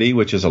Nightmare City,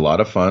 which is a lot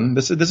of fun.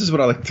 This is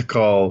what I like to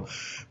call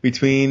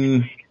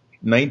between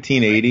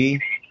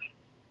 1980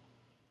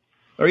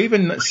 or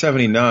even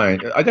 79.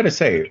 I got to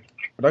say,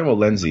 we're talking about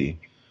Lindsay.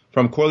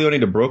 From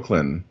Corleone to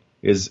Brooklyn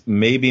is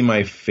maybe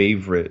my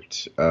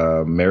favorite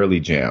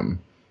Merrily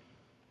Jam.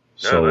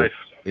 So, nice.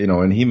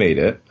 And he made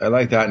it. I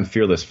like that and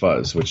Fearless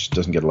Fuzz, which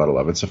doesn't get a lot of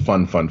love. It's a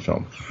fun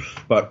film.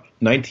 But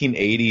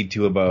 1980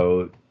 to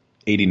about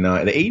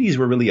 89, the 80s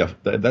were really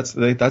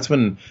that's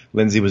when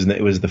Lindsay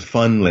it was the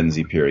fun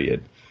Lindsay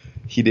period.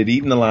 He did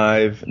Eaten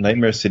Alive,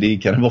 Nightmare City,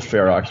 Cannibal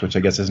Ferox, which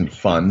I guess isn't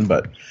fun,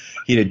 but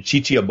he did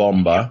Chichi a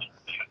Bomba,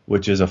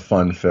 which is a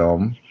fun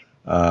film.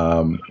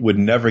 Would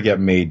never get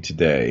made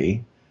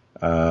today.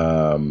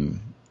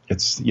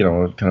 It's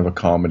kind of a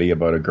comedy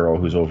about a girl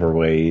who's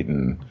overweight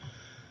and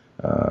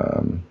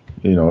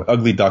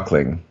ugly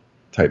duckling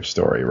type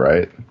story,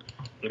 right?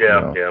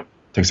 Yeah, yeah.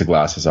 Takes the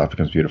glasses off,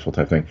 becomes beautiful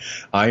type thing.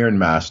 Iron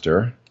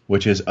Master,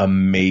 which is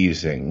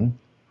amazing.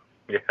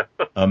 Yeah.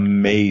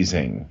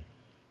 Amazing.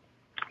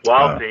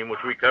 Wild Team, which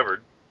we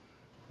covered.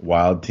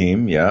 Wild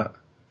Team, yeah.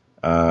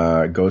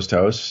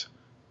 Ghosthouse,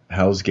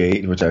 Hell's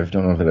Gate, which I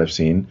don't know that I've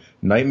seen.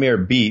 Nightmare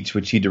Beach,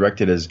 which he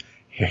directed as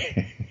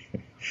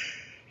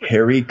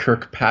Harry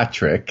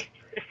Kirkpatrick.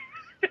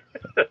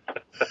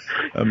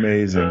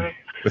 Amazing.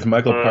 With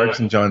Michael Parks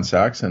and John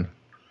Saxon.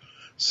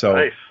 So,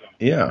 nice.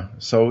 Yeah.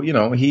 So,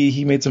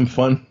 he made some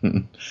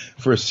fun,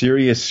 for a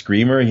serious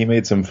screamer, he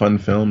made some fun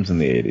films in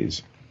the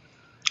 80s.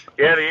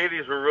 Yeah, the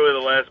 80s were really the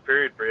last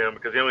period for him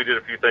because he only did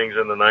a few things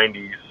in the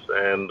 90s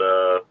and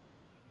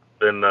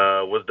then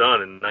was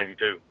done in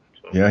 92.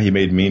 So. Yeah, he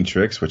made Mean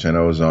Tricks, which I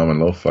know Zom and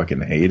Lo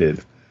fucking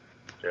hated.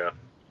 Yeah.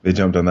 They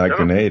jumped on that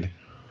grenade.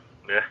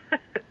 Yeah.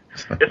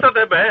 It's not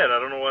that bad. I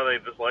don't know why they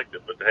disliked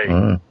it, but hey,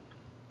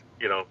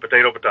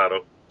 potato.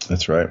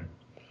 That's right.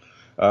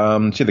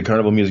 See the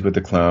carnival music with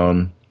the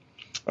clown.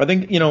 I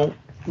think,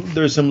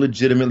 there's some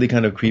legitimately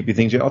kind of creepy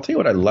things. I'll tell you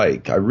what I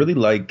like. I really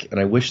like, and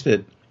I wish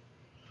that,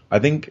 I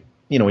think,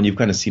 when you've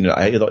kind of seen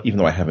it, even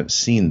though I haven't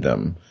seen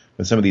them,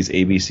 but some of these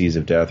ABCs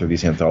of Death or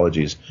these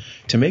anthologies,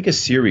 to make a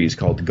series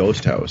called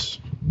Ghosthouse,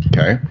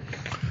 okay?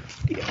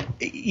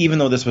 Even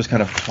though this was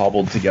kind of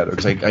cobbled together,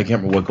 because I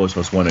can't remember what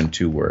Ghosthouse 1 and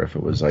 2 were, if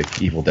it was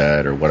like Evil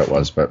Dead or what it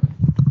was, but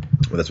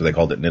that's what they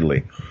called it in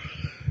Italy.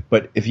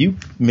 But if you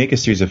make a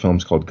series of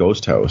films called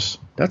Ghosthouse,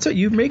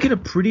 you make it a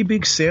pretty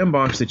big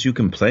sandbox that you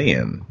can play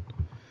in.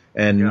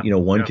 And,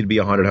 one could be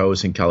a haunted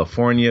house in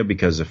California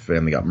because a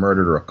family got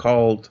murdered or a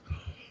cult.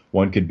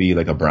 One could be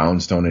like a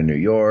brownstone in New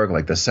York,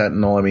 like the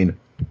Sentinel. I mean,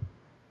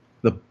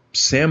 the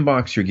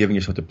sandbox you're giving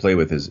yourself to play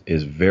with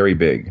is very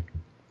big.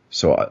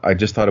 So I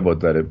just thought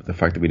about that, the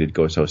fact that we did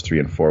Ghosthouse 3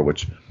 and 4,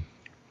 which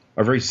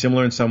are very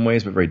similar in some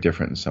ways, but very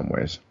different in some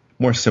ways.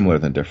 More similar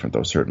than different,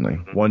 though, certainly.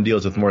 One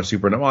deals with more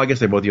supernatural. Well, I guess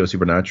they both deal with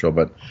supernatural,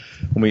 but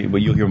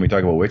you'll hear when we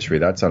talk about Witchery,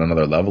 that's on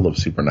another level of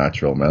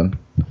supernatural, man.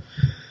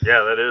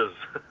 Yeah, that is.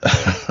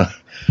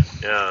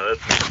 Yeah,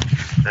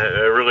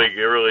 it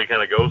really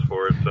kind of goes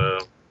for it.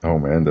 So. Oh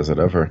man, does it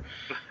ever?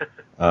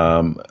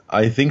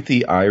 I think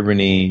the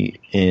irony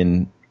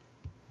in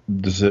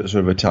the sort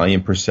of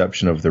Italian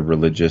perception of the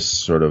religious,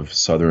 sort of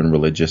Southern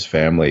religious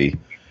family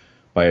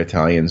by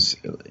Italians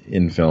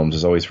in films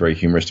is always very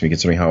humorous to me,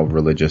 considering how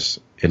religious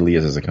Italy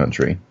is as a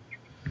country.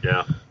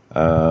 Yeah.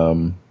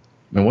 And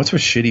what's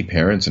with shitty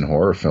parents in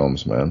horror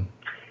films, man?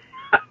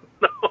 I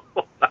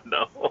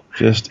know.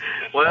 Just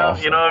well,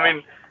 awful.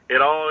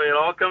 it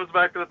all comes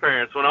back to the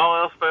parents. When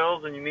all else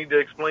fails and you need to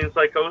explain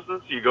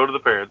psychosis, you go to the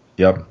parents.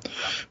 Yep,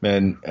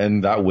 man,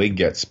 and that wig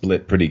gets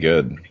split pretty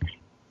good.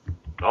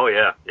 Oh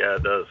yeah,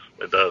 it does.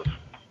 It does.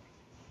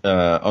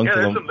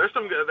 There's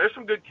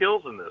some good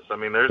kills in this. I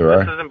mean, this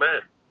isn't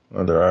bad.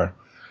 Oh, there are.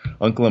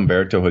 Uncle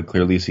Umberto had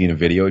clearly seen a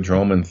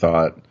Videodrome and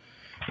thought,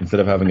 instead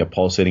of having a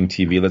pulsating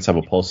TV, let's have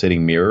a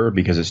pulsating mirror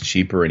because it's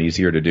cheaper and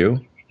easier to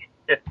do.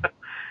 Yeah.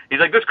 He's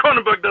like, this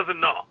Cronenberg doesn't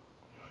know.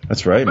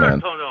 That's right, man.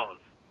 Knows.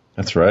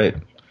 That's right.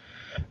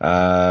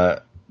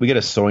 We get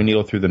a sewing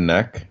needle through the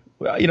neck.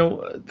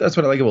 Well, that's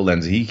what I like about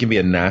Lindsay. He can be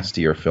a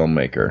nastier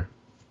filmmaker.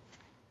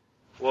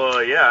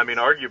 Well, yeah,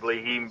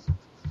 arguably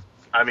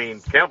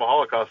Cannibal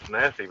Holocaust is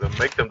nasty, but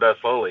Make Them Die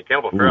Slowly.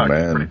 Cannibal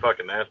Ferox is pretty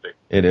fucking nasty.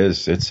 It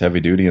is. It's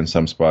heavy duty in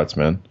some spots,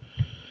 man.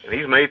 And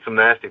he's made some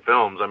nasty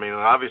films.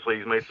 Obviously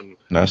he's made some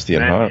nasty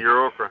and hot.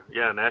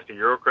 Nasty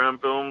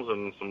Eurocrime films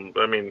and some.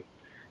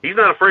 He's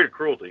not afraid of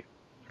cruelty.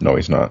 No,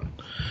 he's not.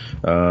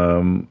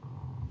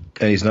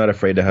 And he's not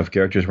afraid to have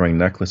characters wearing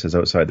necklaces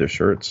outside their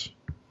shirts.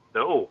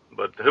 No,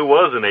 but who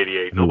was in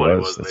 '88? Nobody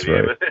was in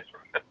 '88. Right.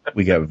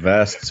 We got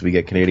vests. We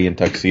get Canadian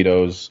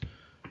tuxedos.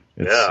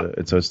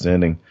 It's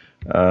outstanding.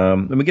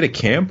 Then we get a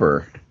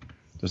camper.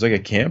 There's like a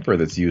camper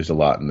that's used a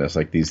lot in this.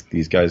 Like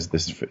these guys,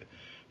 this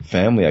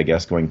family, I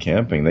guess, going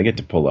camping. They get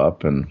to pull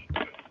up, and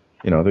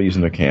they're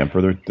using their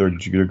camper.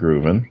 They're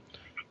grooving.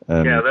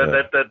 And,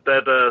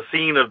 that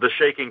scene of the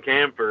shaking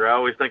camper. I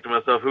always think to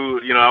myself, I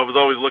was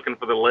always looking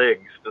for the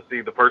legs to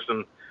see the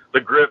person,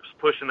 the grips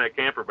pushing that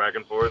camper back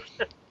and forth.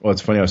 Well,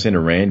 it's funny. I was saying to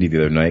Randy the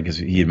other night because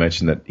he had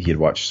mentioned that he had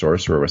watched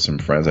Sorcerer with some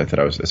friends. It's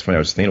funny. I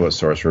was thinking about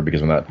Sorcerer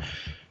because when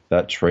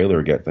that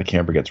trailer the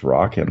camper gets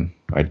rocking,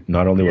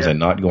 not only was I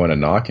not going to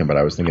knock him, but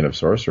I was thinking of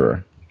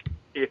Sorcerer.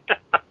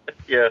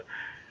 Yeah.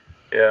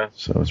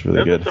 So it's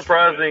really good.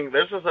 Surprising.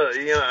 This is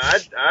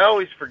I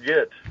always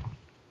forget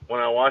when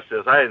I watch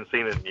this. I hadn't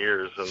seen it in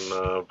years,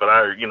 but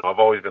I've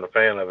always been a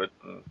fan of it,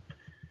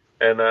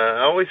 and I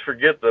always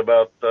forget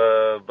about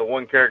the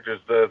one character's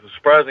the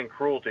surprising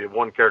cruelty of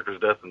one character's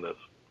death in this.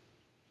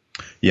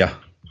 Yeah,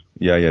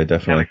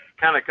 definitely.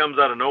 Kind of comes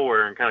out of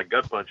nowhere and kind of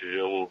gut punches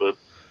you a little bit.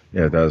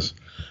 Yeah, it does.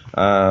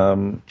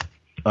 I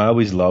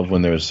always love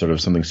when there's sort of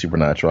something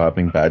supernatural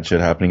happening, bad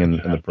shit happening,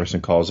 and the person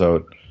calls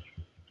out,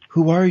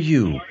 "Who are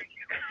you?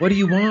 What do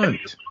you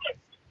want?"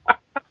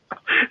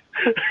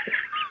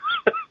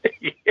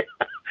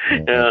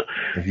 Yeah.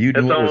 If you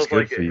knew what was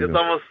good for you.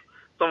 It's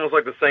almost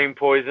like the same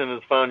poison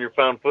as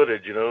found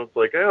footage, It's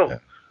like,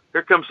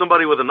 here comes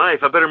somebody with a knife.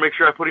 I better make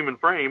sure I put him in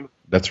frame.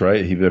 That's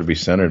right. He better be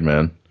centered,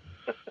 man.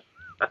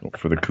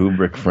 For the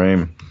Kubrick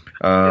frame.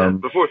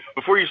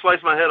 Before you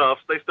slice my head off,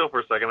 stay still for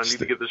a second. I need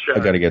to get this shot.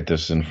 I got to get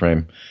this in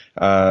frame.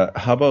 How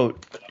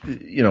about,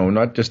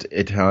 not just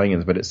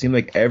Italians, but it seemed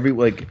like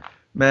everyone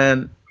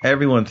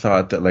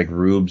thought that like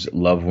Rubes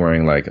loved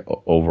wearing like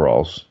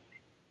overalls.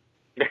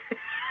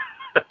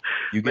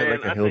 You get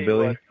like a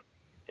hillbilly.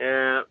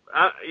 Yeah,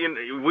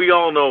 we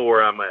all know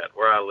where I'm at,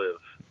 where I live.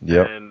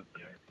 Yeah. And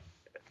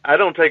I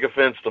don't take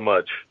offense to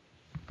much.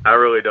 I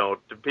really don't.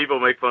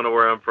 People make fun of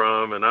where I'm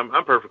from, and I'm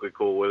perfectly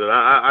cool with it.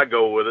 I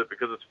go with it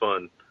because it's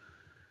fun.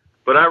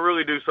 But I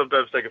really do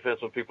sometimes take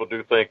offense when people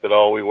do think that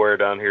all we wear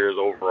down here is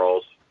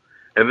overalls.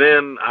 And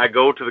then I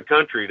go to the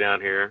country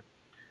down here,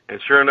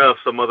 and sure enough,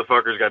 some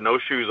motherfucker's got no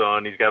shoes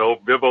on. He's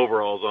got bib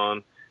overalls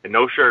on and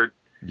no shirt.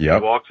 Yep.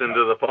 He walks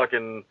into the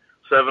fucking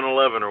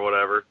 7-Eleven or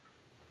whatever,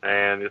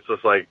 and it's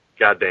just like,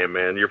 goddamn,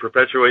 man, you're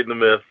perpetuating the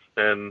myth,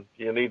 and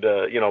you need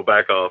to,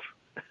 back off.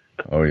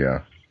 Oh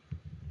yeah,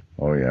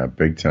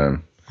 big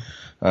time.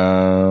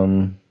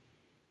 I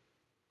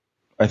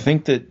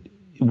think that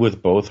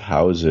with both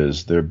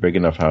houses, they're big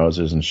enough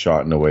houses and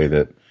shot in a way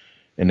that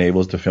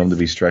enables the film to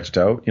be stretched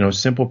out.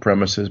 Simple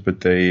premises, but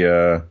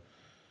they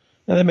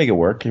make it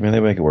work. They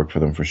make it work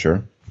for them for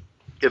sure.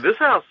 Yeah, this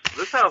house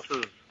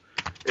is.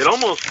 It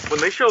almost, when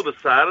they show the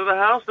side of the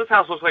house, this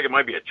house looks like it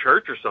might be a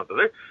church or something.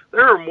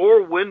 There are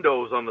more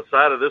windows on the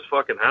side of this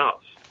fucking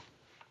house.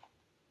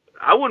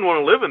 I wouldn't want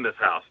to live in this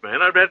house,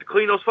 man. I'd have to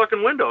clean those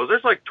fucking windows.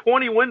 There's like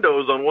 20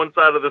 windows on one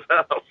side of this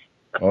house.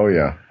 Oh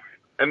yeah.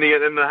 And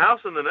the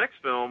house in the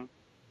next film,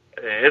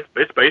 it's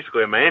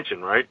basically a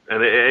mansion, right?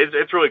 And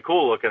it's really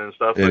cool looking and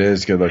stuff. It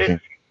is good looking.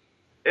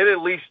 It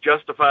at least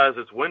justifies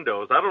its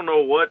windows. I don't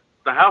know what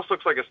the house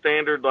looks like. A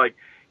standard like.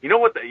 You know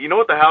what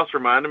the house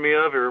reminded me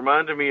of? It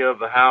reminded me of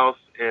the house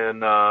in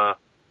the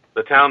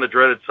Town That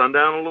Dreaded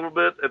Sundown a little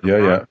bit at the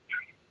front. Yeah.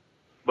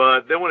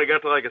 But then when it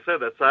got to, like I said,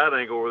 that side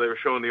angle where they were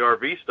showing the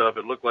RV stuff,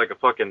 it looked like a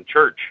fucking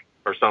church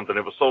or something.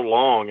 It was so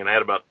long and it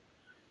had about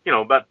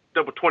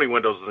 20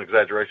 windows is an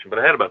exaggeration, but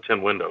it had about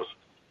 10 windows.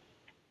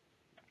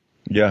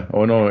 Yeah.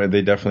 Oh no,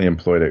 they definitely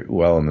employed it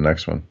well in the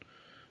next one.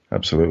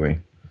 Absolutely.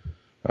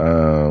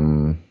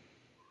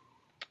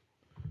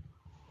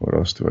 What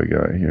else do I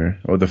got here?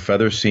 Oh, the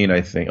feather scene,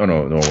 I think. Oh,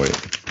 no,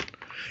 wait.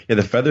 Yeah,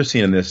 the feather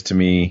scene in this, to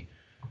me,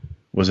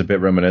 was a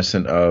bit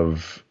reminiscent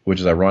of, which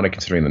is ironic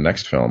considering the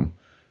next film,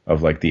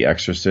 of, like, The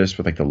Exorcist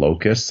with, like, the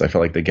locusts. I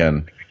felt like,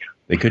 again,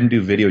 they couldn't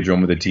do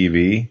Videodrome with a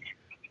TV,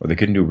 or they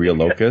couldn't do real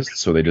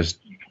locusts, so they just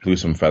blew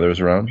some feathers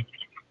around.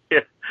 Yeah,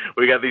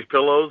 we got these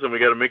pillows, and we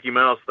got a Mickey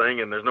Mouse thing,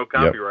 and there's no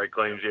copyright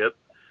claims yet.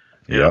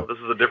 Yeah, this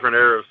is a different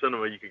era of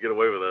cinema. You could get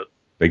away with it.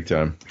 Big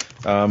time.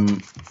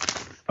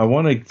 I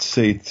want to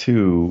say,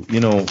 too,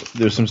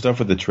 there's some stuff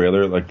with the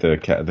trailer, like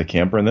the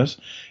camper in this.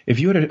 If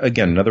you had,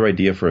 again, another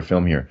idea for a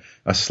film here,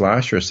 a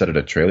slasher set at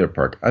a trailer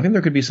park, I think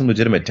there could be some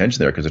legitimate tension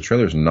there because the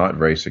trailer's not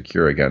very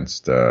secure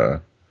against,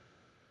 murder.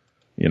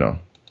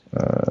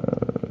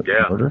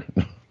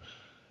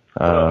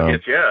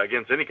 Against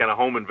any kind of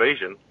home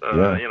invasion,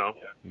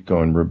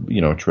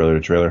 Going, trailer to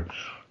trailer.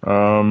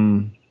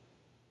 And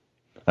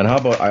how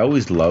about, I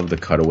always love the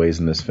cutaways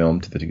in this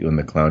film when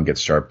the clown gets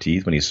sharp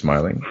teeth when he's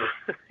smiling.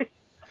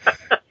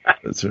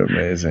 That's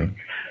amazing.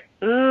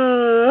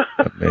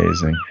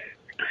 Amazing.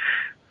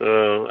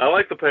 I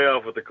like the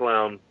payoff with the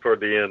clown toward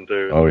the end,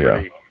 too.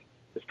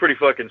 It's pretty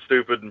fucking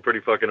stupid and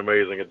pretty fucking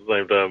amazing at the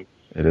same time.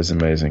 It is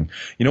amazing.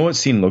 You know what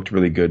scene looked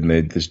really good, and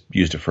they just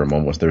used it for a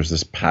moment, was there's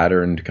this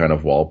patterned kind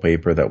of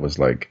wallpaper that was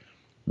like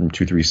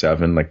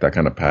 237, like that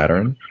kind of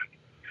pattern.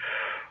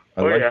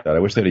 I like that. I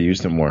wish they'd have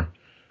used it more.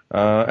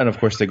 And of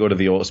course, they go to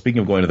the old.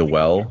 Speaking of going to the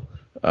well,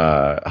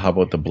 how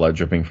about the blood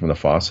dripping from the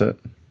faucet?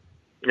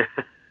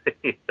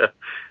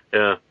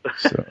 Yeah.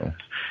 So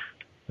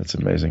that's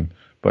amazing.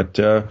 But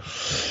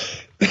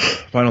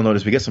final note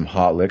is we get some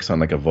hot licks on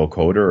like a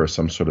vocoder or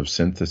some sort of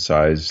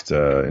synthesized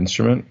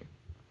instrument.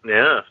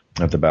 Yeah.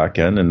 At the back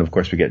end, and of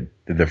course we get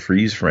the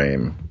freeze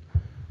frame.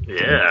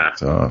 Yeah.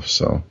 It's off.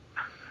 So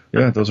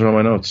yeah, those are all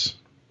my notes.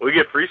 We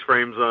get freeze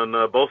frames on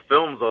both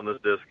films on this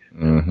disc.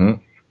 Mm-hmm.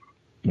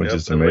 Which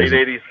is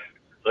amazing.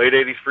 Late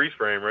 80s freeze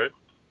frame, right?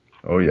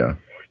 Oh yeah.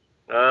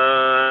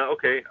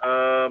 Okay.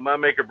 My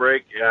make or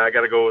break. Yeah, I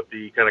got to go with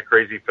the kind of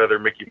crazy feather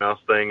Mickey Mouse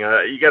thing.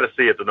 You got to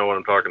see it to know what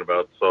I'm talking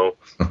about. So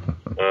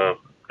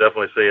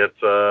definitely see it.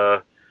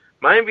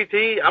 My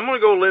MVT, I'm going to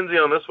go Lindsay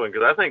on this one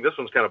because I think this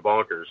one's kind of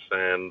bonkers,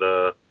 and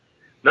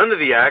none of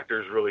the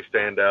actors really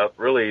stand out.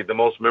 Really, the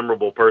most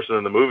memorable person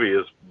in the movie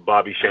is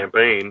Bobby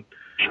Champagne,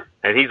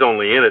 and he's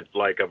only in it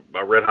like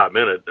a red hot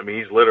minute. I mean,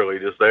 he's literally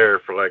just there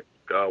for like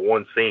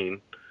one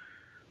scene.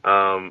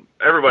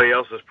 Everybody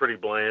else is pretty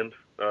bland.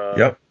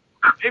 Yep.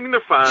 I mean,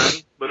 they're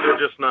fine, but they're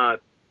just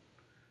not,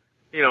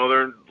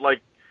 they're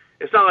like,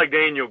 it's not like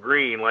Daniel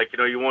Green, like,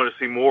 you want to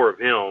see more of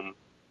him,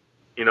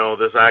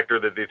 this actor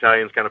that the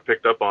Italians kind of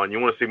picked up on. You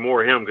want to see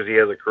more of him because he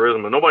has a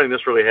charisma. Nobody in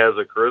this really has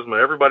a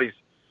charisma. Everybody's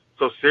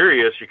so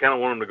serious, you kind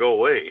of want him to go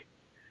away.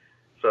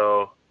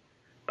 So,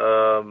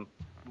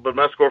 but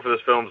my score for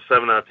this film is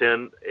 7 out of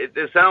 10.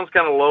 It sounds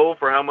kind of low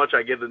for how much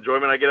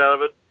enjoyment I get out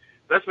of it.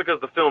 That's because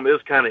the film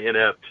is kind of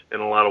inept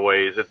in a lot of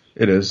ways.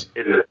 It is.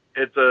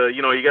 It's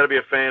you got to be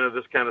a fan of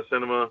this kind of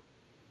cinema.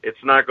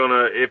 It's not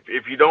gonna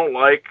if you don't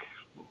like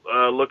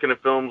looking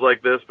at films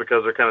like this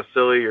because they're kind of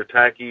silly or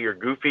tacky or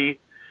goofy,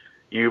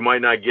 you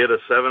might not get a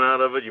 7 out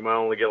of it. You might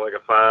only get like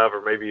a 5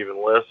 or maybe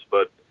even less.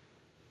 But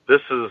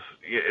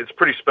it's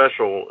pretty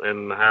special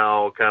in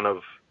how kind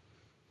of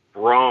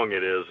wrong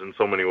it is in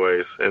so many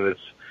ways, and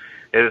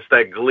it's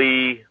that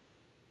glee.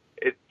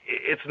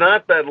 It's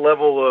not that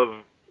level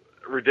of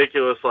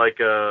ridiculous like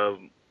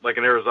an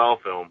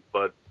Arizal film,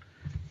 but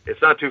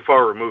it's not too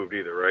far removed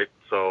either, right?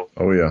 So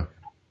oh yeah,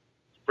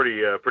 it's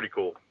pretty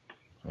cool.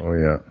 Oh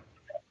yeah.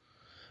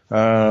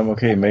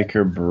 Okay, make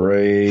or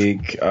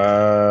break.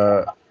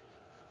 Yeah,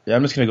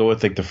 I'm just gonna go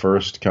with like the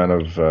first kind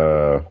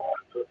of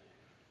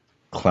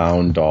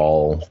clown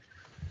doll,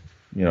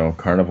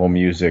 carnival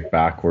music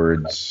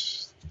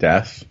backwards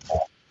death.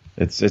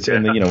 It's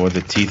in the where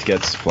the teeth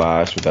get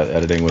splashed with that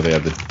editing where they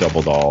have the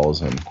double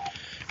dolls, and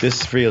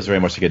this feels very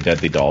much like a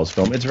Deadly Dolls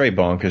film. It's very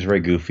bonkers,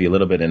 very goofy, a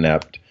little bit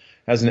inept,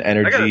 has an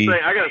energy.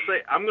 I gotta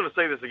say, I'm gonna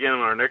say this again in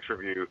our next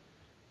review.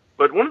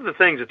 But one of the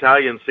things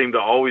Italians seem to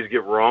always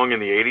get wrong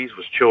in the 80s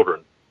was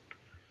children.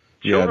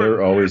 Yeah, they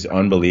were always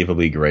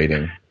unbelievably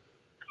grating.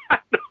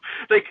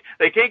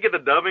 They can't get the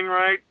dubbing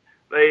right.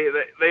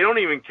 They don't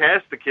even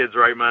cast the kids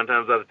right 9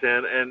 times out of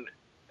 10. And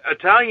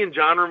Italian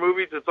genre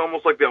movies, it's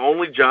almost like the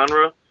only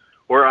genre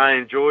where I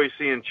enjoy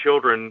seeing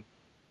children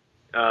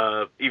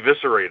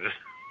eviscerated.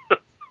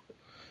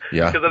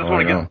 Yeah, because I just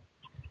want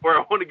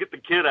to get the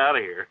kid out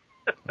of here.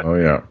 Oh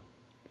yeah.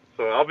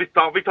 So I'll be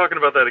talking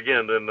about that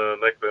again in the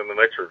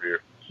next review.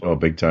 Oh,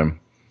 big time.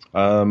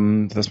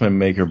 That's my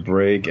make or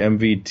break.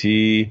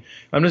 MVT.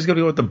 I'm just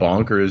gonna go with the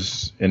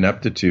bonkers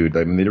ineptitude.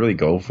 I mean, they really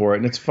go for it,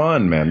 and it's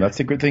fun, man. That's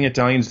the good thing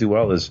Italians do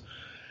well is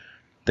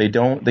they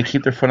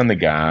keep their foot on the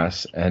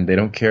gas, and they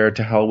don't care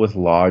to hell with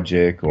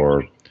logic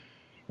or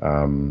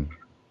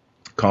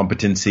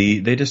competency.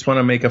 They just want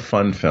to make a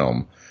fun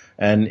film.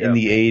 And in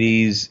the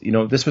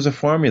 80s, this was a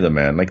formula,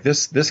 man. Like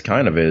this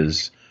kind of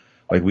is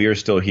like We Are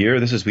Still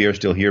Here. This is We Are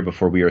Still Here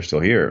before We Are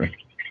Still Here.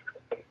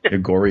 A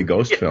gory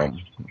ghost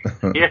film.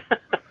 Yeah,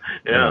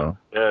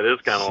 it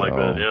is kind of like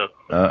that.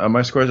 Yeah.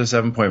 My score is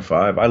a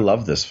 7.5. I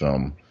love this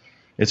film.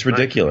 It's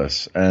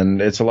ridiculous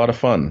and it's a lot of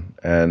fun,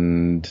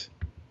 and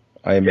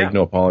I make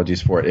no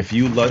apologies for it. If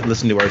you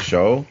listen to our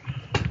show,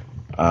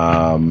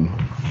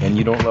 and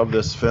you don't love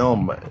this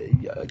film,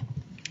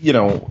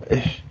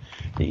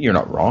 you're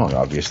not wrong.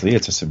 Obviously,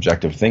 it's a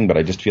subjective thing, but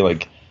I just feel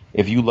like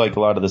if you like a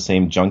lot of the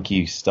same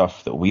junky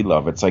stuff that we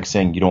love, it's like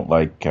saying you don't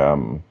like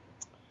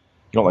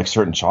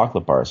certain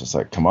chocolate bars. It's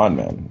like, come on,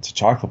 man, it's a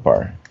chocolate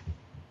bar.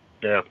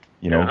 Yeah.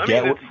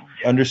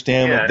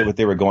 Understand what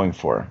they were going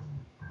for.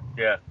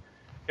 Yeah.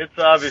 It's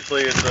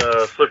obviously it's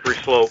a slippery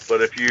slope,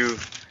 but if you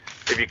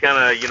kind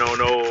of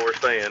know what we're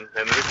saying,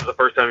 and this is the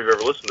first time you've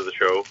ever listened to the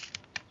show.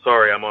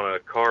 Sorry, I'm on a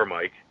car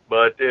mic,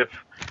 but if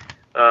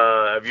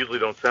I usually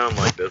don't sound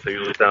like this. I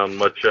usually sound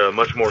much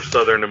more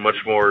southern and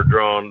much more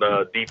drawn,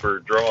 deeper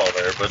draw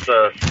there. But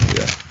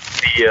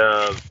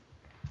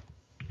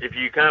if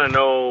you kind of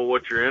know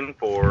what you're in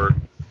for,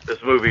 this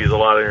movie is a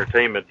lot of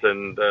entertainment,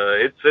 and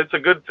it's a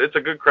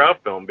good crowd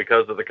film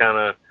because of the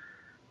kind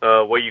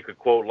of way you could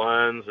quote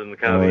lines and the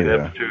kind of the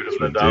ineptitude of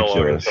the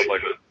dialogue and stuff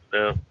like that.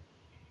 Yeah.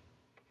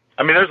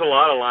 I mean, there's a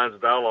lot of lines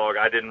of dialogue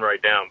I didn't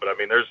write down, but I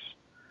mean, there's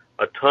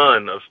a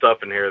ton of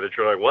stuff in here that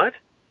you're like, what?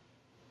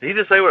 Did he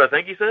just say what I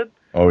think he said?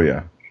 Oh,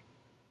 yeah.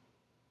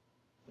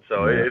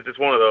 So it's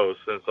one of those.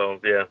 And so,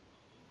 yeah.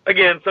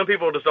 Again, some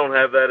people just don't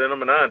have that in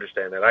them, and I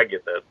understand that. I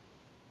get that.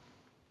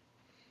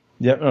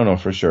 Yeah, no,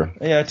 for sure.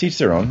 Yeah, teach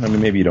their own. I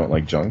mean, maybe you don't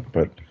like junk,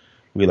 but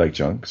we like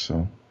junk,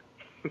 so.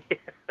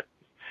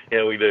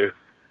 Yeah, we do.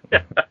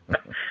 All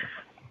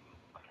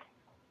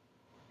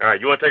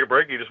right, you want to take a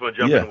break? Or you just want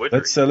to jump in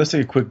Witchery? Let's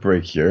take a quick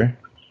break here.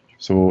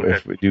 So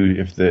if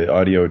the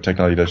audio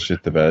technology does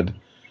shit the bed,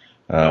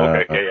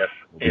 okay, we'll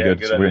be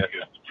good. So we're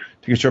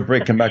take a short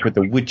break. Come back with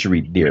the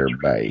Witchery, dear.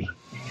 Bye.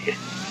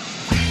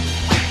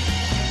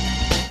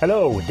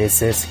 Hello,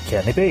 this is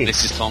Kenny B.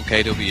 This is Tom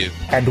KW.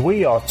 And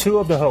we are two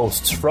of the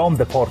hosts from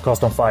the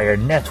Podcast on Fire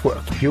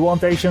network. You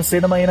want Asian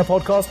cinema in a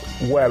podcast?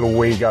 Well,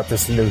 we got the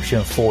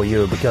solution for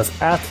you, because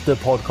at the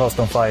Podcast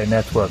on Fire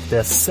network,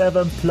 there's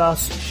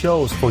 7+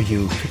 shows for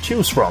you to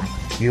choose from.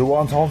 You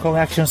want Hong Kong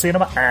action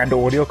cinema and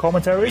audio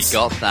commentaries? We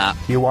got that.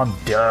 You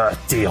want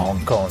dirty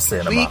Hong Kong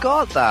cinema? We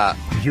got that.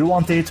 You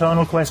want the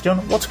eternal question,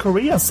 what's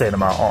Korean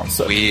cinema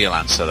answered? We'll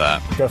answer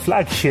that. The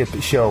flagship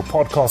show,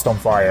 Podcast on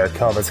Fire,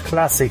 covers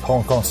classic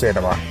Hong Kong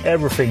cinema.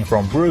 Everything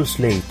from Bruce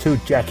Lee to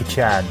Jackie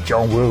Chan,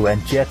 John Woo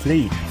and Jet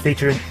Li,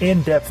 featuring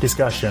in-depth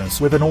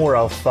discussions with an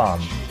aura of fun.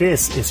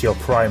 This is your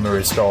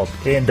primary stop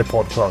in the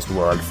podcast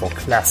world for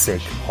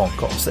classic Hong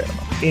Kong cinema.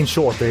 In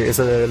short, it's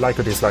a like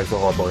or dislike for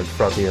hardboiled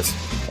frontiers.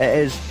 It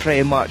is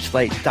pretty much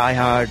like Die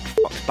Hard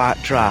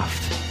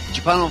Backdraft.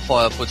 Japan on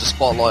Fire puts a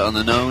spotlight on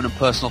the known and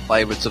personal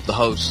favourites of the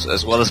hosts,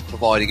 as well as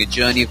providing a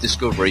journey of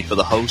discovery for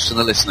the hosts and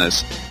the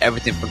listeners.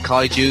 Everything from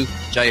kaiju,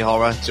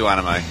 J-horror to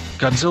anime.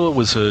 Godzilla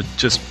was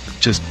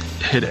just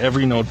hit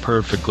every note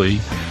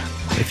perfectly.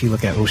 If you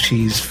look at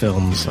Oshii's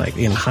films, like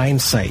in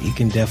hindsight, you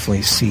can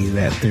definitely see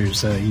that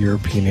there's a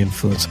European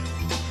influence.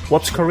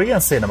 What's Korean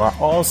cinema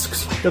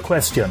asks the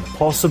question,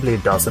 possibly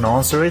doesn't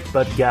answer it,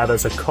 but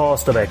gathers a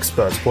cast of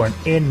experts for an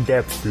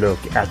in-depth look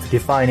at the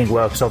defining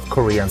works of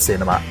Korean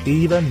cinema,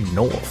 even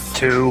north.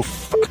 Too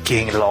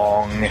fucking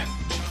long.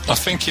 I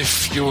think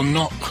if you're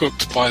not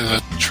hooked by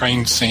the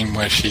train scene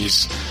where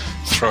she's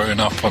throwing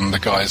up on the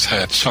guy's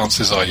head,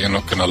 chances are you're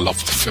not going to love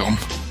the film.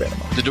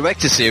 The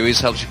Director Series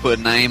helps you put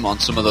a name on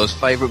some of those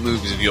favourite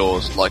movies of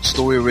yours, like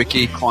Story of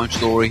Ricky, Crime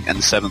Story, and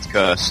The Seventh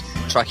Curse,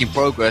 tracking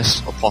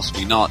progress, or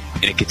possibly not,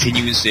 in a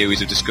continuing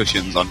series of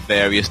discussions on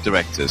various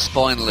directors.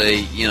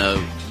 Finally,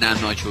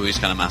 Nam Night Choi's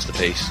kind of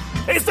masterpiece.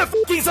 It's the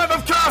fucking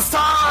Seventh Curse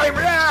time!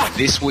 Yeah!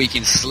 This week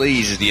in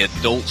Sleaze is the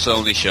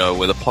adults-only show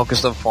where the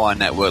Podcast on Fire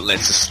network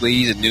lets the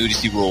sleaze and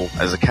nudity rule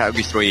as the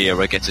Category 3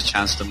 era gets a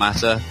chance to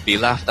matter, be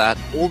laughed at,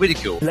 or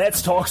ridiculed.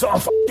 Let's talk some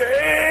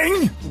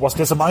fucking... Was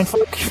this a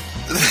mindfuck?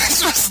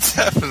 This was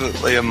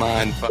definitely a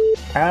mindfuck.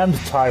 And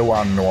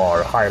Taiwan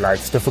Noir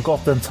highlights the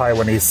forgotten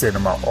Taiwanese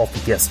cinema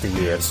of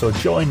yesteryear. So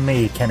join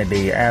me, Kenny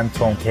B, and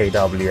Tom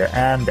KW,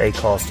 and a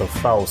cast of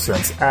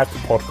thousands at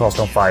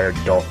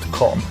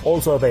podcastonfire.com.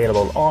 Also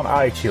available on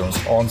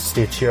iTunes, on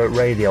Stitcher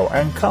Radio,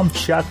 and come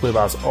chat with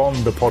us on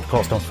the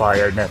Podcast on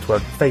Fire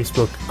Network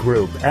Facebook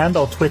group and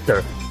on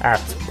Twitter at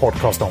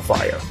Podcast on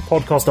Fire.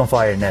 Podcast on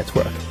Fire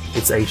Network.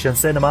 It's Asian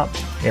cinema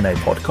in a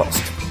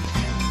podcast.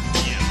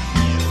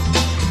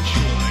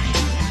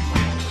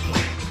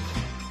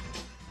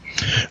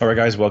 All right,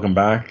 guys, welcome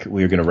back.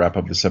 We are going to wrap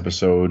up this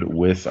episode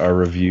with our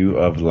review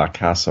of La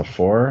Casa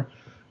 4,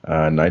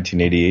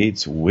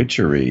 1988's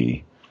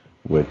Witchery,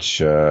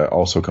 which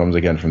also comes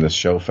again from the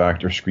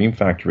Scream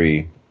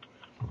Factory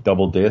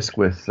double disc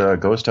with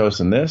Ghosthouse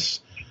in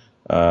this.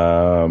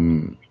 I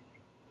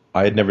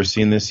had never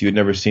seen this. You had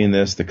never seen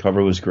this. The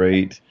cover was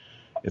great.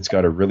 It's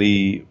got a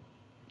really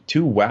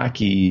two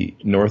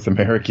wacky North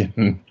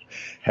American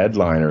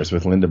headliners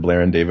with Linda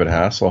Blair and David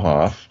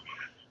Hasselhoff.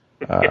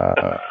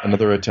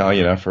 Another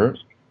Italian effort.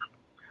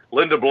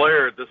 Linda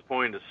Blair at this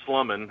point is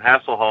slumming.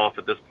 Hasselhoff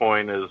at this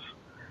point is...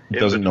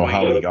 Doesn't know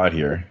how he got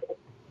here.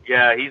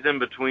 Yeah, he's in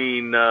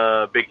between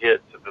big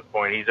hits at this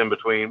point. He's in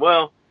between...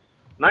 Well,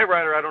 Knight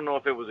Rider, I don't know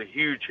if it was a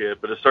huge hit,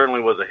 but it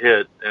certainly was a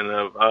hit. And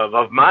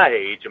of my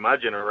age, in my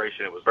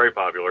generation, it was very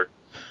popular.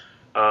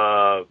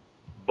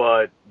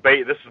 But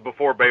this is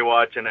before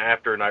Baywatch and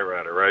after Knight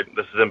Rider, right?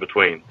 This is in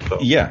between. So.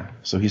 Yeah,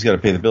 so he's got to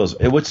pay the bills.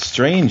 What's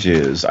strange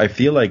is, I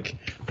feel like...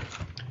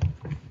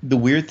 The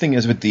weird thing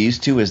is with these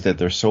two is that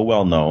they're so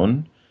well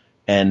known,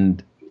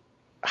 and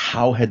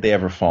how had they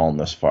ever fallen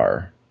this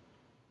far?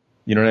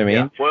 You know what I mean?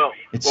 Yeah. Well,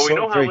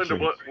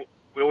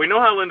 we know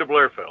how Linda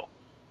Blair fell.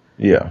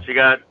 Yeah. She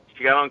got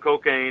on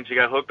cocaine. She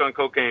got hooked on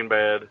cocaine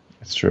bad.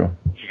 That's true.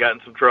 She got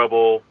in some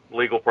trouble,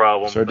 legal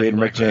problems. Started dating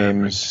Rick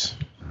James.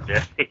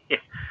 Yeah.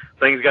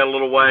 Things got a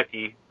little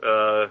wacky,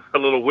 a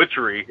little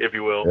witchery, if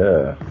you will.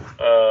 Yeah.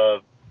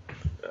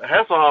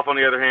 Hasselhoff, on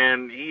the other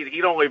hand,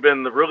 he'd only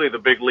been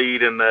the big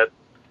lead in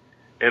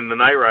the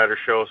Knight Rider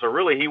show, so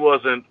really he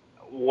wasn't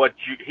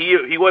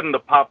he wasn't the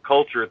pop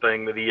culture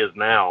thing that he is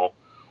now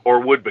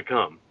or would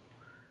become.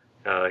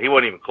 He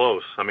wasn't even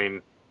close. I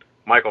mean,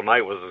 Michael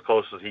Knight was as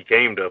close as he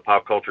came to a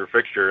pop culture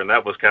fixture, and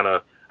that was I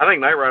think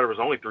Knight Rider was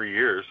only 3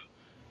 years.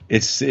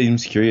 It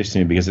seems curious to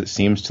me because it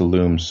seems to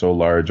loom so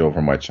large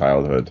over my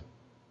childhood.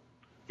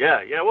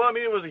 Yeah. Well, I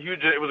mean, it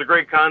was a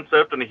great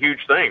concept and a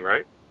huge thing,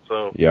 right?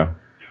 So yeah.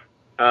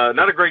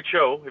 Not a great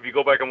show. If you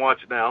go back and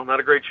watch it now, not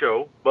a great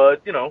show.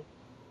 But, it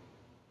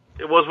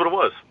was what it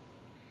was.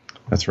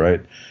 That's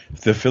right.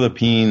 The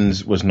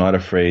Philippines was not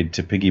afraid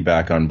to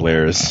piggyback on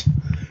Blair's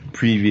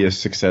previous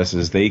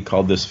successes. They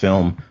called this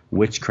film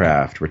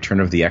Witchcraft, Return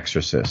of the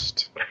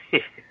Exorcist.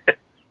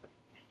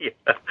 Yeah.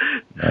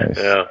 Nice.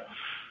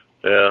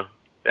 Yeah.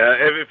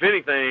 If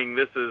anything,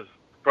 this is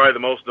probably the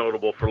most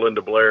notable for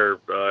Linda Blair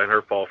and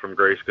her fall from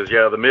grace. Because,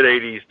 the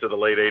mid-'80s to the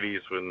late '80s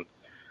and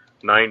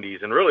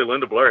 '90s. And really,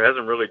 Linda Blair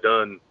hasn't really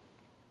done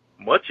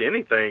much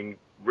anything.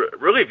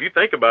 Really, if you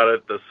think about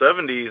it, the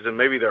 '70s and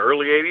maybe the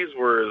early '80s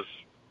were as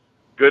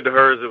good to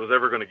her as it was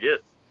ever going to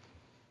get.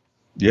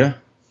 Yeah.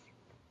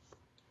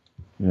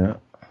 Yeah,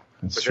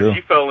 that's true.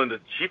 She fell into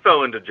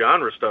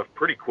genre stuff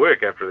pretty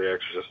quick after The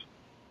Exorcist.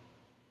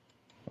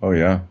 Oh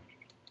yeah,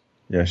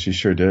 yeah, she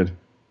sure did.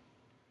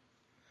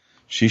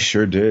 She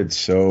sure did.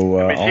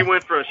 So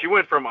she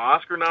went from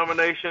Oscar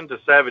nomination to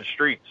Savage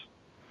Streets,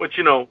 which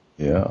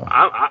yeah,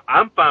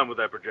 I'm fine with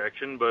that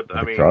projection. But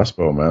I mean,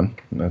 crossbow, man.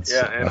 That's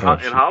in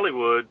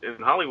Hollywood,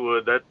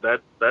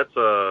 that's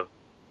you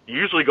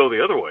usually go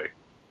the other way.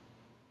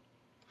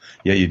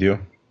 Yeah, you do.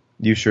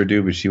 You sure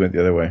do. But she went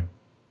the other way.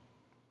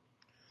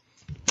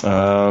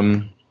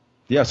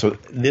 Yeah, so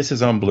this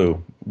is on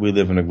Blue. We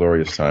live in a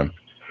glorious time.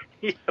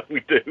 Yeah, we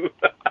do.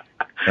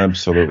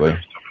 Absolutely.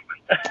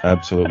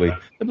 The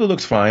blue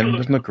looks fine.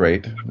 Doesn't look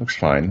great. Looks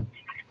fine.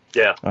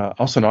 Yeah.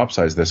 I'll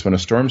synopsize this. When a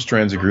storm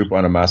strands a group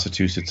on a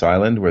Massachusetts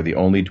island where the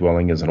only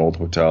dwelling is an old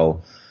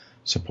hotel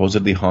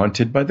supposedly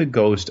haunted by the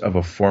ghost of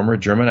a former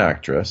German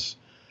actress,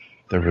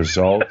 the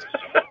result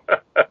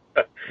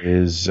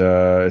is,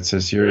 it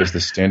says here, is the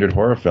standard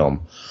horror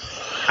film.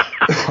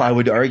 I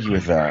would argue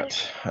with that,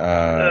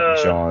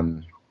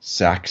 John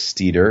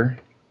Sacksteder.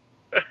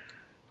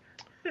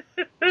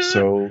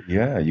 So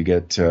yeah, you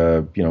get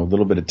a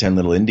little bit of 10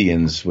 Little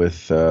Indians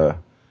with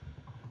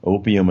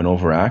opium and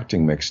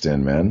overacting mixed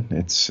in. Man,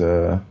 it's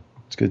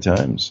good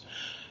times.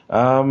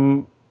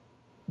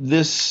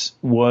 This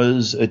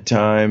was a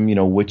time,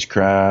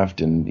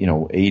 witchcraft and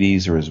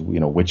 80s, or as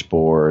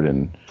Witchboard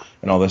and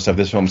all this stuff.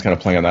 This film's kind of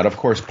playing on that, of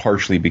course,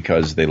 partially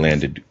because they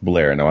landed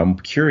Blair. Now I'm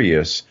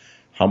curious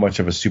how much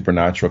of a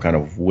supernatural kind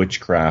of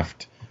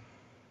witchcraft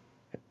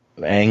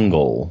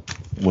angle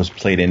was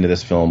played into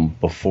this film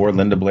before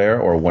Linda Blair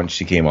or once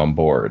she came on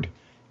board.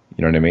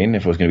 You know what I mean?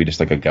 If it was going to be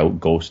just like a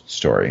ghost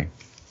story.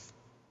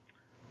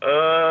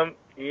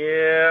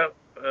 Yeah.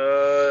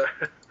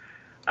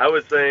 I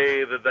would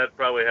say that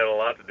probably had a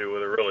lot to do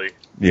with it, really.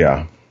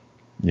 Yeah.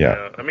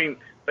 I mean,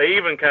 they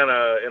even kind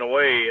of, in a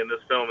way, in this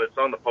film, it's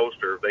on the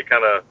poster, they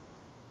kind of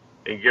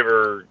give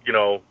her,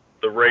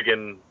 the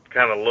Reagan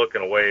kind of look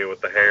in a way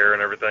with the hair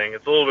and everything.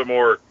 It's a little bit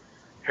more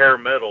hair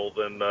metal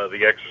than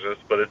The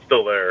Exorcist, but it's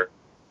still there.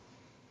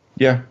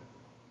 Yeah.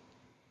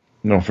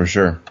 No, for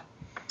sure.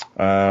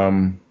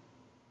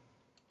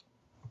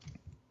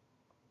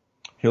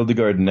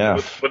 Hildegard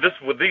Neff.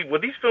 Would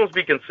these films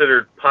be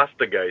considered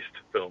Pastageist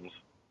films?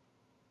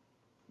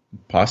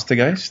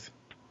 Pastageist?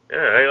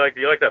 Yeah,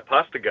 you like that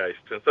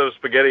Pastageist. Instead of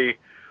spaghetti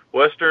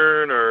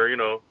western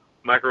or,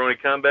 macaroni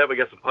combat, we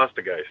got some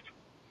Pastageist.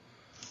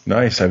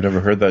 Nice. I've never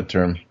heard that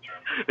term.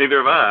 Neither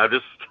have I. I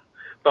just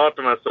thought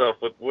to myself,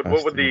 what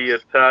would the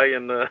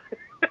Italian...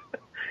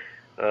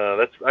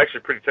 that's actually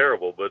pretty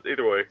terrible, but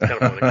either way,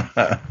 kind of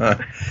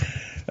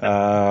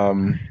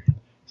funny.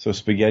 So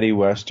spaghetti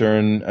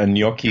western, a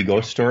gnocchi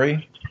ghost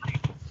story?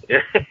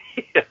 Yeah.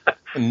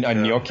 A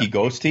gnocchi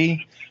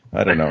ghosty?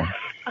 I don't know.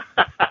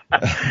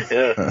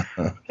 Yeah.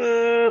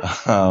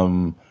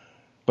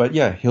 But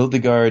yeah,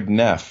 Hildegard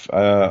Neff.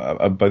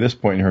 By this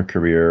point in her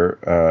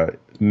career,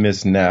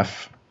 Miss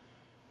Neff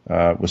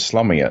was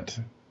slumming it.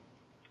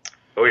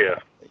 Oh yeah.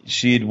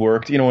 She had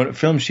worked. A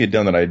film she had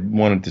done that I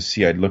wanted to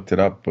see. I'd looked it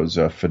up. Was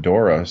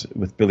Fedora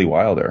with Billy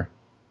Wilder.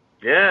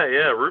 Yeah.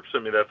 Roop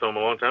sent me that film a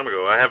long time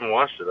ago. I haven't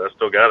watched it. I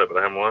still got it, but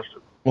I haven't watched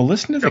it. Well,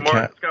 listen to the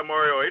cat. It's got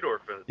Mario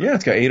Adorf in it. Yeah,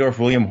 it's got Adorf,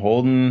 William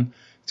Holden.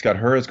 It's got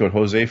her. It's got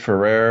Jose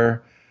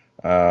Ferrer,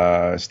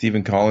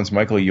 Stephen Collins,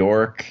 Michael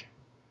York,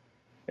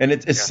 and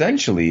it's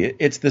essentially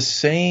it's the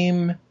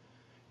same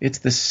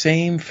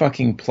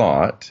fucking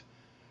plot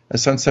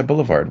as Sunset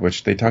Boulevard,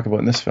 which they talk about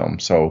in this film.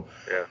 So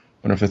yeah.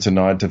 I wonder if it's a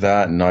nod to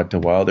that and nod to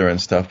Wilder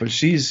and stuff. But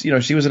she's,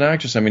 she was an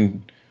actress. I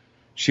mean,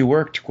 she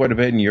worked quite a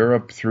bit in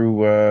Europe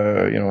through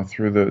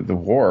the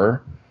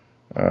war.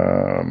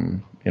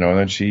 And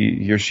then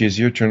here she is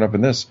here turned up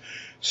in this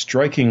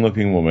striking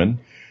looking woman.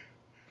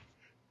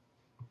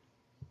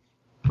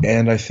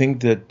 And I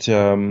think that,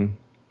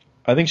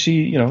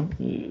 she,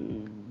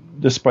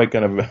 despite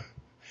kind of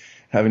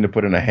having to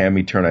put in a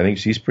hammy turn, I think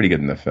she's pretty good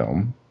in the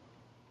film.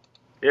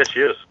 Yeah, she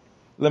is.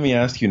 Let me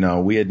ask you now,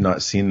 we had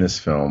not seen this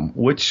film.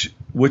 Which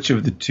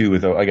of the two,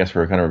 though I guess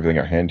we're kind of revealing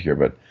our hand here,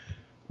 but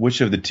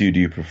which of the two do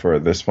you prefer,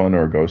 this one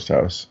or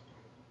Ghosthouse?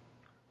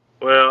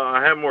 Well,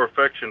 I have more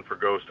affection for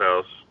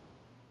Ghosthouse.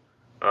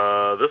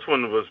 This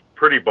one was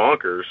pretty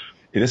bonkers.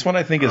 Yeah, this one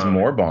I think is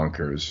more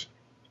bonkers.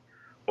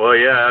 Well,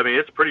 yeah, I mean,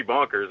 it's pretty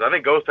bonkers. I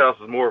think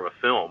Ghosthouse is more of a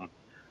film.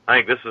 I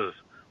think this is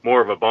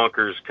more of a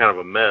bonkers kind of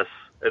a mess.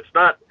 It's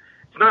not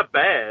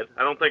bad.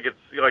 I don't think it's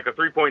like a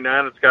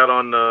 3.9 it's got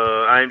on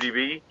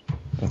IMDb.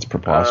 That's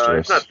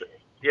preposterous.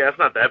 It's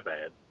not that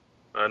bad.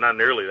 Not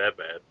nearly that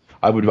bad.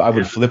 I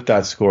would flip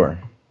that score.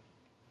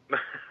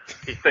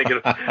 He's thinking,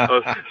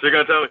 so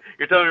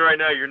you're telling me right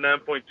now you're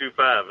 9.25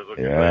 is what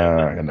you're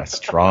saying. And that's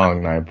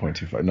strong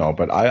 9.25. No,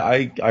 but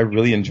I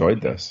really enjoyed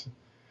this.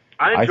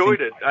 I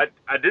enjoyed it.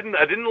 I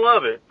didn't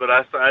love it, but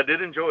I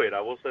did enjoy it.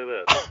 I will say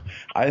that.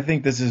 I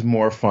think this is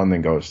more fun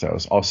than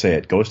Ghosthouse. I'll say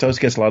it. Ghosthouse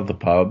gets a lot of the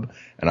pub,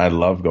 and I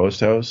love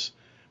Ghosthouse,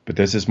 but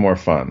this is more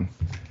fun.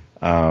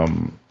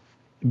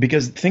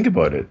 Because think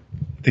about it.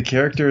 The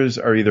characters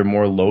are either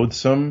more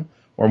loathsome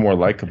or more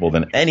likable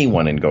than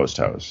anyone in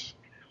Ghosthouse.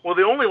 Well,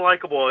 the only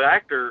likable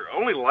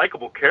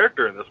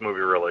character in this movie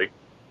really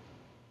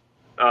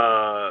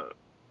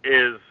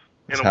is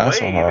in a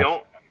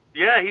way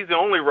he's the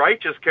only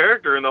righteous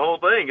character in the whole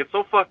thing. It's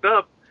so fucked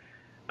up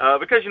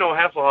because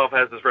Hasselhoff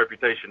has this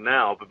reputation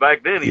now, but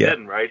back then he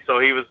didn't, right? So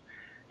he was,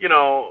 he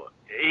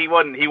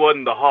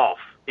wasn't the Hoff.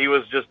 He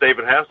was just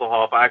David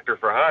Hasselhoff, actor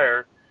for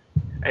hire,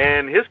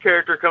 and his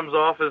character comes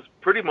off as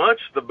pretty much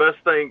the best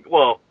thing.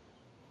 Well,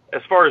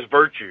 as far as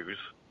virtues,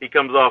 he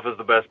comes off as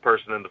the best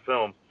person in the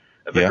film.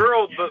 The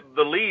girl,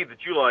 the lead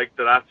that you liked,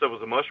 that I said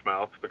was a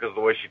mushmouth because of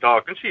the way she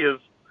talked, and she is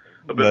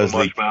a bit of a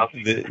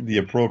mushmouth. The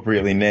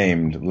appropriately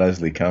named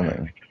Leslie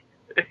Cumming.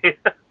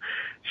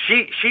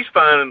 She's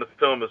fine in the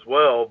film as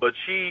well, but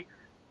she's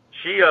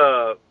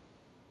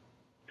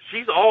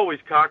always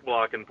cock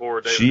blocking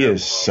poor David. She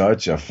is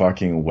such a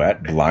fucking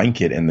wet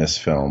blanket in this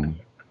film.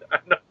 I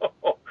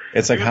know.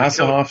 It's like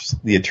Hasselhoff's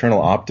the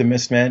eternal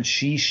optimist, man.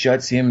 She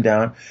shuts him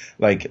down.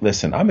 Like,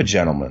 listen, I'm a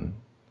gentleman,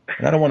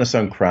 and I don't want to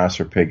sound crass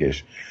or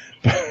piggish.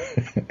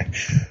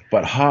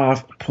 But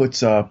Hoff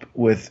puts up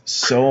with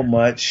so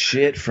much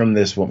shit from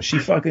this woman. She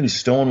fucking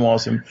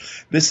stonewalls him.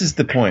 This is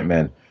the point,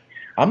 man.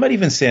 I'm not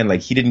even saying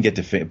like he didn't get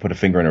to put a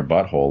finger in her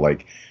butthole.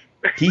 Like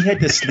he had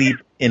to sleep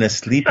in a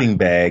sleeping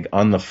bag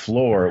on the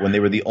floor when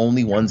they were the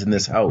only ones in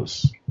this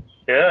house.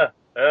 Yeah.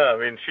 I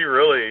mean, she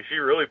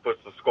really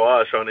puts the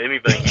squash on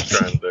anything he's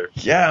trying to do.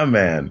 Yeah,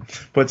 man.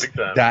 Puts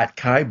that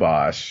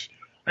kibosh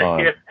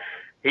on.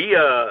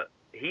 Yeah.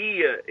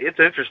 It's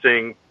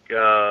interesting.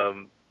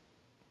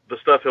 The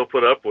stuff he'll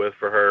put up with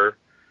for her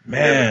in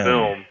the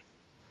film.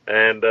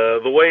 And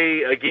the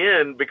way,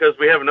 again, because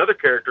we have another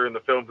character in the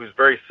film who's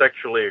very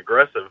sexually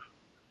aggressive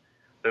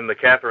than the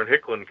Catherine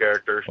Hicklin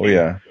character.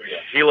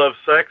 She loves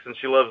sex and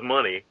she loves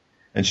money.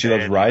 And she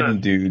loves riding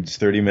dudes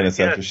 30 minutes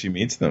after she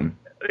meets them.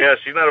 Yeah,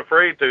 she's not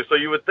afraid to. So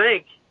you would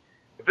think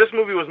if this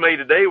movie was made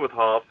today with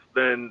Hoff,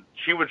 then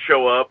she would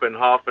show up and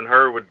Hoff and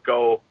her would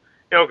go,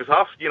 because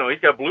Hoff, he's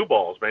got blue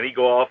balls, man. He'd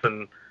go off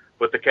and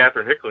with the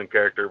Catherine Hicklin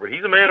character, but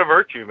he's a man of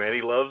virtue, man.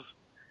 He loves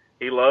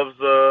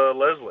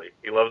Leslie.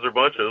 He loves her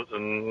bunches,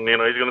 and he's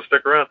going to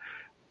stick around.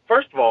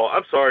 First of all,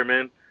 I'm sorry,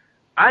 man.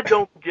 I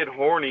don't get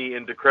horny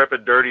in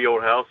decrepit, dirty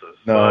old houses.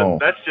 No,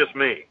 but that's just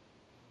me.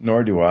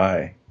 Nor do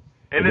I.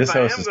 And if I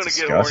am going to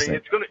get horny,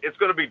 it's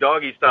going to be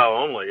doggy style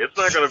only. It's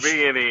not going to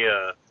be any.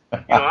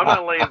 I'm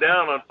not laying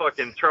down on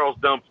fucking Charles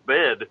Dump's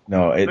bed.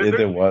 No, it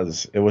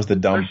was the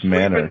Dump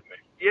manor.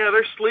 Yeah,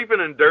 they're sleeping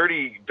in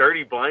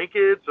dirty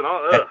blankets and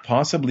all. And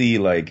possibly,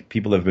 like,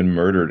 people have been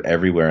murdered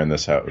everywhere in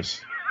this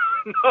house.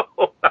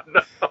 No.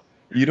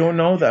 You don't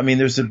know that? I mean,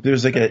 there's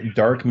like a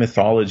dark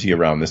mythology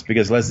around this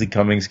because Leslie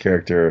Cummings'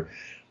 character,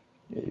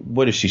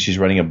 what is she? She's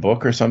writing a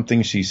book or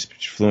something. She's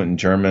fluent in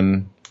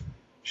German.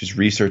 She's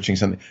researching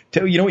something.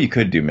 You know what you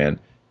could do,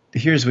 man?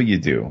 Here's what you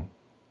do.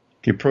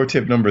 Okay, pro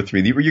tip number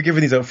 3. You're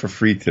giving these out for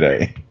free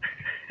today.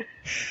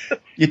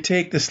 You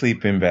take the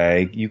sleeping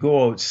bag, you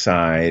go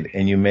outside,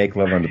 and you make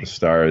love under the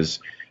stars.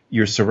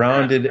 You're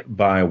surrounded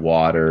by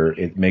water.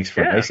 It makes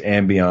for a nice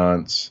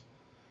ambiance.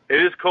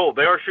 It is cold.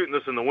 They are shooting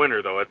this in the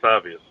winter, though. It's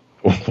obvious.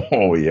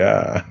 Oh,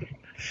 yeah.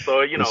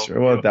 So,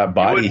 well, that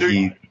body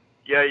heat.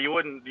 Yeah, you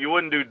wouldn't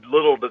do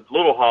little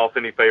Hoff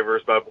any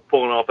favors by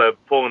pulling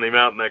him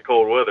out in that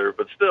cold weather,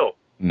 but still.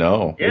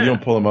 No, you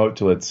don't pull him out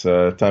till it's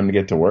time to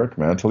get to work,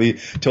 man.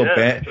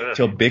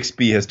 Till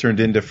Bixby has turned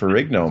into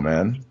Ferrigno,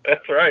 man.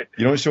 That's right.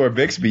 You don't show her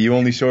Bixby, you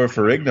only show her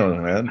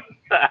Ferrigno, man.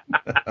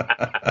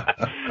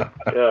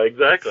 Yeah,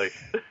 exactly.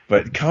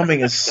 But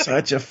Cumming is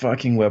such a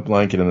fucking wet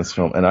blanket in this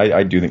film, and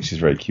I do think she's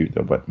very cute,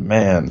 though. But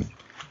man.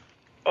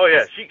 Oh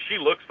yeah, she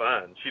looks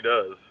fine. She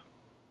does.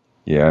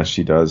 Yeah,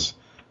 she does.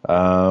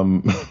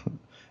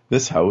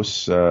 This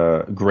house,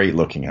 great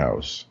looking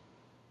house.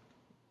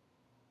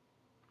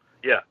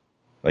 Yeah.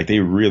 Like,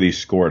 they really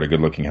scored a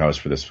good-looking house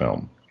for this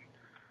film.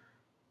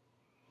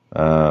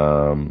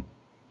 Yeah,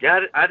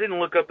 I didn't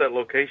look up that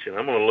location.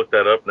 I'm going to look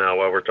that up now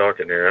while we're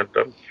talking here.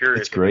 I'm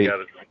curious. It's great.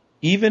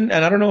 And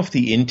I don't know if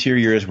the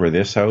interiors were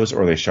this house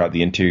or they shot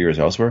the interiors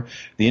elsewhere.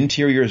 The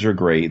interiors are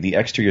great. The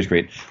exterior is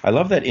great. I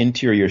love that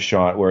interior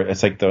shot where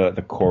it's like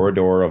the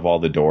corridor of all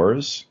the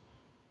doors.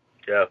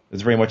 Yeah.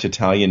 It's very much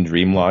Italian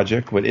dream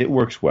logic, but it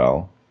works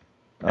well.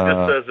 It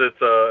says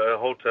it's a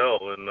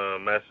hotel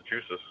in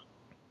Massachusetts.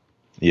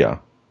 Yeah.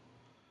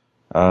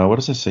 What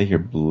does it say here?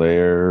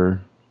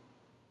 Blair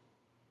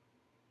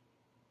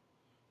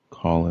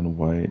Colin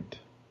White.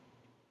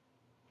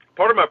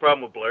 Part of my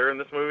problem with Blair in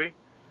this movie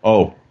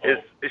Oh. is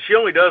she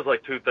only does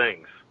like two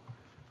things.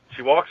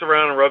 She walks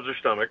around and rubs her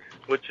stomach,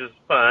 which is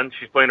fine.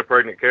 She's playing a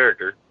pregnant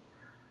character.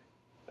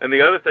 And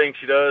the other thing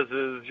she does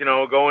is,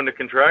 go into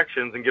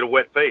contractions and get a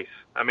wet face.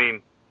 I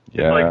mean,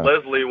 it's like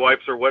Leslie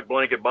wipes her wet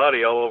blanket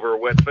body all over her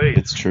wet face.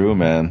 It's true,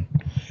 man.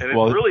 And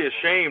it's really a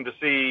shame to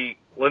see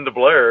Linda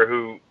Blair,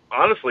 who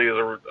honestly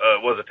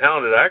was a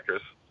talented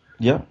actress,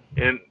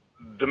 and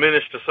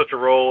diminished to such a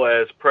role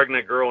as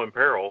pregnant girl in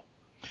peril.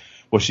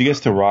 Well, she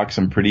gets to rock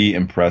some pretty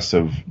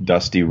impressive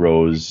Dusty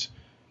Rose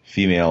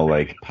female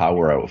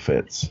power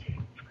outfits.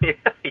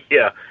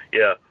 yeah.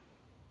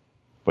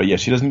 But yeah,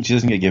 she doesn't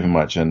get given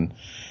much, and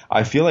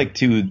I feel like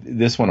too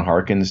this one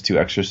harkens to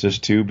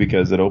Exorcist 2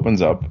 because it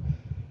opens up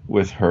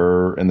with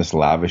her in this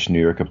lavish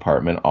New York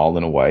apartment, all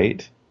in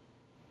white.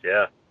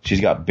 Yeah. She's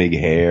got big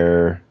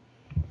hair.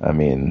 I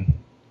mean,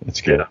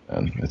 it's good,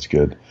 man. It's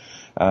good.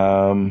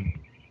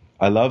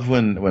 I love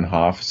when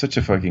Hoff,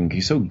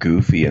 he's so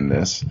goofy in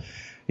this.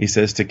 He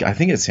says I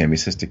think it's him, he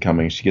says to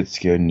Cumming, she gets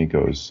scared and he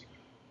goes,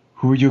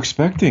 "Who are you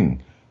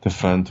expecting? The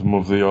Phantom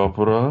of the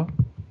Opera?"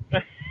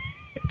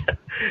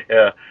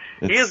 Yeah.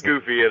 He is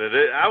goofy in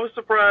it. I was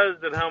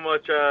surprised at how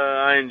much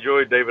I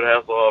enjoyed David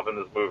Hasselhoff in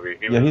this movie.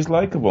 He's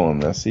likable in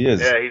this. He is.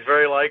 Yeah, he's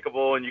very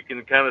likable, and you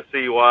can kind of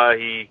see why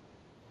he,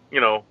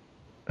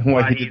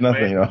 why he did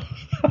nothing, you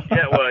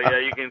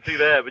can see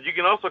that. But you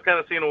can also kind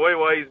of see in a way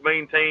why he's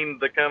maintained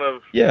the kind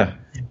of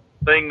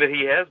thing that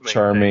he has maintained.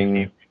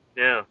 Charming.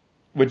 Yeah.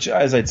 Which,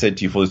 as I'd said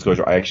to you, full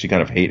disclosure, I actually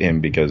kind of hate him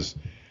because,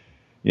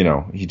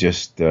 he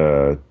just,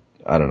 I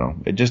don't know,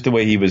 just the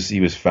way he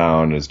was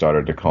found, his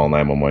daughter to call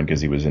 911 because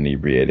he was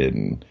inebriated,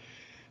 and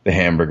the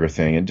hamburger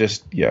thing, and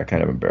just,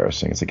 kind of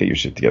embarrassing. It's like, get your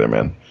shit together,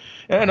 man.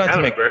 And not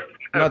to make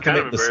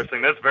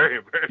embarrassing. That's very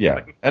embarrassing.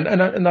 Yeah, and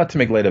not to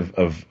make light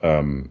of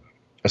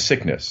a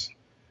sickness.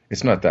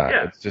 It's not that.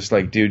 Yeah. It's just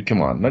like, dude,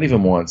 come on, not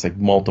even once, like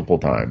multiple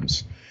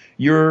times.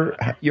 You're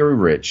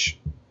rich.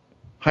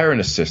 Hire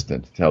an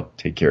assistant to help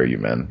take care of you,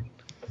 man.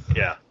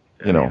 Yeah.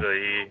 He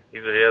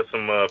has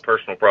some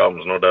personal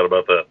problems, no doubt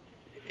about that.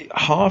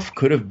 Hoff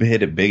could have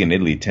hit it big in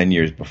Italy 10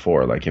 years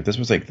before. Like, if this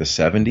was like the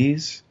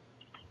 70s,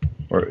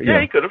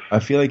 he could have. I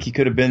feel like he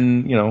could have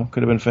been,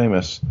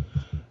 famous.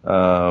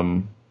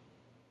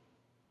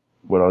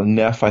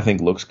 Neff, I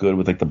think, looks good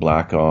with like the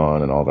black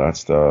on and all that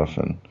stuff.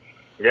 And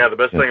the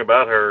best thing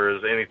about her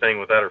is anything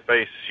without her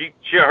face.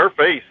 Her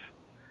face.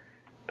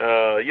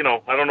 I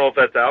don't know if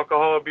that's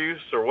alcohol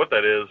abuse or what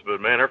that is,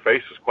 but man, her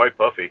face is quite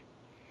puffy.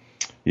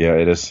 Yeah,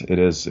 it is. It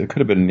is. It could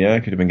have been. Yeah,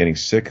 it could have been getting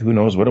sick. Who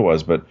knows what it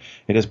was, but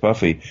it is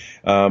puffy.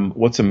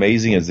 What's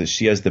amazing is that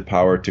she has the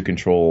power to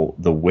control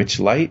the witch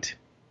light.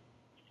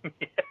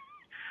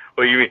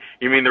 Well, you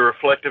mean the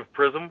reflective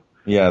prism?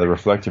 Yeah, the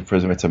reflective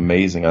prism. It's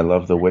amazing. I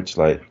love the witch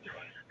light.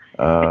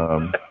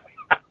 Yeah,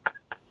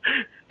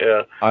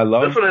 I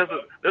love.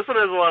 This one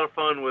has a lot of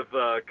fun with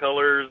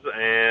colors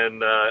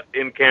and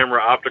in-camera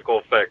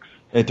optical effects.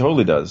 It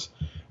totally does.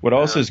 What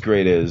also is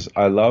great is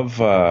I love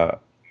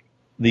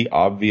the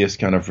obvious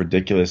kind of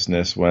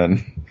ridiculousness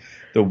when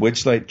the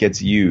witch light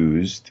gets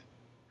used,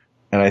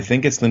 and I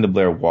think it's Linda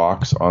Blair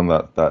walks on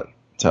that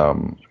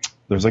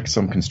there's like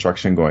some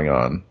construction going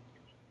on,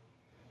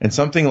 and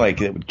something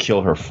like it would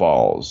kill her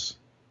falls,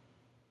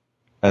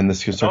 and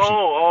this construction.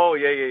 Oh,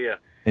 yeah.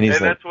 And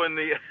that's when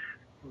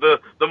the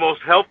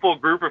most helpful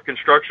group of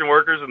construction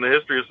workers in the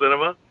history of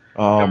cinema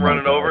come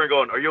running over and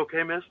going, "Are you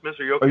okay, miss? Miss,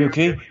 are you okay? Are you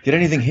okay? Did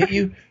anything hit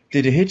you?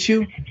 Did it hit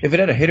you? If it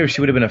had a hit her,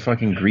 she would have been a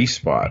fucking grease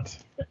spot."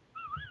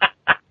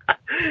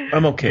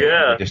 I'm okay.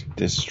 Yeah.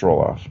 Just stroll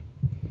off.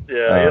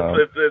 Yeah,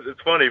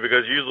 it's funny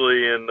because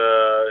usually in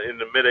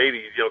the mid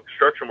 '80s,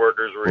 construction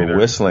workers were either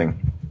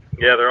whistling.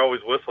 Yeah, they're always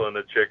whistling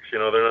at chicks.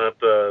 They're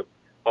not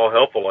all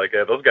helpful like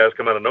that. Those guys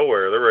come out of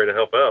nowhere. They're ready to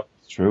help out.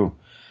 It's true.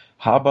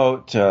 How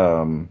about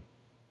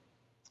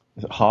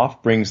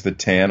Hoff brings the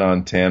tan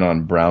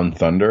on Brown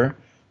Thunder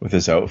with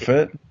his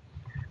outfit?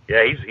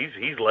 Yeah,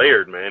 he's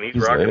layered, man. He's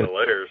rocking layered. The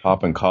layers.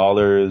 Popping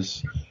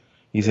collars.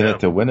 He's in it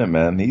to win it,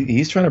 man.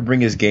 He's trying to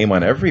bring his game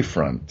on every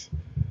front.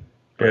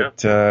 But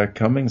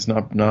Cummings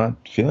not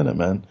feeling it,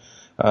 man.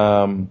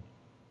 And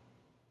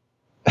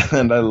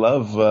I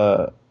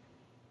love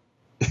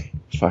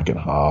fucking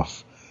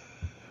Hoff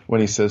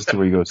when he says to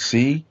her, he goes,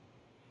 "See,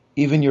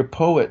 even your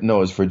poet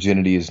knows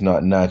virginity is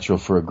not natural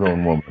for a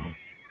grown woman."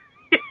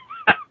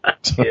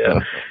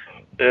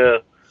 Yeah.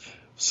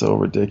 So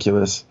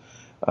ridiculous.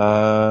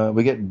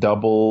 We get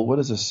double, what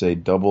does this say?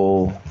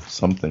 Double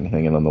something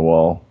hanging on the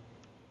wall.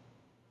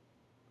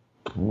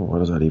 What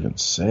does that even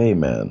say,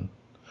 man?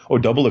 Oh,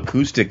 double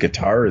acoustic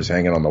guitars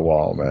hanging on the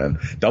wall, man.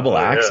 Double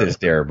axes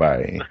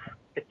thereby.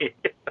 Yeah,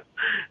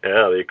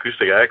 the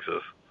acoustic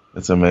axis.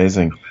 That's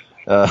amazing.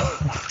 The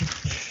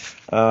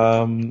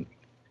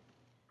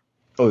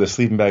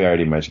sleeping bag I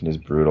already mentioned is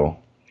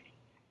brutal.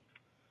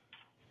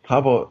 How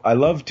about, I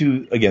love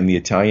the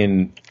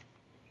Italian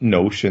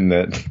notion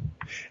that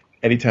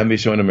anytime they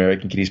show an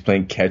American kid he's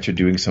playing catch or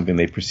doing something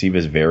they perceive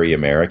as very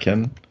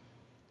American.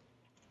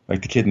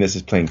 Like the kid in this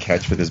is playing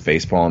catch with his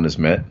baseball and his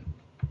mitt.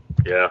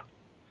 Yeah.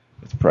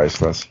 It's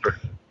priceless.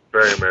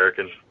 Very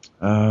American.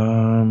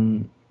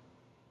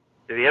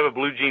 Did he have a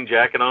blue jean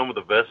jacket on with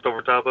a vest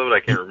over top of it? I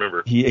can't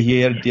remember. He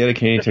had a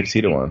Canadian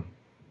tuxedo on.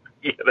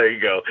 Yeah, there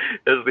you go.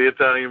 That's the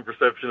Italian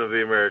perception of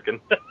the American.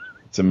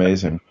 It's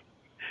amazing.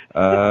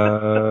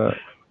 Man,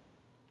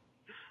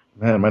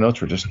 my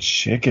notes were just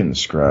chicken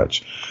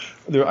scratch.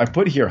 I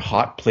put here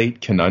hot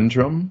plate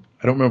conundrum.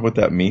 I don't remember what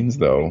that means,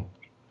 though.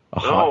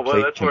 Hot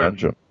plate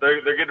conundrum.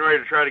 They're getting ready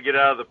to try to get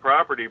out of the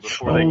property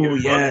before they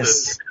get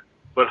busted.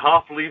 But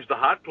Hoff leaves the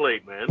hot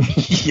plate, man.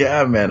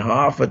 Yeah, man,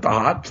 Hoff with the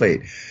hot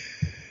plate.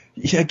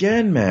 Yeah,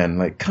 again, man,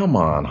 like, come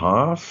on,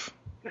 Hoff.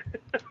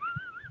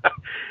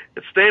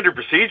 It's standard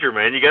procedure,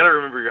 man. You got to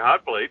remember your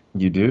hot plate.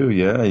 You do,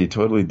 yeah, you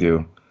totally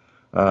do.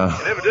 And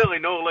evidently,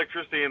 no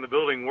electricity in the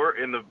building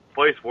in the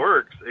place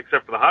works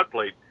except for the hot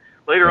plate.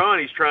 Later on,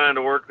 he's trying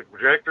to work the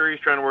projector. He's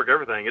trying to work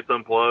everything. It's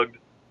unplugged.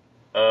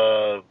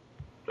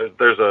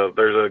 There's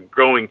a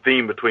growing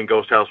theme between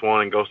Ghosthouse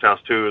 1 and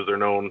Ghosthouse 2, as they're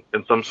known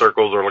in some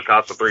circles, or La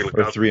Casa 3, La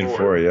Casa 4. Or 3 and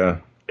 4, yeah.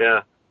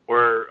 Yeah,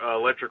 where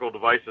electrical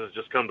devices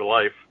just come to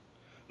life.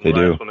 They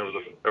do. One,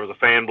 there was a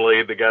fan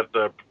blade that got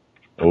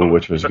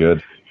which was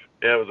good.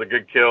 Yeah, it was a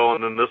good kill.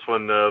 And then this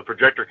one, the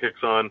projector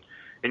kicks on,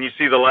 and you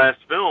see the last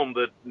film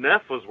that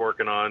Neff was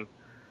working on,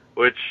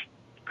 which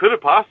could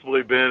have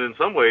possibly been, in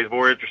some ways,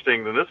 more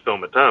interesting than this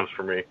film at times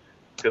for me.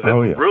 Because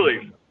it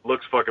really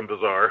looks fucking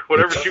bizarre.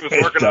 Whatever she was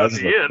working on at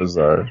the end.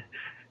 Bizarre.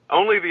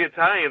 Only the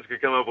Italians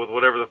could come up with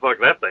whatever the fuck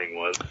that thing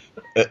was.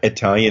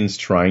 Italians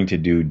trying to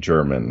do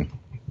German,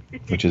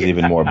 which is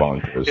even more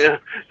bonkers. Yeah.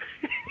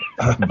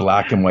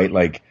 Black and white,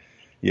 like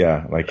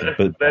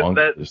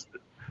bonkers.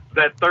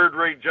 That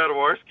third-rate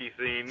Jodorowsky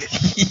scene.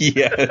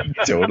 Yeah,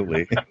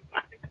 totally.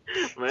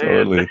 Man.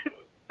 Totally.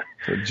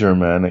 So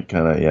Germanic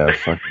kind of,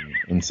 fucking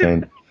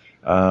insane.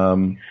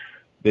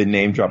 They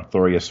name dropped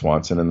Gloria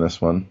Swanson in this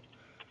one.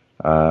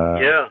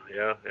 Yeah.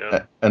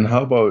 And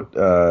how about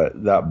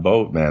that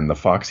boat, man, the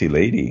Foxy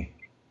Lady?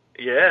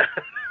 Yeah.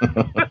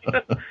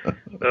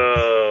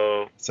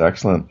 Oh. It's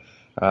excellent.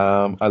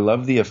 I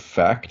love the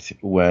effect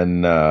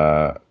when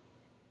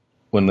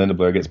Linda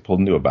Blair gets pulled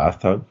into a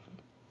bathtub.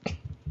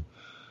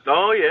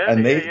 Oh, yeah.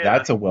 And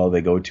that's a well they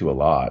go to a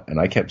lot. And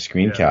I kept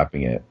screen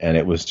capping it, and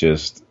it was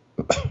just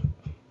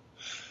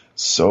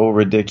so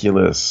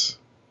ridiculous.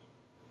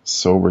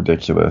 So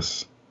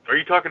ridiculous. Are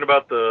you talking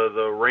about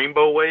the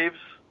rainbow waves?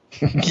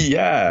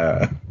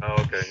 Yeah. Oh,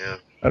 okay, yeah.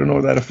 I don't know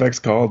what that effect's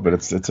called, but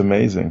it's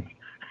amazing.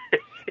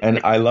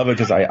 And I love it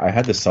because I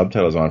had the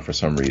subtitles on for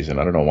some reason.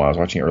 I don't know why. I was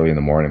watching early in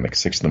the morning, like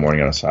 6 in the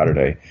morning on a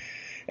Saturday,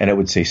 and it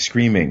would say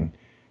screaming,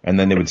 and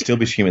then they would still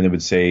be screaming. They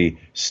would say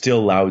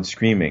still loud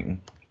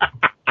screaming.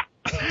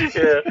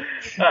 Yeah,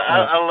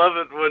 I love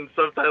it when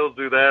subtitles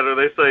do that, or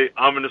they say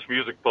ominous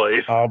music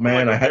plays. Oh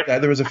man, I had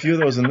that. There was a few of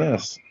those in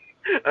this.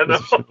 I know.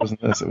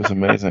 It was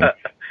amazing.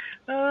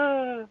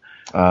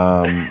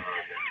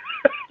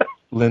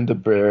 Linda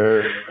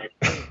Blair,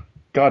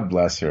 God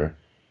bless her.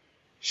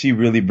 She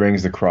really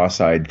brings the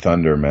cross-eyed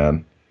thunder,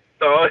 man.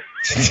 Oh,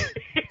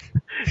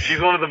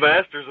 she's one of the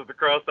masters of the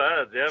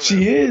cross-eyed, yeah, man.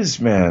 She is,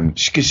 man.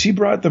 Because she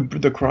brought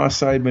the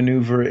cross-eyed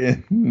maneuver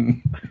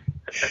in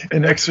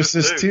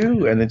Exorcist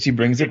 2, and then she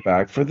brings it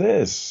back for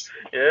this.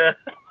 Yeah.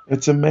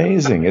 It's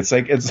amazing. It's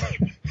like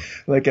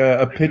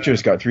a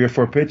pitcher's got 3 or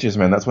 4 pitches,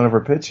 man. That's one of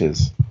her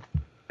pitches.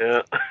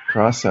 Yeah.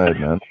 Cross-eyed,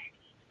 man.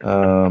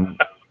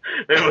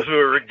 It was what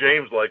Rick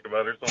James liked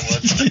about her so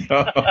much.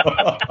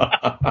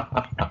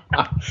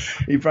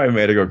 He probably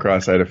made her go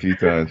cross-eyed a few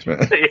times,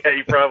 man. Yeah,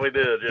 he probably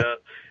did, yeah.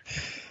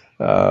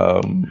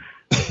 Oh, man.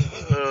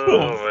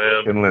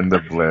 Fucking Linda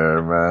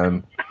Blair,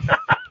 man.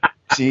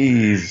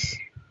 Jeez.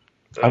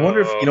 I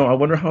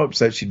wonder how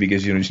upset she'd be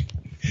because,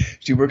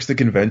 she works the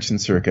convention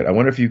circuit. I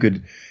wonder if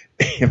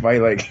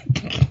I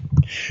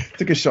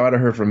took a shot of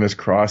her from this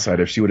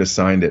cross-eyed, if she would have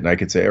signed it, and I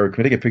could say, Eric,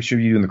 can I take a picture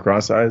of you in the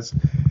cross-eyes?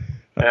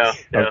 Yeah.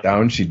 How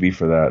down she'd be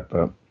for that.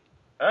 But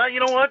you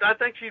know what? I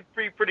think she'd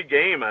be pretty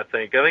game, I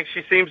think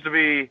she seems to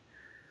be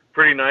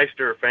pretty nice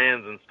to her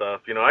fans and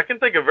stuff. I can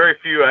think of very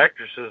few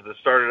actresses that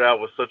started out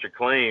with such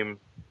acclaim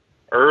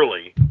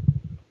early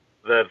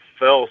that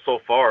fell so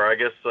far. I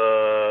guess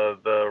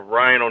the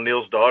Ryan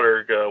O'Neal's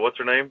daughter, what's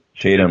her name?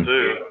 Tatum.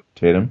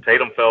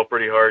 Tatum fell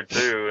pretty hard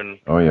too, and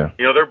oh yeah,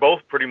 they're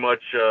both pretty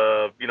much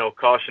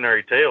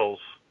cautionary tales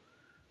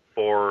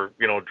for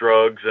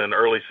drugs and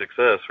early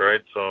success,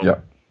 right? So yeah,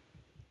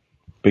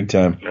 big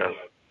time. Yeah.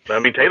 I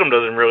mean, Tatum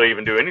doesn't really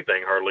even do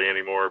anything hardly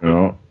anymore. But.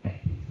 No.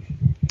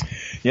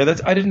 Yeah,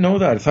 I didn't know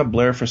that. I thought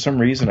Blair, for some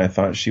reason, I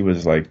thought she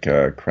was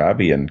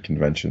crabby in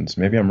conventions.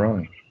 Maybe I'm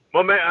wrong.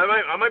 Well,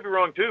 I might be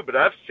wrong too, but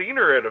I've seen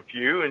her at a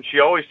few, and she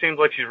always seems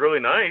like she's really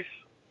nice.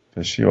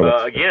 Is she?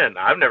 Again,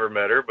 I've never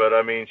met her, but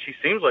I mean, she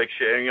seems like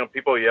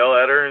people yell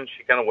at her, and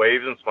she kind of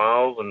waves and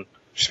smiles, and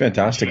she's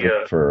fantastic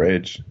for her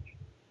age.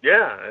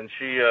 Yeah, and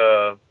she.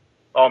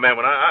 Oh man,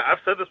 when I've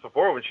said this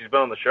before when she's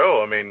been on the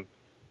show. I mean,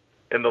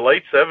 in the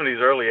late '70s,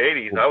 early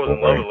 '80s, I was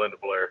in love with Linda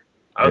Blair.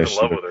 I was in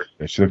love with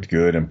her. She looked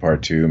good in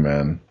part 2,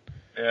 man.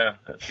 Yeah,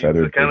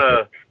 Feathered.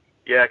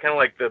 Yeah, kind of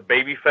like the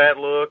baby fat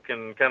look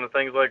and kind of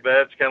things like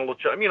that. It's kind of a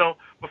little, you know,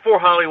 before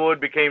Hollywood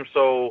became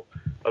so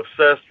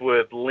obsessed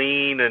with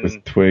lean and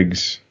with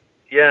twigs.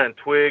 Yeah, and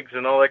twigs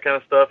and all that kind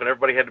of stuff, and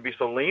everybody had to be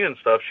so lean and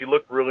stuff. She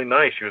looked really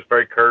nice. She was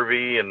very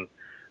curvy and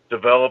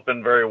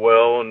developing very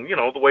well, and you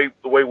know the way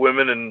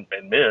women and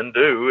men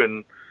do,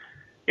 and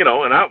you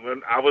know, and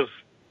I was,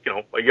 you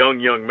know, a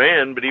young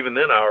man, but even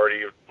then I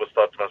already was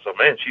thought to myself,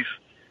 man,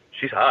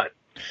 she's hot.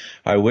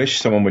 I wish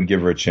someone would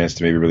give her a chance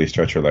to maybe really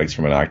stretch her legs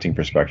from an acting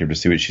perspective to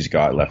see what she's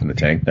got left in the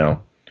tank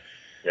now.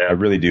 Yeah. I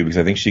really do, because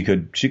I think she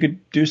could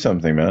do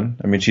something, man.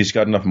 I mean, she's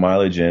got enough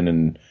mileage in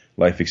and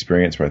life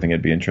experience where I think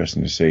it'd be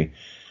interesting to see.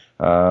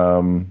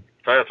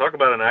 Talk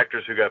about an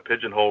actress who got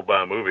pigeonholed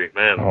by a movie,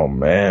 man. Oh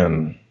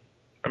man.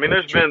 I mean,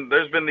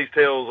 there's been these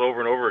tales over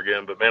and over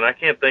again, but man, I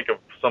can't think of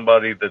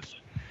somebody that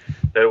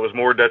was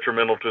more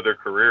detrimental to their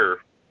career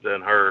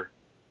than her.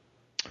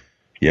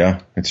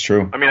 Yeah, it's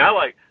true. I mean, I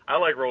like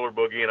Roller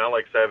Boogie, and I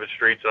like Savage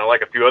Streets, and I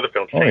like a few other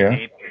films. Oh, yeah.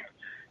 You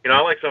know,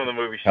 I like some of the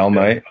movies. Hell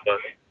Night.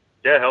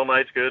 Yeah, Hell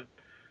Night's good.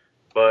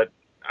 But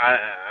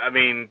I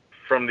mean,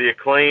 from the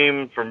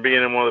acclaim, from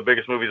being in one of the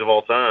biggest movies of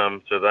all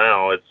time to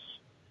now, it's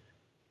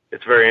a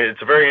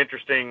very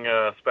interesting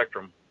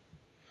spectrum.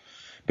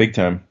 Big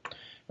time.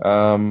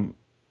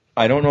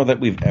 I don't know that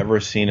we've ever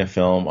seen a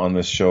film on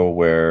this show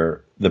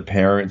where the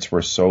parents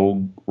were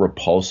so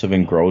repulsive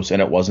and gross,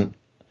 and it wasn't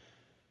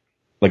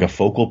like a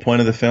focal point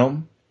of the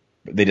film.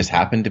 They just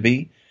happened to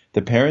be.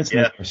 The parents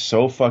are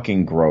so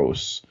fucking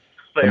gross.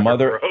 The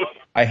mother, gross.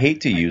 I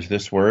hate to use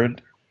this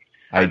word.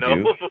 I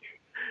do.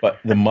 But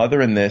the mother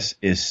in this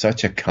is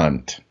such a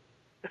cunt.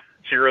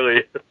 She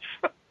really is.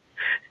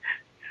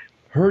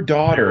 Her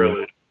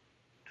daughter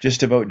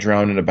just about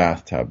drowned in a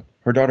bathtub.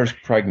 Her daughter's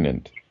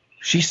pregnant.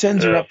 She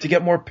sends her up to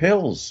get more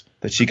pills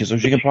so she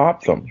can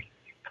pop them.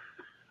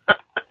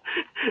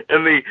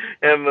 and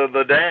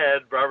the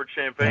dad, Robert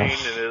Champagne, and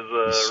his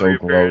so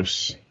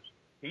gross.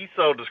 He's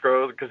so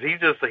disgraceful because he's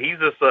just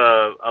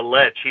a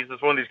lech. He's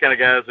just one of these kind of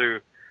guys who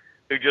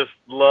just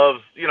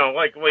loves, you know,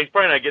 like, well, he's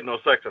probably not getting no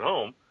sex at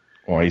home.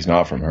 Well, he's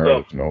not from her.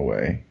 So, no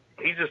way.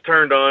 He's just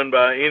turned on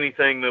by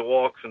anything that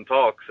walks and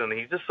talks, and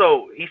he's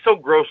so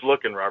gross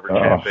looking, Robert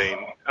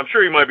Champagne. I'm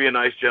sure he might be a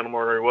nice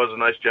gentleman, or he was a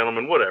nice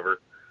gentleman, whatever.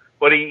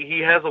 But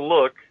he has a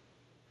look,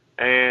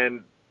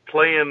 and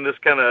playing this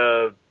kind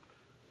of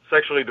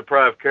sexually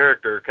deprived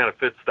character kind of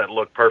fits that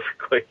look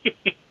perfectly.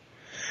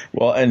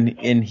 Well,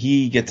 and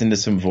he gets into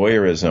some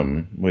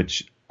voyeurism,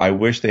 which I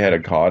wish they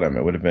had caught him.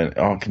 It would have been,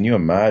 can you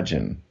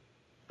imagine?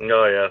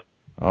 Oh, yeah.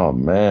 Oh,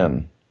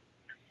 man.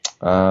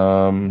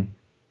 But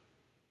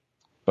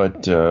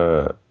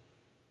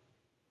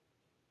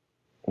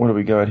what do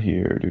we got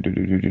here?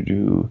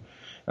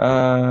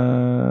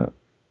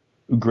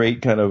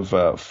 Great kind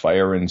of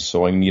fire and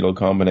sewing needle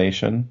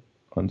combination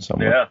on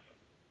someone. Yeah.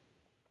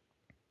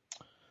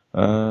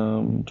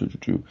 And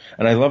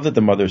I love that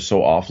the mother's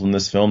so awful in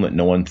this film that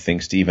no one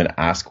thinks to even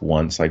ask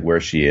once, like, where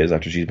she is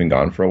after she's been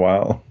gone for a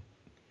while.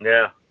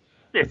 Yeah.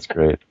 That's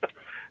great.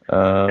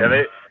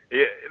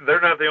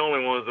 They're not the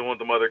only ones that want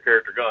the mother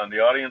character gone. The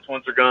audience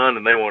wants her gone,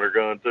 and they want her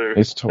gone, too.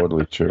 It's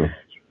totally true.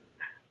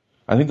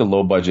 I think the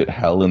low-budget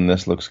hell in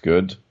this looks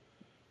good,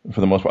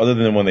 for the most part, other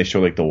than when they show,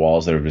 like, the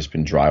walls that have just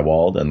been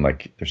drywalled and,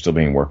 like, they're still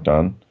being worked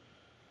on.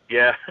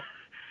 Yeah.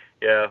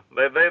 Yeah.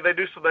 They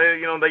do, so they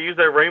use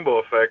that rainbow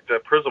effect,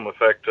 that prism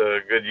effect,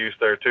 good use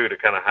there, too, to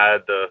kind of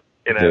hide the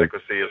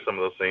inadequacy of some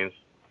of those scenes.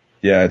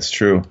 Yeah, it's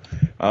true.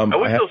 I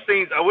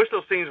wish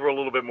those scenes were a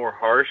little bit more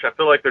harsh. I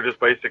feel like they're just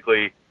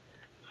basically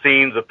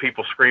scenes of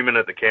people screaming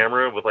at the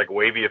camera with like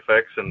wavy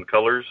effects and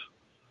colors.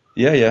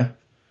 Yeah.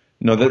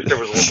 No, I wish there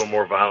was a little bit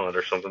more violent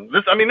or something.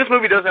 This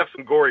movie does have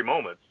some gory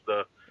moments.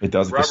 It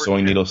does. The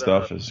sewing needle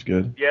stuff is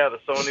good. Yeah, the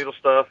sewing needle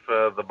stuff.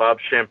 The Bob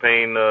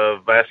Champagne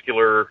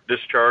vascular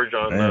discharge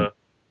on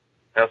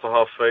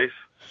Hasselhoff's face.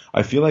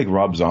 I feel like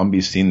Rob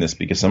Zombie's seen this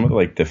because some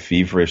of the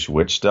feverish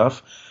witch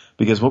stuff.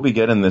 Because what we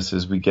get in this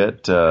is we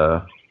get.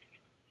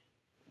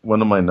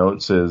 One of my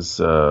notes is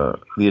the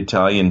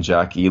Italian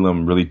Jack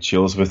Elam really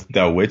chills with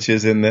the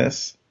witches in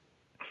this.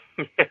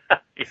 Yeah.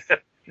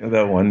 You know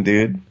that one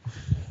dude?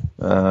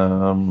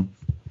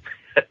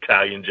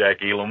 Italian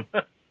Jack Elam.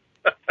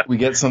 We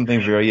get something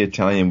very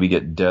Italian. We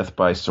get death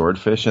by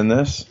swordfish in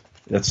this.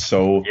 That's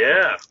so...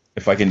 Yeah.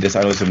 If I can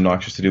I know it's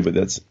obnoxious to do, but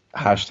that's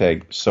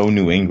 # so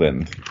New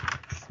England.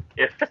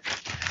 Yeah.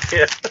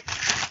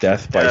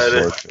 Death by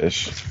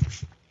swordfish.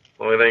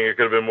 The only thing it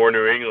could have been more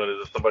New England is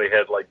if somebody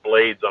had like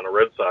blades on a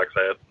Red Sox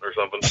hat or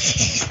something.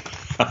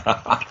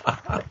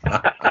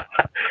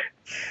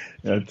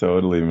 Yeah,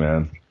 totally,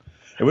 man.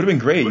 It would have been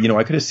great. You know,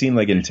 I could have seen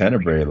like in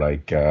Tenebrae,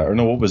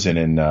 what was it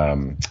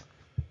in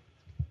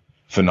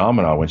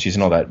Phenomena when she's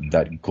in all that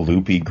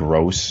gloopy,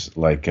 gross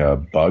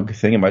bug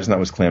thing. Imagine that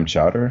was clam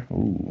chowder.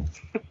 Ooh,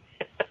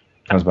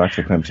 comes back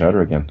to clam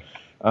chowder again.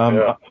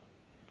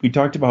 We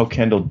talked about how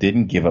Kendall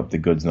didn't give up the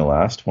goods in the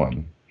last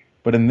one.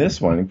 But in this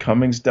one,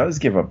 Cummings does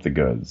give up the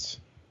goods.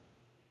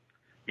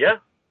 Yeah.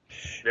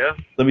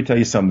 Let me tell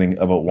you something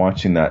about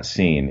watching that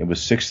scene. It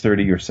was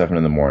 6:30 or 7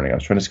 in the morning. I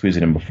was trying to squeeze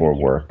it in before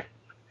work.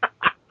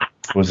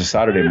 It was a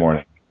Saturday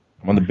morning.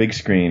 I'm on the big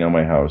screen on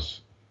my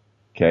house.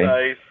 Okay?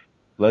 Nice.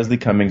 Leslie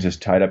Cummings is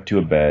tied up to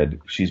a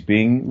bed. She's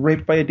being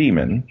raped by a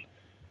demon.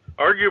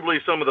 Arguably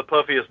some of the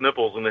puffiest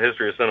nipples in the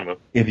history of cinema.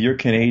 If you're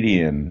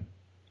Canadian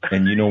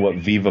and you know what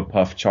Viva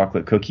Puff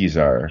chocolate cookies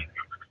are,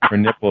 her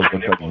nipples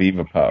look like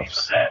Viva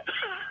Puffs.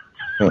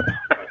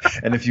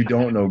 And if you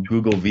don't know,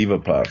 Google Viva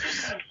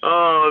Puffs.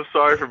 Oh, I'm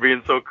sorry for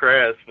being so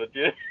crass, but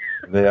yeah.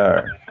 They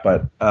are,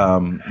 but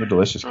they're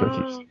delicious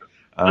cookies.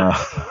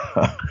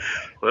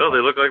 Well, they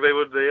look like they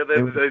would.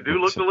 They do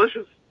look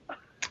delicious.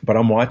 But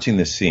I'm watching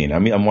this scene. I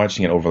mean, I'm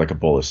watching it over like a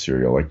bowl of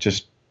cereal, like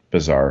just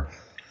bizarre.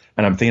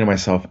 And I'm thinking to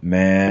myself,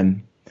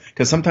 man,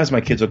 because sometimes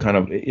my kids will kind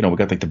of, we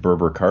got like the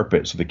Berber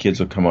carpet, so the kids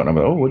will come out and I'm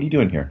like, oh, what are you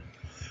doing here?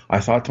 I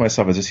thought to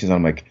myself as this season,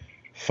 I'm like,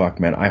 fuck,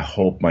 man, I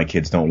hope my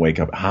kids don't wake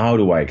up. How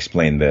do I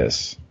explain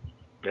this?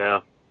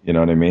 Yeah. You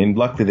know what I mean?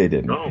 Luckily they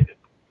didn't. No.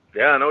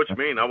 Yeah, I know what you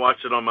mean. I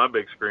watched it on my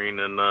big screen,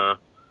 and my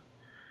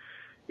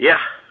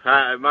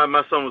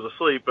son was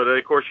asleep, but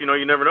of course,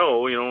 you never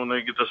know. When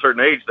they get to a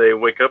certain age, they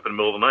wake up in the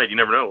middle of the night. You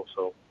never know.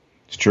 So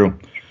it's true.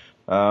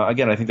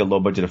 Again, I think the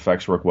low-budget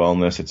effects work well in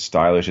this. It's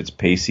stylish. It's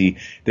pacey.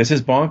 This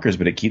is bonkers,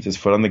 but it keeps its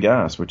foot on the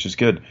gas, which is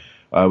good.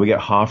 We got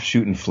Hoff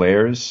shooting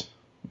flares,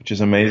 which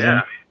is amazing.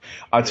 Yeah.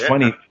 It's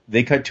funny.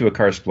 They cut to a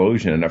car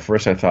explosion, and at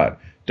first I thought,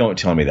 don't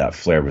tell me that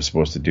flare was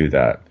supposed to do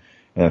that.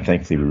 And then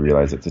thankfully we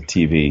realized it's a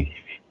TV.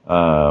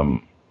 What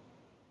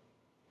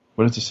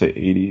does it say?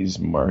 80s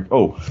mark.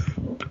 Oh,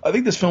 I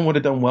think this film would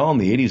have done well in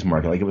the 80s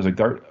market. Like, it was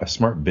a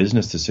smart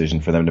business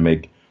decision for them to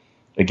make.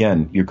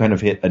 Again, you kind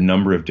of hit a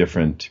number of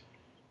different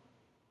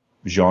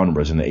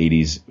genres in the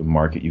 80s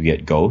market. You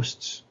get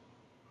ghosts,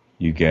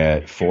 you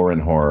get foreign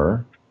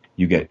horror,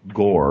 you get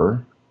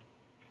gore,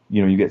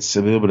 you get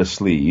a little bit of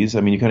sleaze.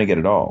 I mean, you kind of get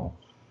it all.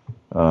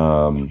 So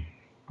I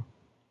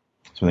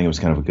think it was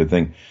kind of a good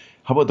thing.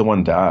 How about the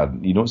one dad?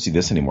 You don't see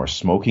this anymore.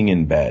 Smoking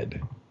in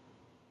bed.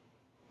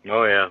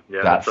 Oh, yeah.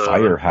 That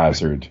fire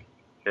hazard.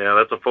 Yeah,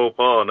 that's a faux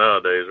pas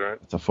nowadays, right?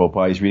 It's a faux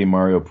pas. He's reading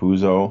Mario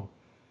Puzo,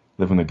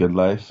 living the good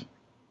life.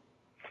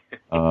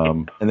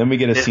 And then we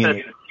get a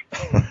scene.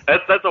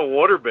 That's a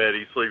waterbed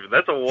he's sleeping.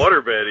 That's a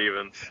waterbed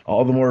even.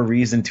 All the more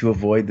reason to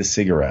avoid the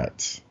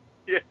cigarettes.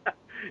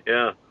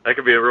 Yeah, that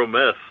could be a real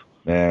mess.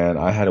 Man,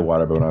 I had a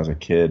waterbed when I was a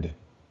kid.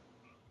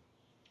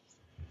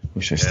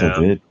 Wish I still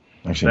did.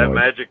 Actually, that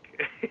magic.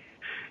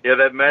 Yeah,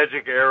 that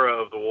magic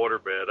era of the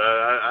waterbed.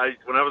 I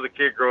when I was a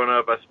kid growing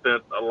up, I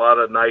spent a lot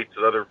of nights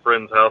at other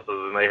friends' houses,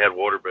 and they had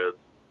waterbeds.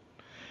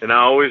 And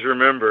I always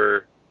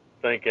remember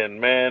thinking,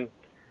 man,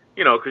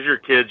 because you're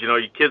kids, your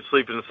kids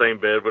sleep in the same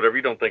bed, whatever.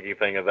 You don't think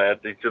anything of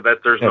that. There's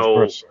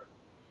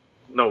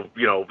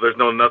there's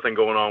nothing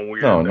going on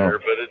weird there.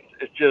 But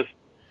it's just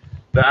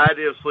the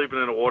idea of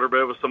sleeping in a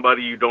waterbed with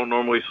somebody you don't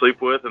normally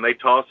sleep with, and they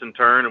toss and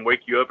turn and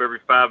wake you up every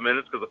 5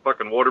 minutes because the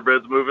fucking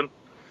waterbed's moving.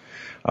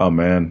 Oh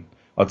man.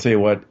 I'll tell you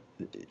what,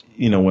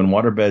 when the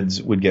water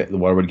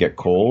would get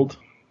cold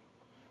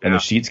and the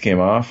sheets came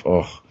off.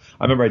 Oh,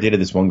 I remember I dated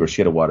this one girl. She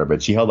had a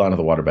waterbed. She held on to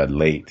the waterbed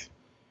late.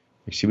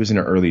 She was in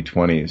her early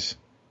 20s.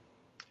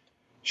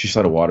 She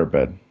still had a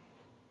waterbed.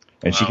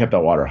 And she kept that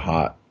water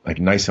hot, like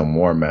nice and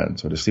warm, man.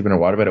 So to sleep in her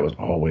waterbed, it was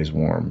always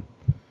warm.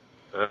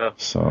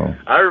 So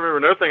I remember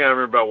another thing I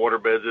remember about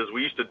waterbeds is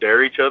we used to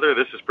dare each other.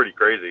 This is pretty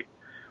crazy.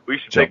 We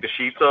used to take the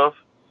sheets off.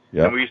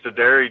 Yep. And we used to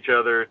dare each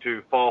other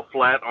to fall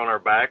flat on our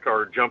back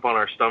or jump on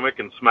our stomach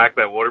and smack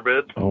that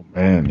waterbed. Oh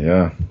man,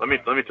 yeah. Let me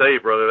tell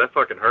you, brother, that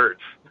fucking hurts.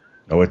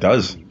 Oh, it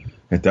does.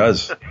 It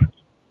does.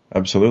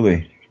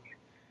 Absolutely,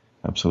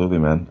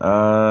 man.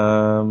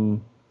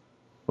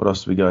 What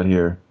else do we got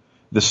here?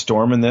 The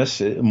storm in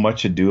this,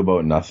 much ado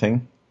about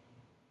nothing.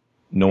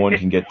 No one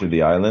can get to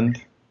the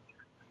island.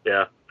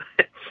 Yeah.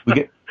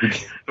 We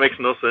makes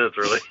no sense,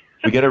 really.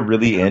 We get a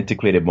really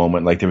antiquated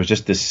moment. Like, there was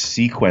just this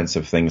sequence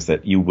of things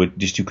that you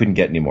couldn't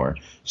get anymore.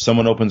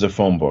 Someone opens a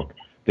phone book.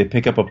 They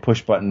pick up a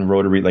push-button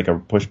rotary, like a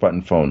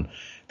push-button phone.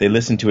 They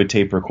listen to a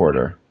tape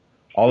recorder.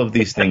 All of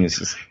these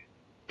things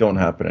don't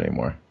happen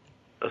anymore.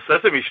 A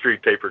Sesame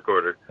Street tape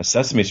recorder. A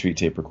Sesame Street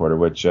tape recorder,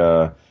 which,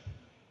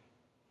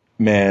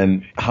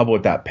 man, how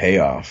about that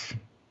payoff?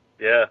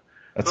 Yeah.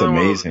 That's amazing.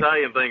 One of those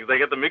Italian things. They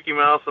got the Mickey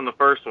Mouse in the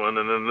first one,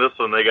 and then this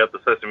one they got the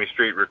Sesame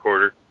Street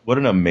recorder. What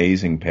an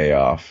amazing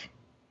payoff.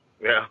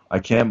 Yeah. I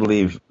can't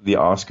believe the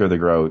Oscar the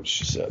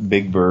Grouch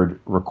Big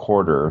Bird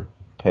recorder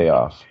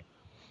payoff.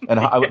 And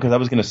because I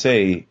was going to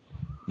say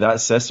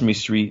that Sesame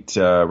Street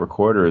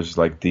recorder is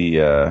like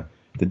the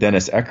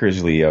Dennis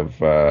Eckersley of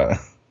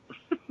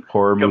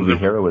horror movie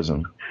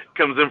heroism.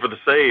 Comes in for the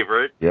save,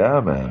 right? Yeah,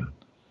 man.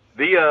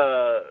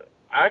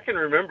 I can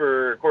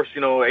remember, of course,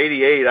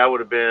 88, I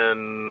would have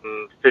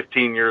been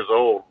 15 years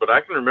old, but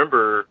I can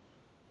remember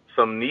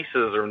some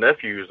nieces or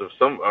nephews of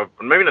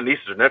maybe not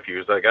nieces or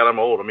nephews. I'm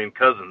old. I mean,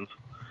 cousins.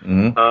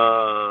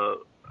 Mm-hmm.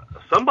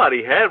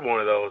 Somebody had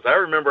one of those. I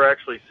remember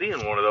actually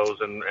seeing one of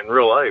those in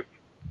real life,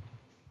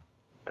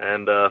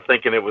 and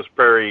thinking it was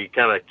very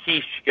kind of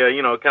quiche,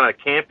 kind of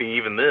campy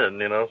even then.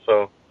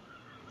 So.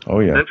 Oh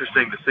yeah. It's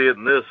interesting to see it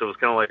in this. It was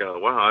kind of like,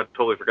 wow, I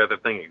totally forgot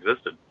that thing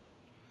existed.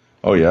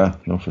 Oh yeah,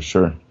 no, for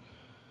sure.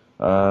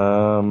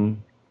 I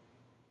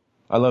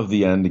love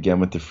the end again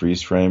with the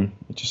freeze frame.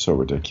 It's just so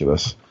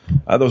ridiculous.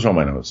 Those are all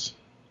my notes.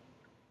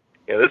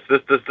 Yeah, this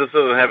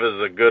doesn't have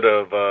as good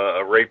of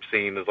a rape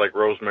scene as like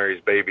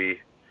Rosemary's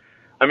Baby.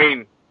 I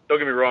mean, don't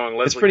get me wrong.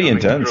 Leslie It's pretty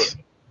Cummings, intense.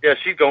 Yeah,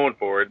 she's going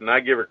for it, and I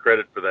give her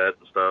credit for that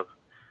and stuff.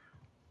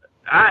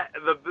 I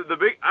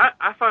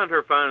find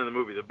her fine in the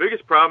movie. The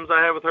biggest problems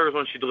I have with her is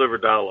when she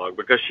delivered dialogue,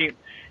 because she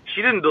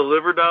didn't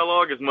deliver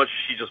dialogue as much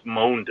as she just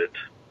moaned it.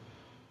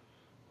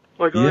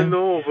 Like, yeah. I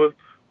know,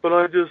 but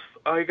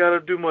I gotta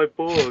do my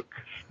book.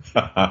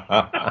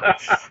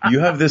 You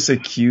have this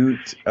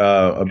acute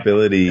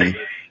ability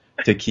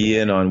to key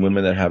in on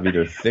women that have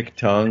either thick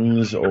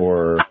tongues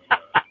or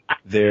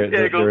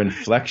their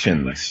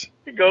inflections.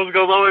 It goes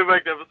all the way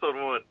back to episode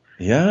 1.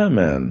 Yeah,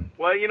 man.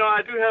 Well,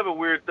 I do have a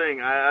weird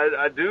thing.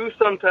 I do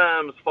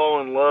sometimes fall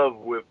in love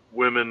with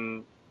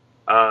women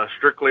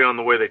strictly on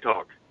the way they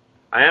talk.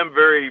 I'm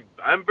very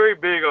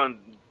big on.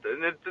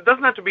 And it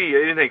doesn't have to be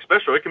anything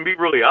special. It can be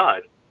really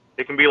odd.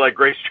 It can be like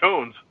Grace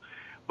Jones,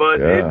 but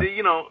yeah.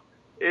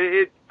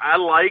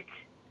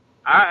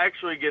 I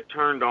actually get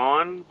turned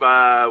on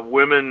by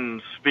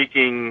women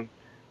speaking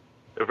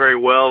very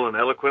well and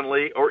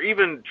eloquently, or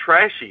even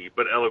trashy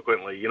but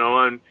eloquently.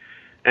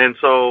 And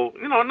so,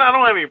 I don't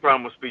have any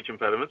problem with speech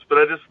impediments, but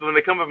when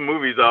they come up in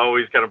movies, I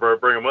always kind of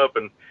bring them up,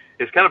 and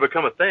it's kind of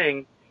become a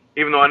thing,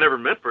 even though I never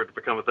meant for it to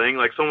become a thing,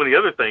 like so many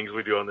other things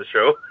we do on the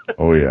show.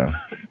 Oh,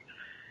 yeah.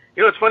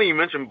 It's funny you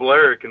mentioned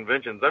Blair at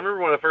conventions. I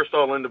remember when I first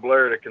saw Linda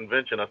Blair at a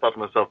convention, I thought to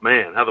myself,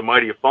 man, how the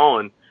mighty have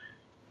fallen.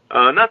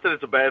 Not that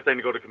it's a bad thing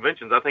to go to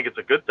conventions. I think it's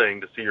a good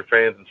thing to see your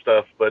fans and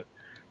stuff, but,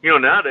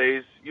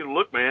 nowadays,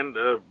 look, man,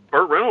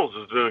 Burt Reynolds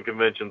is doing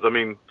conventions. I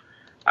mean,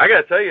 I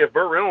gotta tell you, if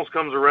Burt Reynolds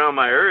comes around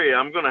my area,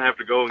 I'm gonna have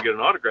to go and get an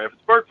autograph.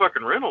 It's Burt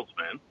fucking Reynolds,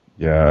 man.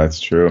 Yeah, that's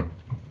true.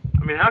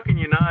 I mean, how can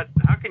you not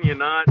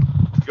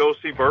go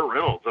see Burt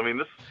Reynolds? I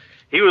mean,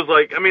 he was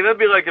like, that'd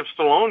be like if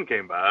Stallone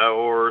came by,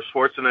 or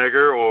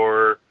Schwarzenegger,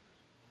 or,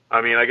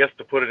 I guess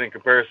to put it in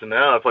comparison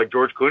now, if like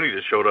George Clooney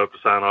just showed up to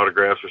sign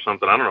autographs or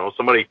something, I don't know,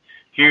 somebody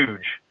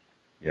huge.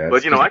 Yeah.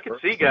 But, I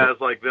could see guys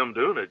like them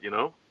doing it,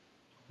 Yep.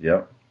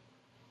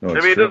 No,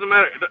 it doesn't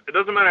matter. It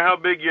doesn't matter how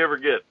big you ever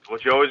get.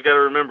 What you always got to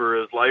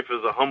remember is life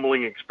is a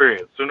humbling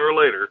experience. Sooner or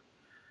later,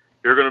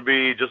 you're going to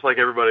be just like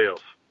everybody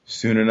else.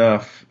 Soon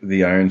enough,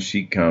 the Iron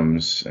Sheik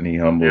comes and he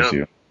humbles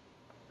you.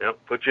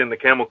 Yep. Put you in the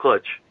camel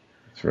clutch.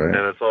 That's right. And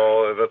that's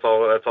all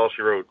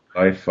she wrote.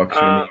 Life fucks you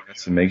in the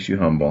ass and makes you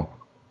humble.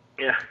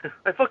 Yeah.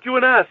 I fuck you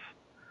in ass.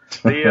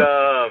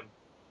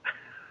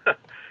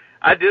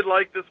 I did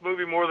like this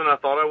movie more than I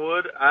thought I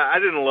would. I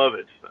didn't love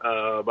it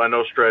by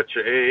no stretch.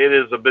 It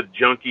is a bit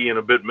junky and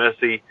a bit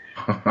messy.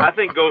 I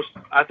think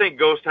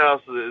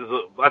Ghosthouse is.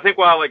 I think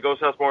why I like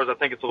Ghosthouse more is I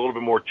think it's a little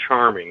bit more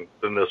charming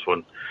than this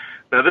one.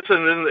 Now this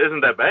one isn't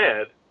that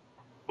bad,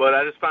 but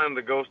I just find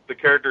the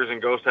characters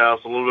in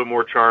Ghosthouse a little bit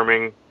more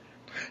charming.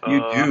 You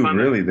do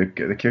really. The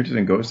characters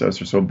in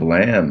Ghosthouse are so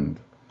bland.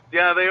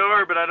 Yeah, they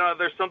are, but I know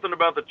there's something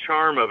about the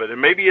charm of it,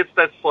 and maybe it's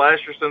that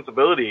slasher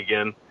sensibility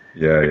again.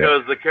 Yeah,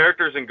 because the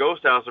characters in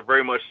Ghosthouse are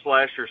very much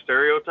slasher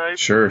stereotypes.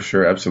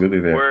 Sure, absolutely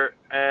there.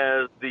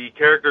 Whereas the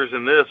characters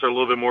in this are a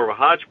little bit more of a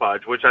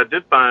hodgepodge, which I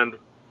did find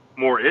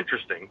more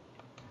interesting,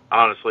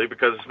 honestly,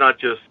 because it's not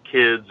just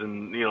kids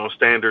and,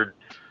 standard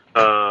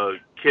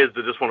kids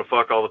that just want to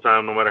fuck all the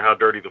time no matter how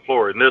dirty the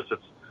floor. In this,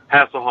 it's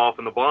Hasselhoff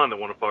and the blonde that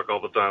want to fuck all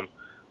the time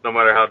no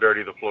matter how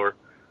dirty the floor.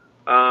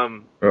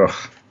 Ugh.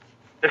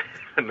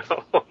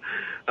 No.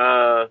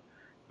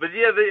 But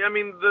yeah,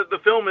 the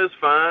film is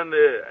fine.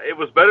 It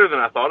was better than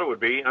I thought it would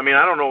be. I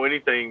don't know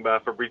anything by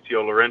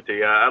Fabrizio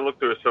Laurenti. I looked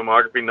through his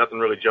filmography, nothing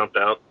really jumped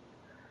out.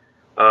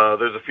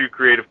 There's a few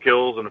creative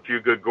kills and a few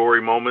good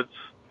gory moments.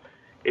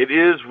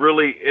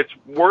 It's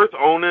worth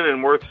owning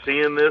and worth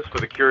seeing this for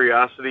the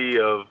curiosity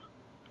of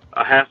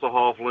a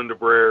Hasselhoff, Linda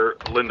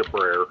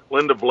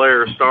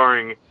Blair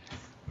starring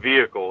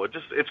vehicle.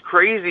 It's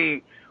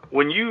crazy.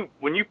 When you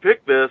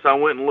picked this, I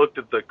went and looked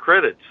at the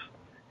credits,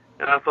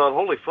 and I thought,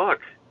 holy fuck.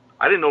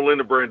 I didn't know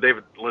Linda Blair.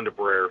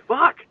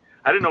 Fuck!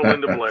 I didn't know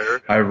Linda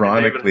Blair.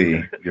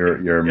 Ironically,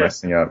 you're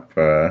messing up.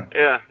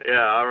 Yeah.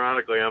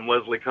 Ironically, I'm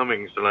Leslie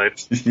Cummings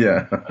tonight.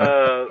 Yeah.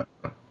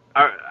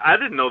 I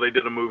didn't know they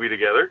did a movie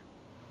together,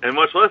 and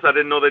much less I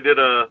didn't know they did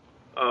a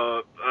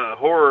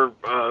horror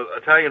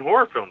Italian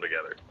horror film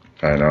together.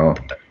 I know.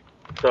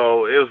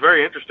 So it was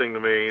very interesting to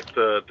me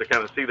to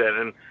kind of see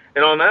that,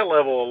 and on that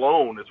level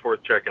alone, it's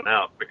worth checking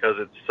out because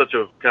it's such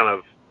a kind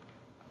of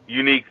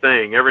unique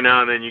thing. Every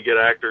now and then you get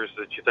actors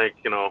that you think,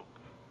 I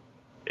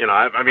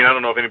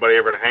don't know if anybody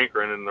ever had a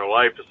hankering in their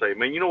life to say,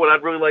 man, you know what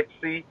I'd really like to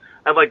see?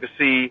 I'd like to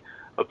see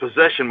a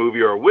possession movie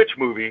or a witch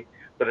movie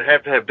that would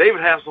have to have David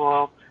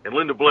Hasselhoff and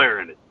Linda Blair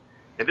in it.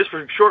 And just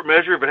for short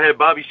measure, if it had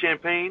Bobby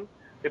Champagne,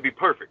 it'd be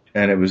perfect.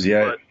 And it was,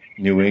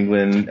 New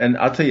England. And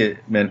I'll tell you,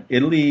 man,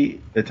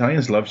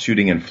 Italians love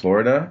shooting in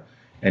Florida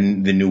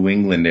and the New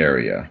England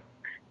area.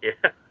 Yeah.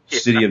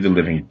 City of the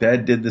Living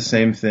Dead did the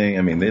same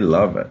thing. They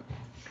love it.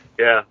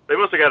 Yeah, they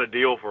must have got a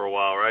deal for a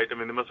while, right? They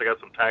must have got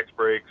some tax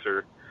breaks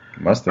or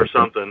Must have. Or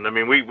something. I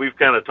mean, we've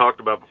kind of talked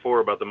about before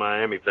about the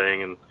Miami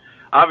thing, and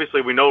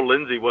obviously we know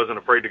Lindsay wasn't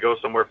afraid to go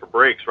somewhere for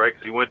breaks, right?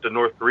 Because he went to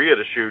North Korea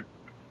to shoot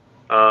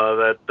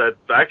that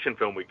action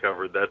film we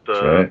covered. That's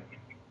right.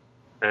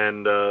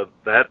 And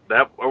that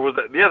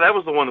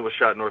was the one that was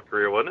shot in North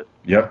Korea, wasn't it?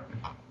 Yep.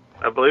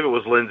 I believe it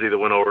was Lindsay that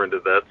went over and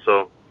did that.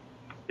 So,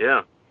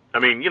 yeah. I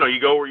mean, you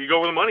go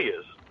where the money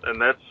is,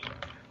 and that's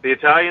the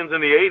Italians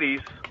in the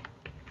 '80s.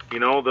 You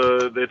know,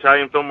 the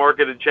Italian film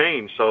market had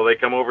changed, so they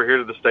come over here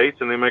to the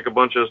States and they make a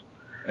bunch of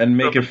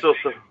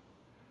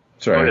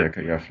Sorry, I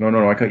cut you off.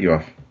 No, I cut you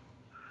off.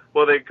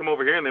 Well, they come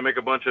over here and they make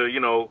a bunch of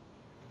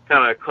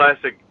kind of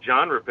classic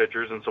genre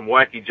pictures and some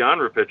wacky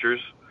genre pictures.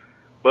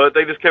 But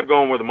they just kept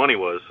going where the money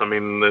was. I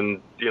mean,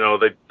 and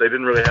they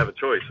didn't really have a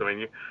choice. I mean,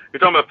 you're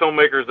talking about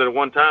filmmakers that at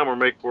one time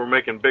were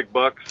making big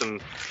bucks and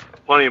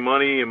plenty of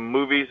money and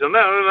movies. And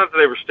not that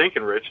they were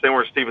stinking rich. They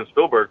weren't Steven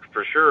Spielberg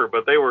for sure,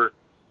 but they were,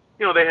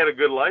 they had a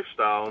good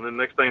lifestyle. And then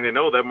next thing they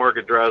know, that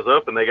market dries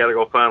up and they got to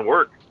go find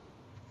work.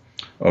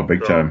 Oh,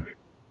 big time.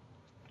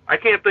 I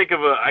can't think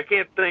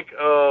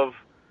of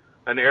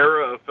an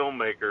era of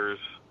filmmakers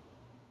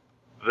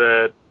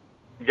that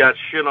got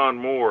shit on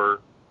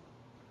more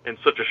in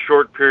such a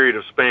short period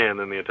of span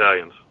than the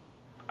Italians.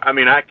 I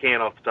mean, I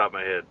can't off the top of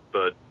my head,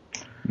 but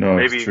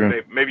maybe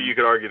you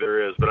could argue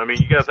there is. But I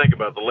mean, you got to think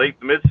about the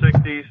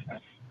mid-60s.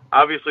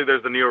 Obviously,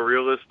 there's the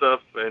neo-realist stuff,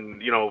 and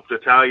the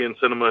Italian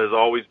cinema has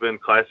always been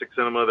classic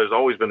cinema. There's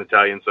always been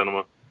Italian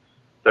cinema.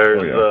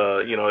 There's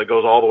it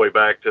goes all the way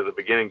back to the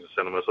beginnings of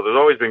cinema. So there's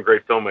always been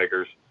great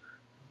filmmakers.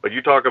 But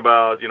you talk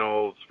about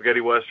spaghetti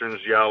westerns,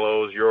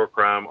 giallos,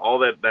 Eurocrime, all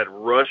that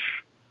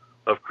rush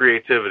of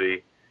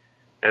creativity.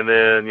 And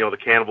then, the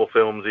cannibal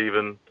films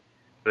even. And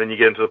then you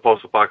get into the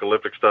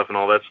post-apocalyptic stuff and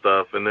all that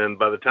stuff. And then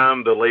by the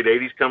time the late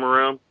 80s come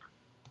around,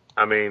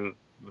 I mean,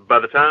 by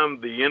the time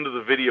the end of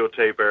the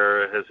videotape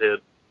era has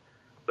hit,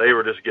 they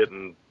were just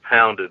getting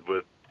pounded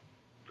with,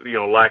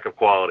 lack of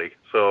quality.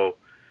 So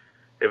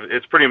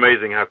it's pretty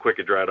amazing how quick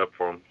it dried up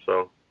for them.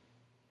 So,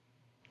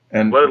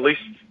 but at least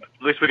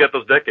we got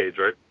those decades,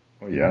 right?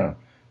 Oh, yeah.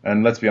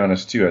 And let's be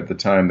honest, too, at the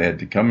time they had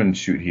to come and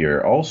shoot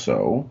here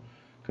also,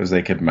 because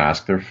they could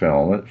mask their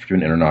film to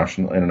an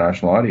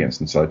international audience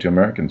and sell it to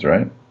Americans,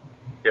 right?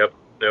 Yep.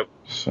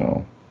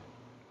 So,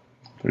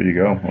 there you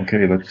go.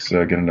 Okay, let's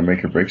get into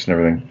make or breaks and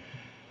everything.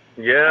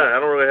 Yeah, I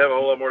don't really have a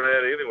whole lot more to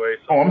add anyway.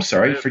 So I'm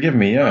sorry. Forgive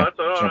me, yeah. I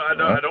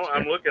don't.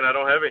 I'm looking. I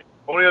don't have any.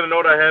 Only other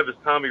note I have is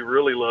Tommy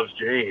really loves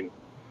Jane.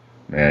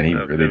 Man, he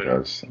really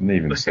does. I didn't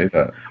even say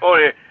that. Oh,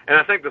 yeah, and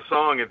I think the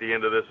song at the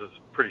end of this is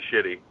pretty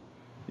shitty.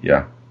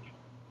 Yeah.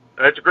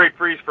 It's a great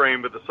freeze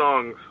frame, but the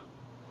song's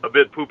a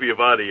bit poopy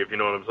avati, if you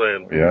know what I'm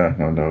saying. Yeah,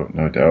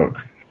 no doubt.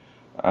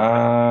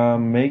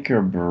 Make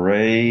or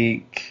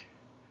break.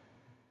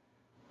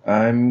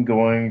 I'm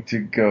going to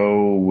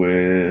go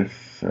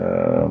with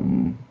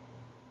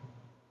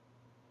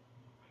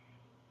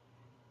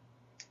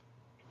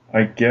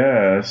I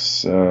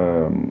guess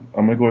I'm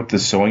gonna go with the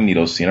sewing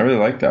needle scene. I really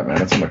like that, man.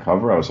 That's on the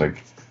cover. I was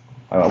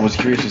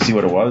curious to see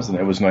what it was, and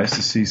it was nice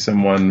to see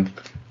someone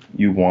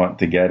you want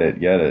to get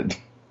it.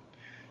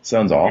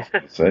 Sounds awful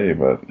to say,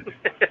 but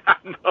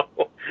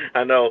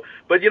I know.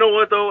 But you know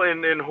what though?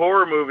 In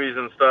horror movies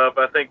and stuff,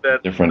 I think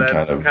that's you're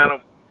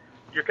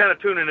kind of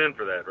tuning in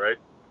for that, right?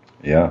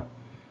 Yeah.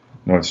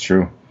 No, it's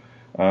true.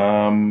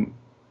 And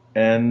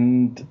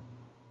I'm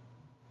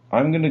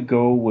gonna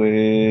go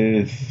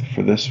with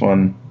for this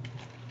one.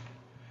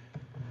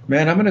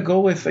 Man, I'm going to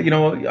go with, I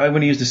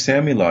want to use the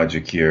Sammy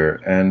logic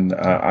here, and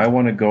I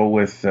want to go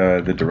with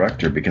the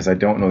director because I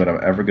don't know that I'm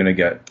ever going to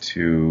get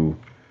to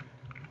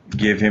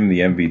give him the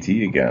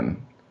MVT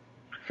again.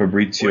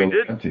 Fabrizio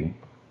Lanti.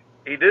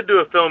 He did do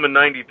a film in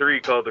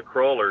 '93 called The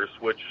Crawlers,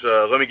 which,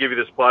 let me give you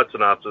this plot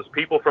synopsis.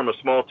 People from a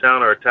small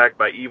town are attacked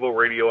by evil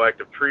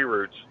radioactive tree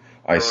roots.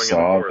 I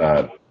saw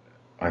that.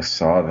 I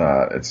saw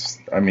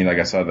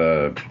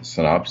the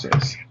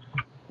synopsis.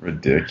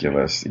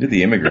 Ridiculous. He did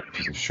The Immigrant,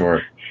 which is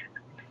short.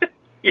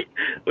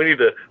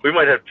 We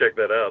might have to check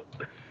that out.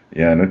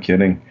 Yeah, no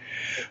kidding.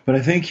 But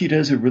I think he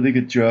does a really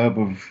good job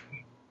of,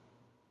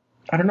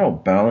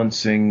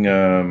 balancing.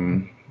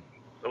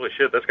 Holy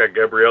shit, that's got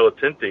Gabriella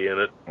Tinti in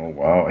it. Oh,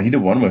 wow. He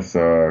did one with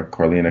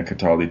Carlina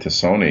Catali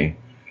Tassoni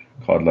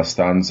called La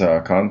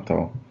Stanza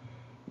Accanto,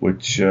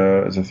 which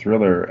is a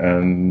thriller,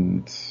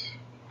 and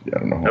I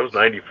don't know. That was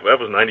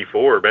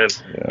 94, man.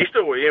 Yeah.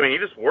 He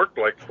just worked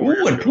like 4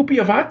 years and ago. Pupi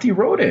Avati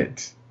wrote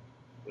it.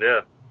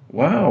 Yeah.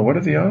 Wow, what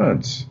are the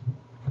odds?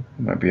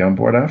 Might be on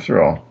board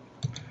after all.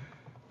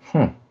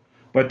 But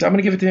I'm going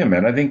to give it to him,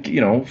 man. I think,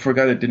 for a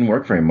guy that didn't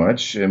work very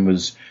much and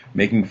was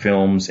making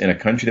films in a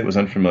country that was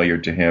unfamiliar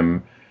to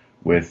him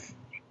with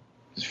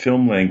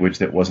film language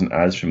that wasn't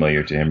as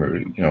familiar to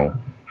him,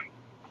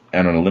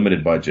 and on a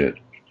limited budget,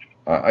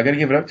 I got to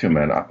give it up to him,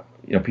 man. I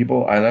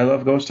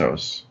love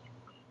Ghosthouse,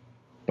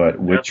 but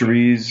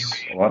Witchery's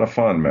a lot of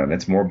fun, man.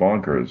 It's more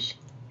bonkers.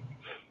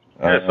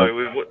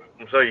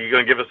 So you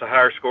going to give us a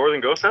higher score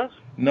than Ghosthouse?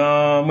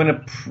 No, I'm going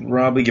to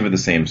probably give it the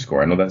same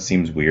score. I know that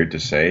seems weird to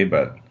say,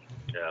 but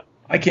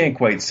I can't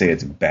quite say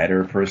it's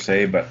better per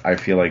se, but I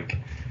feel like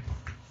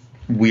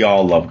we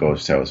all love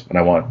Ghosthouse, and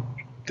I want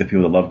the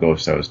people that love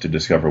Ghosthouse to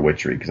discover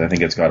Witchery, because I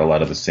think it's got a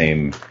lot of the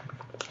same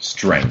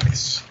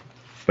strengths,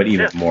 but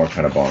even more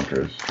kind of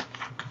bonkers.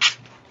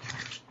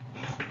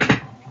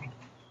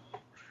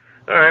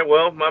 All right,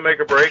 well, my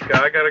make or break,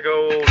 I got to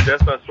go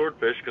Death by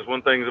Swordfish, because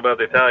one thing about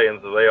the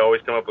Italians is they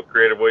always come up with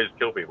creative ways to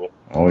kill people.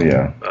 Oh,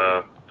 yeah.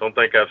 Don't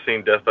think I've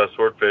seen Death by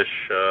Swordfish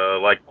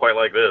quite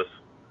like this.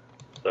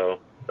 So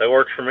that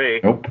works for me.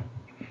 Nope.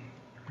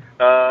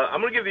 I'm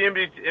going to give the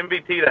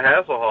MBT to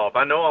Hasselhoff.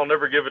 I know I'll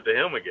never give it to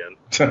him again.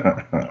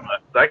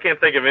 I can't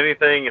think of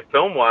anything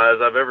film-wise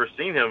I've ever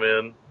seen him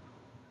in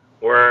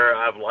where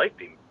I've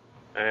liked him.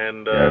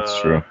 And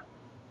that's true.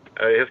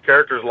 His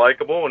character's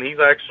likable, and he's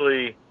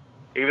actually,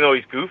 even though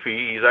he's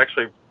goofy, he's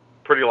actually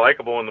pretty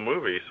likable in the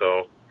movie.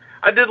 So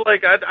I'd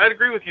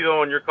agree with you,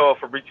 though, on your call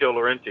for Fabrizio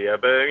Laurenti.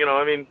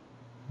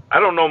 I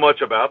don't know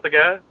much about the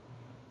guy,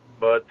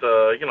 but,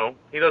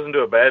 he doesn't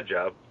do a bad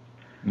job.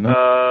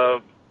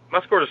 No.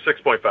 My score is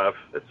 6.5.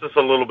 It's just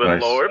a little bit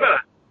lower,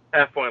 about a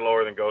half point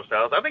lower than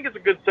Ghosthouse. I think it's a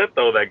good set,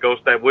 though, that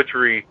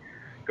Witchery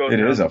Ghosthouse.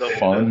 It is a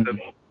fun...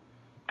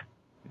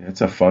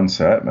 It's a fun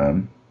set,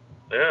 man.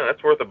 Yeah,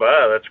 that's worth a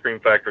buy, that Scream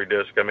Factory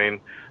disc. I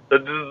mean,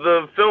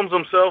 the films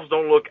themselves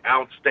don't look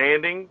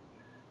outstanding,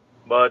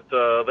 but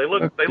they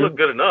look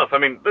good enough. I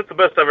mean, that's the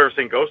best I've ever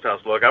seen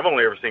Ghosthouse look. I've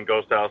only ever seen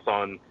Ghosthouse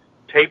on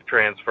tape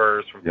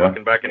transfers from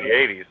fucking back in the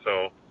 80s,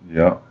 so...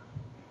 Yeah.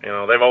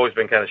 They've always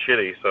been kind of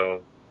shitty,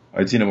 so...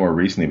 I'd seen it more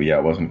recently, but yeah,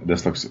 it wasn't.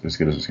 This looks as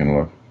good as it's going to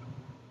look.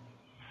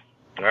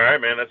 All right,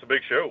 man, that's a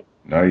big show.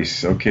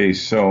 Nice. Okay,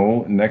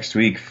 so next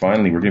week,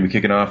 finally, we're going to be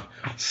kicking off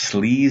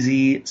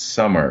Sleazy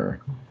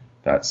Summer.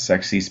 That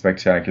sexy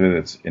spectacular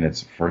that's in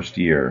its first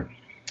year.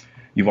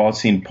 You've all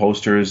seen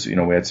posters. We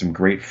had some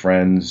great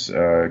friends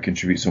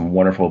contribute some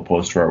wonderful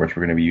poster art, which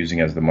we're going to be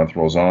using as the month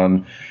rolls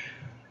on.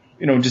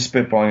 Just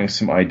spitballing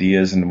some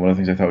ideas, and one of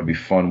the things I thought would be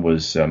fun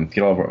was get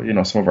all of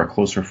our, some of our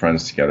closer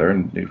friends together,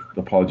 and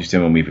apologies to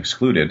anyone we've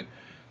excluded,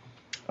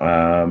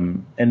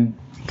 and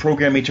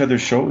program each other's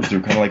shows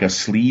through kind of like a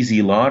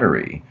sleazy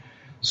lottery.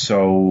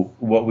 So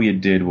what we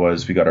did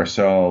was we got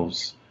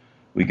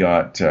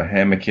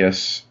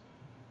Hamacus,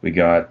 we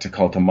got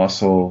Cult of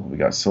Muscle, we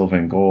got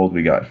Sylvan Gold,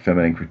 we got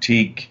Feminine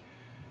Critique,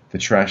 the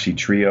Trashy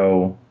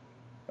Trio.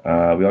 We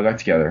all got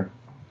together,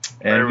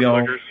 and we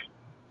all...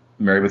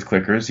 Married with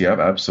Clickers, yep,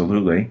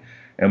 absolutely.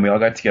 And we all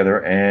got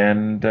together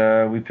and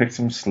we picked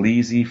some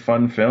sleazy,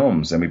 fun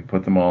films, and we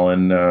put them all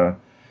in a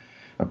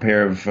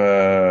pair of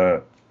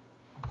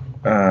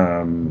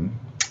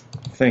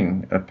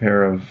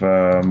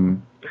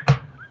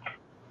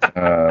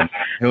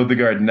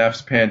Hildegard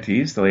Neff's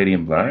panties, the Lady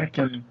in Black,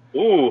 and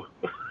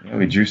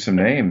we drew some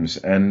names.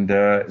 And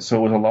so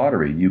it was a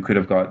lottery. You could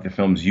have got the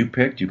films you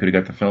picked. You could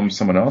have got the films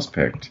someone else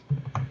picked.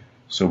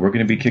 So we're going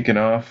to be kicking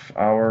off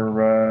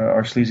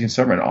our Sleazy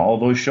Summer, and all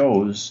those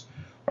shows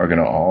are going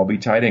to all be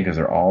tied in because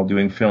they're all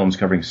doing films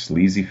covering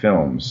sleazy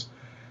films.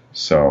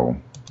 So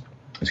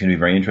it's going to be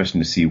very interesting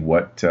to see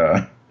what...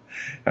 I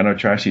know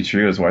Trashy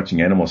Trio is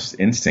watching Animal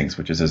Instincts,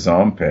 which is a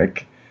zombie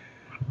pick.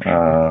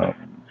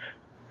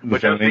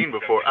 Which I've seen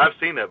before. I've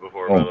seen that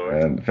before, by the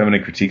way. And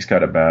Feminine Critique's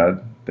got it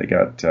bad. They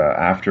got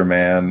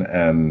Afterman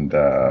and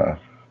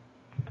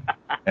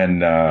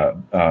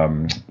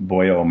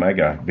Boya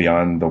Omega,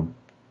 Beyond the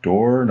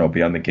Door? No,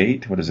 Beyond the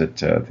Gate? What is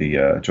it?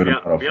 Beyond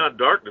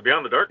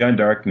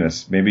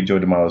Darkness. Maybe Joe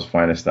D'Amato's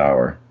finest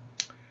hour.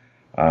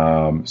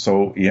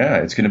 So, yeah,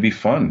 it's going to be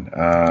fun.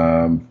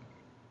 So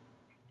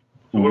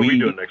what are we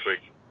doing next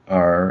week?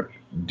 Are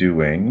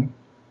doing...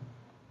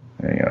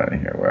 Hang on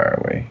here, where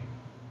are we?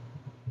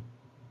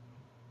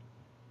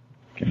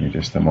 Give me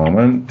just a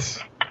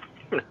moment.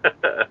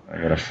 I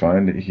got to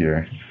find it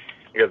here.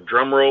 You got a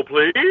drum roll,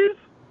 please?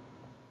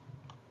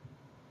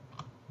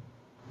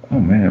 Oh,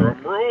 man.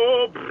 Drum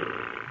roll.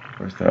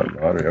 Where's that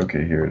lottery?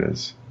 Okay, here it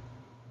is.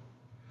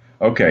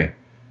 Okay.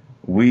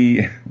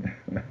 We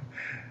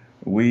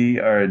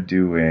are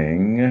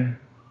doing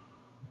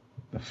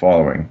the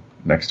following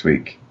next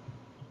week.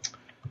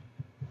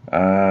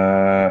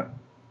 Here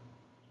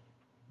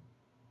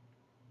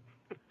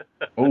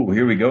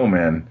we go,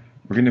 man.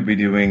 We're going to be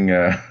doing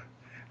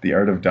The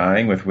Art of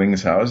Dying with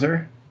Wings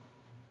Hauser.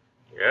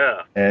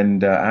 Yeah.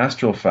 And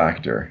Astral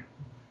Factor,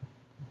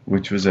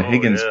 which was a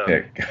Higgins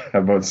pick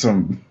about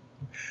some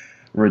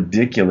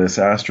ridiculous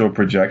astral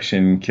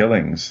projection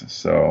killings.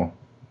 So,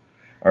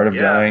 Art of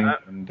Dying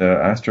and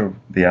the Astral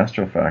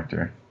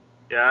Factor.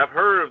 Yeah, I've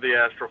heard of the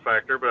Astral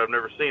Factor, but I've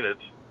never seen it.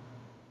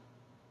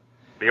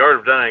 The Art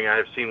of Dying I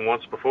have seen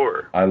once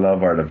before. I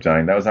love Art of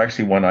Dying. That was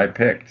actually one I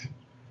picked.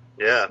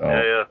 Yeah,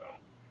 yeah.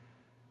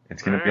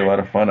 It's going to be a lot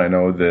of fun. I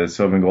know the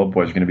Sylvan Gold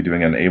Boys are going to be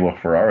doing an Abel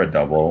Ferrara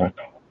double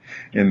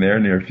in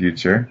their near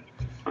future.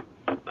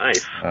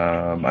 Nice.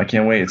 I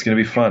can't wait. It's going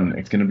to be fun.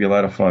 It's going to be a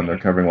lot of fun. They're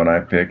covering one I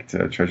picked,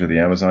 Treasure of the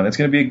Amazon. It's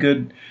going to be a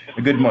good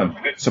month.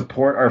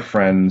 Support our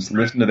friends.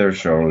 Listen to their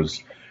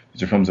shows.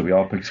 These are films that we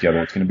all picked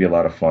together. It's going to be a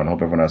lot of fun.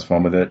 Hope everyone has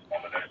fun with it.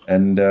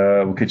 And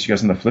we'll catch you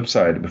guys on the flip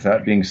side. With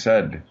that being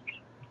said,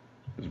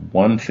 There's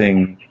one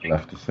thing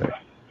left to say.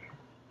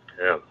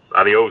 Yeah.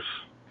 Adios.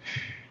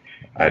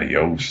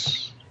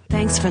 Adios.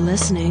 Thanks for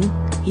listening.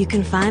 You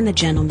can find the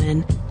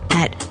gentleman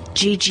at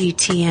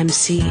ggtmc.com,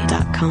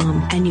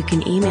 and you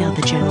can email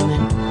the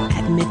gentleman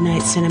at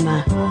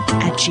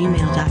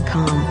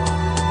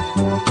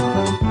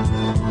midnightcinema@gmail.com.